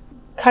 like,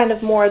 kind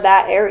of more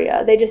that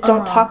area. They just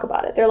don't talk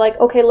about it. They're like,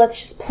 okay, let's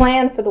just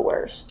plan for the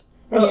worst.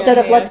 Instead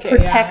of let's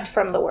protect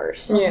from the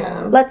worst.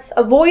 Yeah. Let's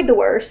avoid the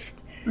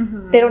worst.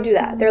 They don't do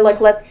that. They're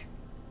like, let's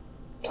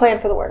plan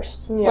for the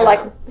worst. Yeah. We're like,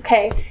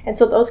 okay. And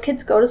so those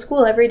kids go to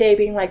school every day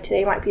being like,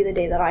 today might be the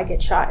day that I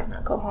get shot and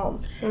I go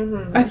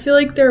home. I feel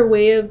like their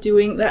way of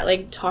doing that,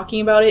 like, talking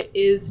about it,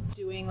 is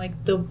doing,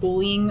 like, the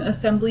bullying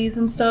assemblies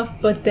and stuff,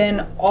 but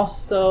then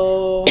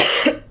also,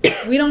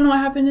 we don't know what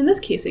happened in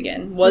this case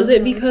again. Was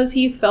it because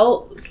he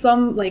felt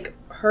some, like,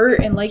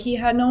 hurt and like he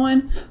had no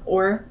one,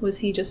 or was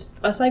he just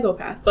a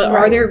psychopath? But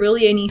are there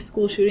really any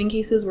school shooting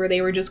cases where they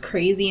were just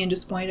crazy and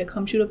just wanted to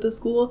come shoot up the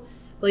school?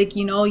 Like,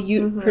 you know,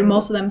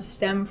 most of them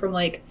stem from,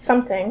 like,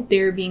 something.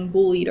 They're being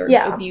bullied or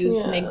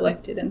abused and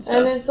neglected and stuff.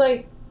 And it's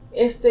like,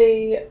 if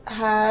they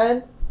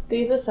had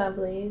these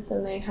assemblies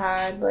and they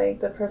had,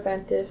 like, the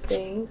preventive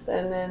things,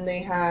 and then they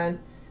had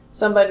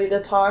somebody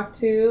to talk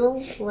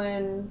to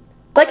when...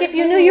 Like, if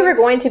you knew you were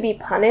going to be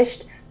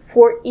punished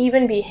for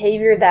even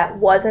behavior that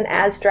wasn't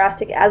as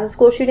drastic as a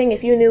school shooting,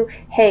 if you knew,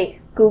 hey,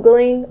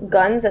 Googling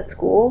guns at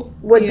school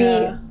would be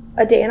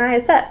a day in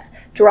ISS.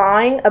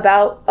 Drawing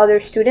about other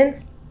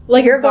students...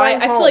 Like, You're going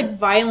I feel home. like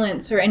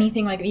violence or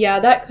anything like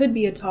that could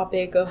be a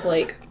topic of,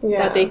 like, Yeah.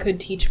 that they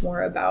could teach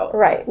more about.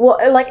 Right. Well,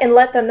 like, and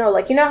let them know.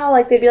 Like, you know how,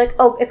 like, they'd be like,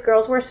 oh, if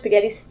girls wear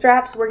spaghetti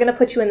straps, we're going to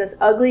put you in this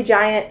ugly,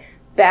 giant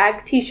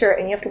bag t-shirt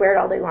and you have to wear it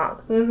all day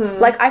long.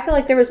 Like, I feel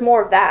like there was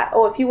more of that.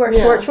 Oh, if you wear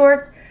short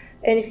shorts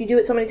and if you do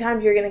it so many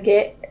times, you're going to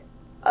get,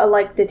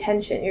 like,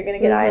 detention. You're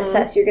going to get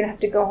ISS. You're going to have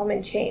to go home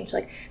and change.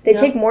 Like, they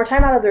take more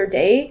time out of their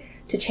day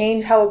to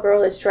change how a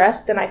girl is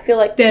dressed than I feel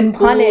like Than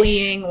punish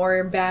bullying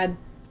or bad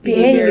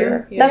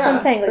behavior. Yeah. That's what I'm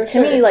saying. Like,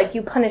 to me, like,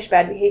 you punish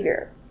bad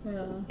behavior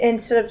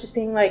instead of just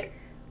being like,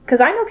 because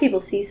I know people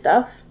see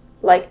stuff.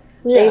 Like,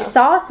 they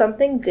saw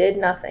something, did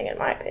nothing, in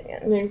my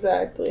opinion.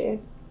 Exactly.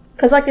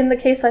 Because, like, in the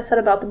case I said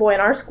about the boy in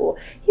our school,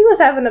 he was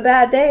having a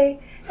bad day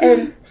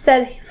and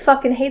said,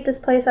 fucking hate this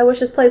place, I wish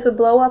this place would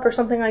blow up or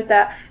something like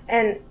that.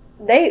 And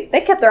they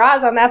kept their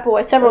eyes on that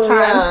boy several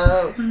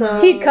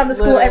times. He'd come to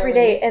school every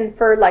day, and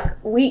for,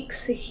 like,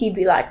 weeks, he'd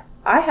be like,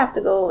 I have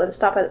to go and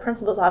stop at the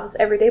principal's office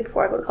every day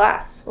before I go to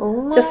class.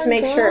 Just to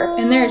make sure.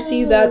 And there,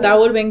 see, that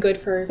would have been good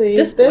for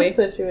this boy.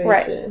 Situation.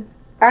 Right.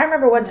 I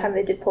remember one time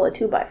they did pull a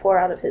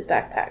 2x4 out of his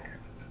backpack.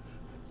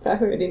 I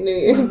already knew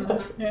you were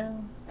talking. Yeah.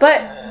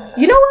 But,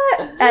 you know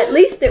what? At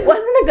least it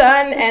wasn't a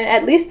gun, and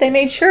at least they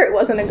made sure it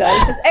wasn't a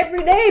gun. Because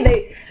every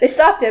day they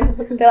stopped him.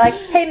 They're like,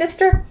 hey,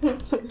 mister,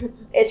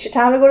 it's your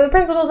time to go to the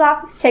principal's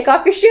office. Take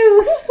off your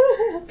shoes.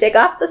 Take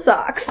off the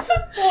socks.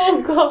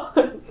 Oh,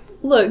 God.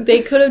 Look,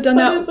 they could have done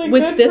But that it's a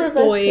with good this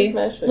preventive boy.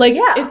 measure. Like,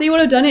 Yeah. if they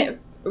would have done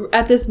it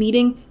at this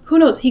meeting, who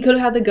knows? He could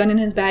have had the gun in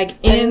his bag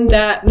in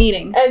that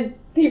meeting. And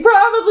he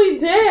probably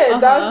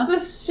did. That's the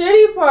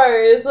shitty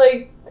part. Is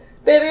like,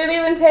 they didn't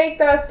even take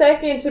that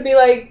second to be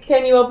like,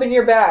 can you open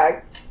your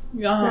bag?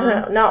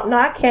 No,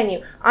 not can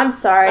you. I'm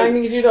sorry. I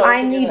need you to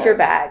open your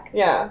bag.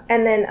 Yeah.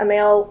 And then a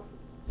male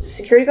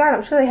security guard.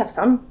 I'm sure they have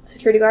some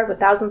security guard with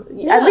thousands.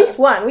 At least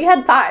one. We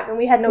had 5, and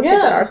we had no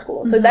kids at our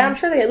school. So I'm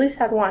sure they at least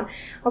had one.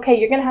 Okay,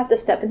 you're going to have to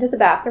step into the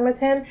bathroom with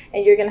him,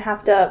 and you're going to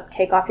have to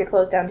take off your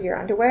clothes down to your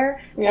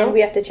underwear, and we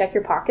have to check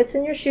your pockets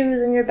and your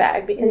shoes and your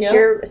bag because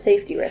you're a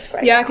safety risk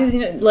right now. Yeah, because,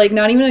 you know, like,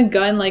 not even a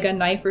gun, like a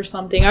knife or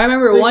something. I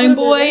remember one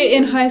boy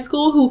in high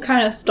school who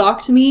kind of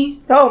stalked me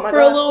for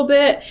a little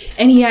bit,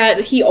 and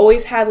he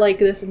always had, like,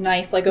 this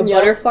knife, like a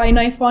butterfly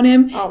knife on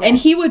him, and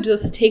he would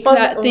just take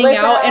that thing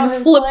out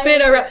and flip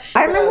it around.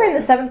 I remember in the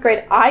 7th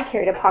grade, I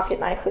carried a pocket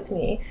knife with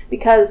me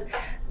because,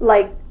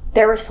 like,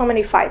 there were so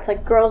many fights.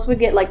 Like, girls would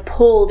get, like,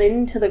 pulled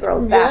into the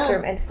girls'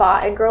 bathroom and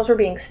fought, and girls were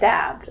being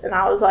stabbed. And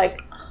I was like,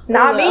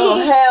 not me. Oh,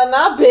 hell,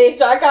 not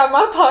bitch. I got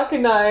my pocket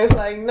knife.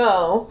 Like,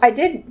 no. I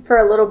did for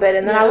a little bit,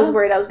 and then I was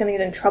worried I was going to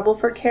get in trouble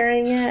for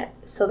carrying it,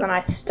 so then I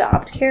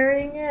stopped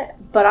carrying it.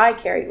 But I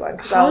carried one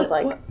because I was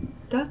like,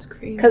 That's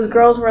crazy. Because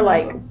girls were,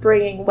 like,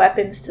 bringing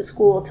weapons to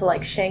school to,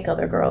 like, shank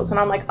other girls. And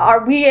I'm like,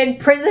 are we in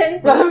prison?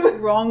 What's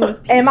wrong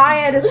with people? Am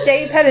I at a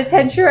state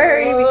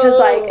penitentiary? Because,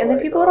 like, and then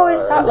people would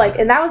always talk, like,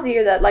 and that was the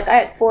year that, like, I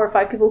had 4 or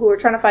 5 people who were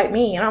trying to fight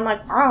me. And I'm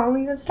like, I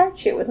don't even start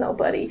shit with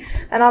nobody.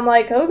 And I'm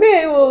like,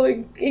 okay, well,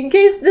 in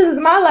case this is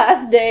my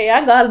last day,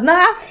 I got a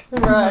knife.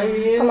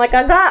 Right. I'm like,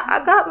 I got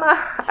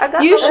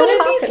You my shouldn't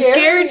little be pocket.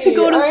 scared to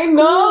go to I school.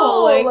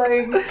 know,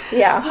 Like,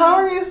 Yeah. how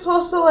are you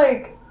supposed to,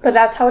 like... But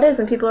that's how it is,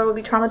 and people will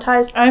be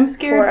traumatized. I'm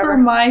scared Forever. for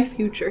my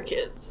future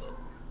kids.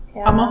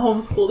 Yeah. I'm gonna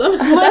homeschool them.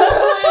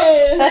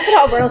 That's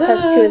what Alberto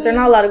says too. Is they're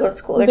not allowed to go to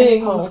school. They're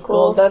Being gonna be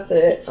homeschooled, homeschooled. that's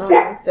it.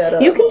 I'm fed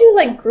up. You can do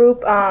like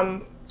group,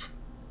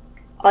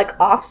 like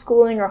off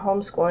schooling or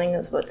homeschooling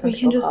is what some We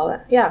can people just call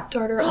it. Yeah,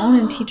 start our own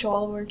and teach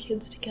all of our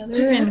kids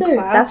together in Together.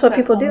 class. that's what at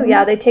people do. home.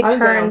 Yeah, they take I'm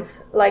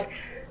turns. Like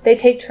they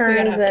take We turns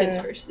gotta have and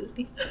kids first,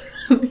 Lizzie.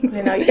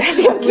 you know you have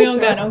to have We kids don't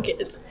got first. no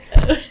kids.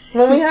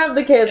 When we have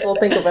the kids, we'll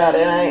think about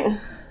it.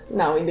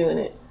 No, we doing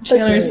it.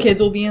 Chandler's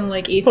kids will be in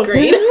like 8th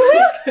grade.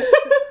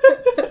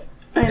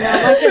 I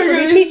know. My kids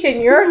will be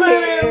teaching your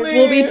kids.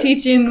 We'll be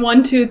teaching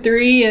 1, 2,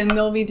 3, and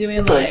they'll be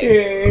doing like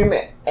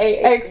Fucking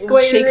X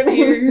squared.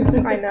 Shakespeare.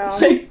 I know.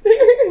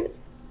 Shakespeare.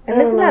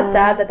 And isn't that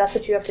sad that that's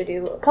what you have to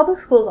do? Public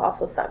schools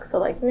also suck. So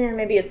like,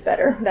 maybe it's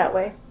better that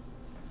way.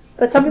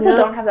 But some people Yeah.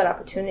 don't have that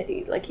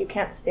opportunity. Like you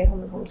can't stay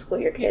home and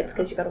homeschool your kids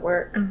because you got to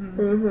work.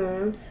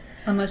 Mm-hmm.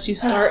 unless you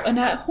start an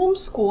at-home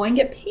school and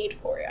get paid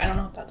for it. I don't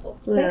know if that's all.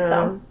 I think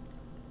so.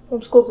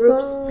 Homeschool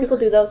groups, So- people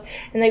do those,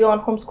 and they go on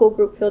homeschool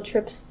group field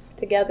trips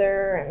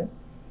together.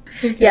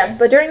 And yes,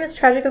 but during this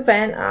tragic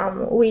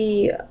event,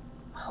 we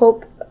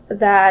hope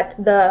that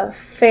the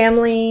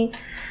family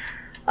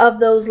of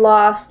those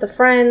lost, the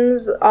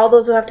friends, all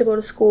those who have to go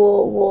to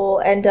school, will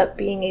end up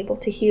being able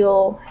to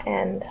heal,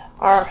 and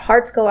our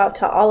hearts go out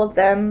to all of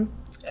them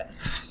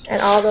Yes.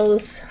 and all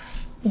those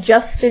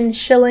Justin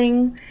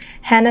Schilling,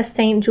 Hannah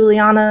St.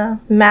 Juliana,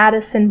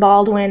 Madison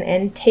Baldwin,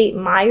 and Tate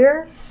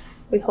Meyer.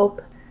 We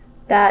hope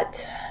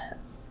that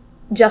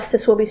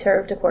justice will be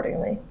served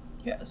accordingly.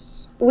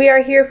 Yes. We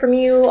are here from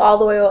you all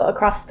the way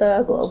across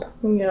the globe.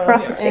 Yeah.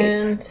 Across the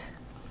states. And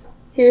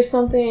here's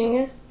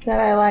something that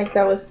I like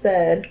that was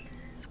said.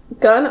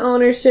 Gun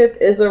ownership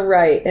is a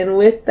right, and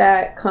with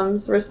that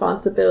comes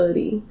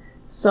responsibility.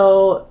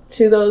 So,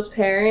 to those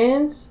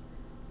parents,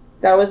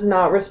 that was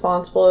not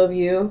responsible of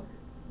you.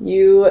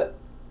 You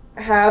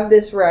have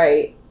this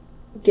right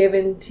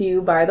given to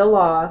you by the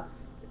law,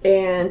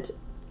 and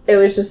it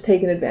was just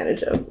taken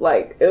advantage of.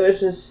 Like, it was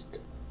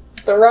just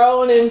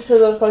thrown into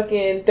the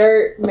fucking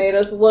dirt, made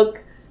us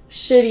look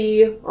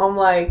shitty. I'm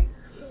like,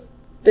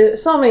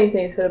 so many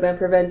things could have been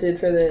prevented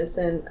for this,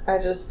 and I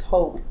just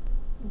hope.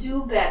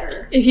 Do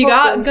better. If you Hope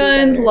got those do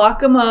guns, better. lock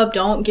them up.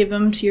 Don't give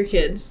them to your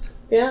kids.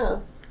 Yeah.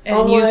 And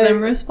I'm use like-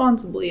 them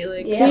responsibly.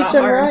 Like, Yeah. it's Teach not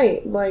them hard.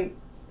 right. Like,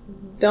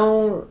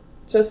 don't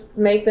just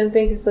make them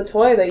think it's a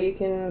toy that you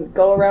can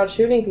go around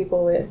shooting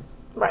people with.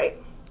 Right.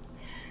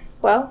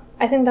 Well,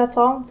 I think that's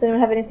all. Does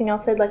anyone have anything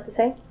else they'd like to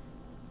say?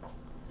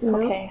 No.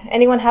 Okay.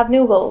 Anyone have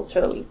new goals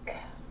for the week?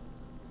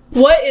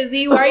 What,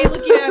 Izzy? Why are you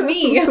looking at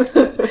me?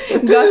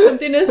 Got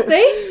something to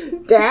say?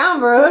 Damn,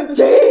 bro.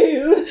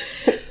 Jeez.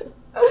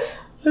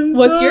 I'm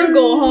What's your sorry.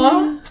 goal,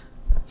 huh?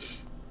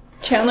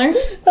 Chandler?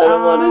 I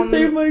don't want Um, to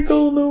say my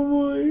goal no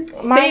more.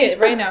 Say it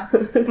right now.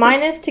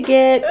 Mine is to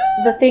get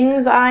the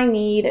things I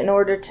need in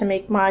order to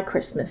make my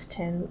Christmas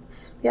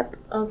tins. Yep.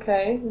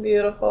 Okay,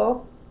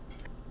 beautiful.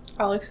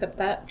 I'll accept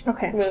that.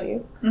 Okay. Will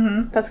you?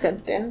 Mm-hmm. That's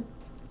good. Damn.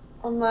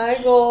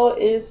 My goal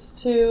is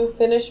to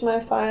finish my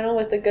final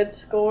with a good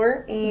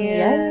score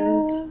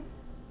and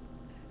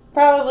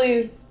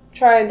probably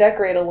try and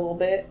decorate a little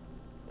bit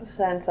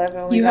since I've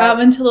only You got have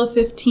until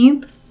the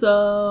 15th,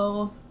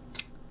 so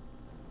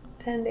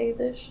 10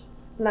 days-ish.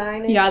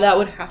 9 -ish. yeah, that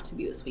would have to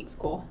be this week's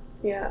goal.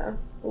 Yeah,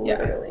 Yeah.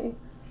 literally.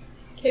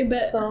 Okay,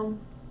 bet. So,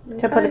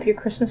 To put up your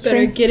Christmas Better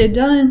tree. get it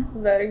done.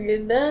 better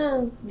get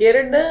done. Get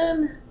her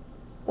done.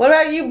 What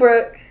about you,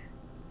 Brooke?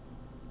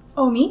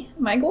 Oh, me?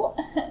 My goal?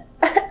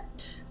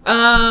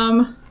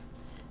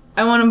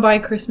 I want to buy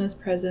Christmas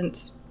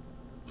presents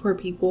for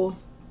people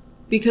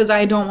because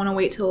I don't want to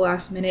wait till the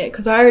last minute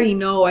because I already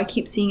know, I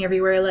keep seeing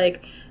everywhere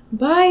like,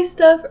 buy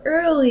stuff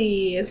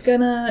early.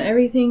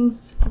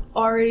 Everything's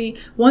already,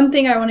 one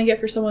thing I want to get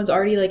for someone's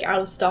already like out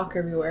of stock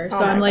everywhere. So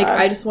Oh I'm my like, God.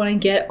 I just want to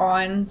get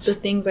on the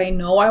things I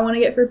know I want to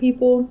get for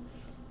people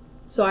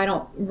so I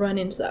don't run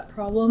into that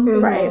problem.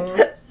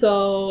 Right.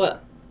 So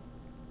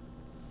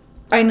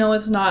I know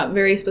it's not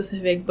very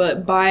specific,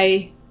 but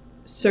buy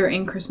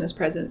certain Christmas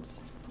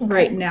presents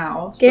right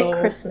now. Get So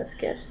Christmas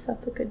gifts.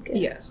 That's a good gift.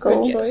 yes.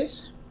 Goal.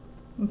 Yes.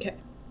 Okay.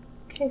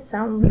 Okay,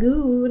 sounds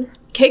good.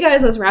 Okay,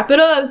 guys, let's wrap it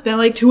up. It's been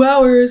like 2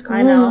 hours. Come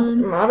I know.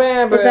 on. My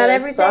bad, bro. Is that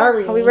everything?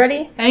 Sorry. Are we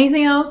ready?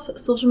 Anything else?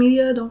 Social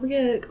media? Don't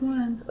forget. Come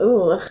on.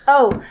 Ooh.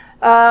 Oh,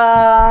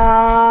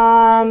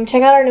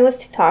 check out our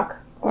newest TikTok.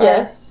 Or-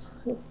 Yes.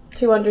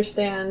 To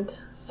understand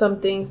some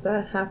things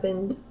that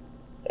happened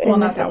Well, in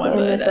not this, that one, in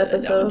but this that one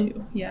episode.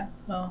 too. Yeah.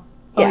 Well,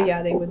 Oh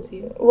yeah, they would see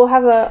it. We'll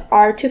have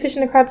our Two Fish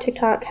and a Crab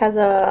TikTok has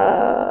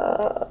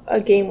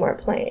a game we're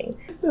playing.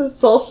 The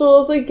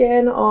socials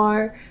again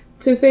are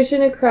Two Fish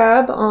and a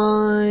Crab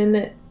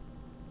on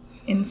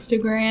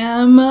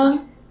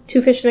Instagram.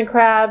 Two Fish and a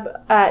Crab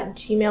at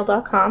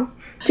gmail.com.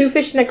 Two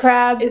Fish and a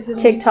Crab Is it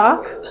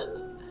TikTok.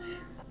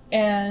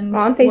 And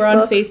On we're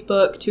on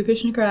Facebook. Facebook, Two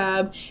Fish and a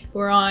Crab.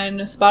 We're on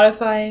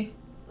Spotify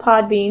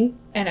Podbean.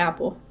 and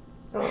Apple.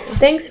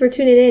 Thanks for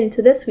tuning in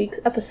to this week's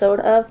episode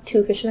of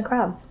Two Fish and a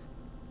Crab.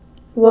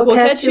 We'll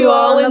catch you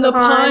all in the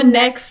pond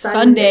next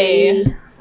Sunday.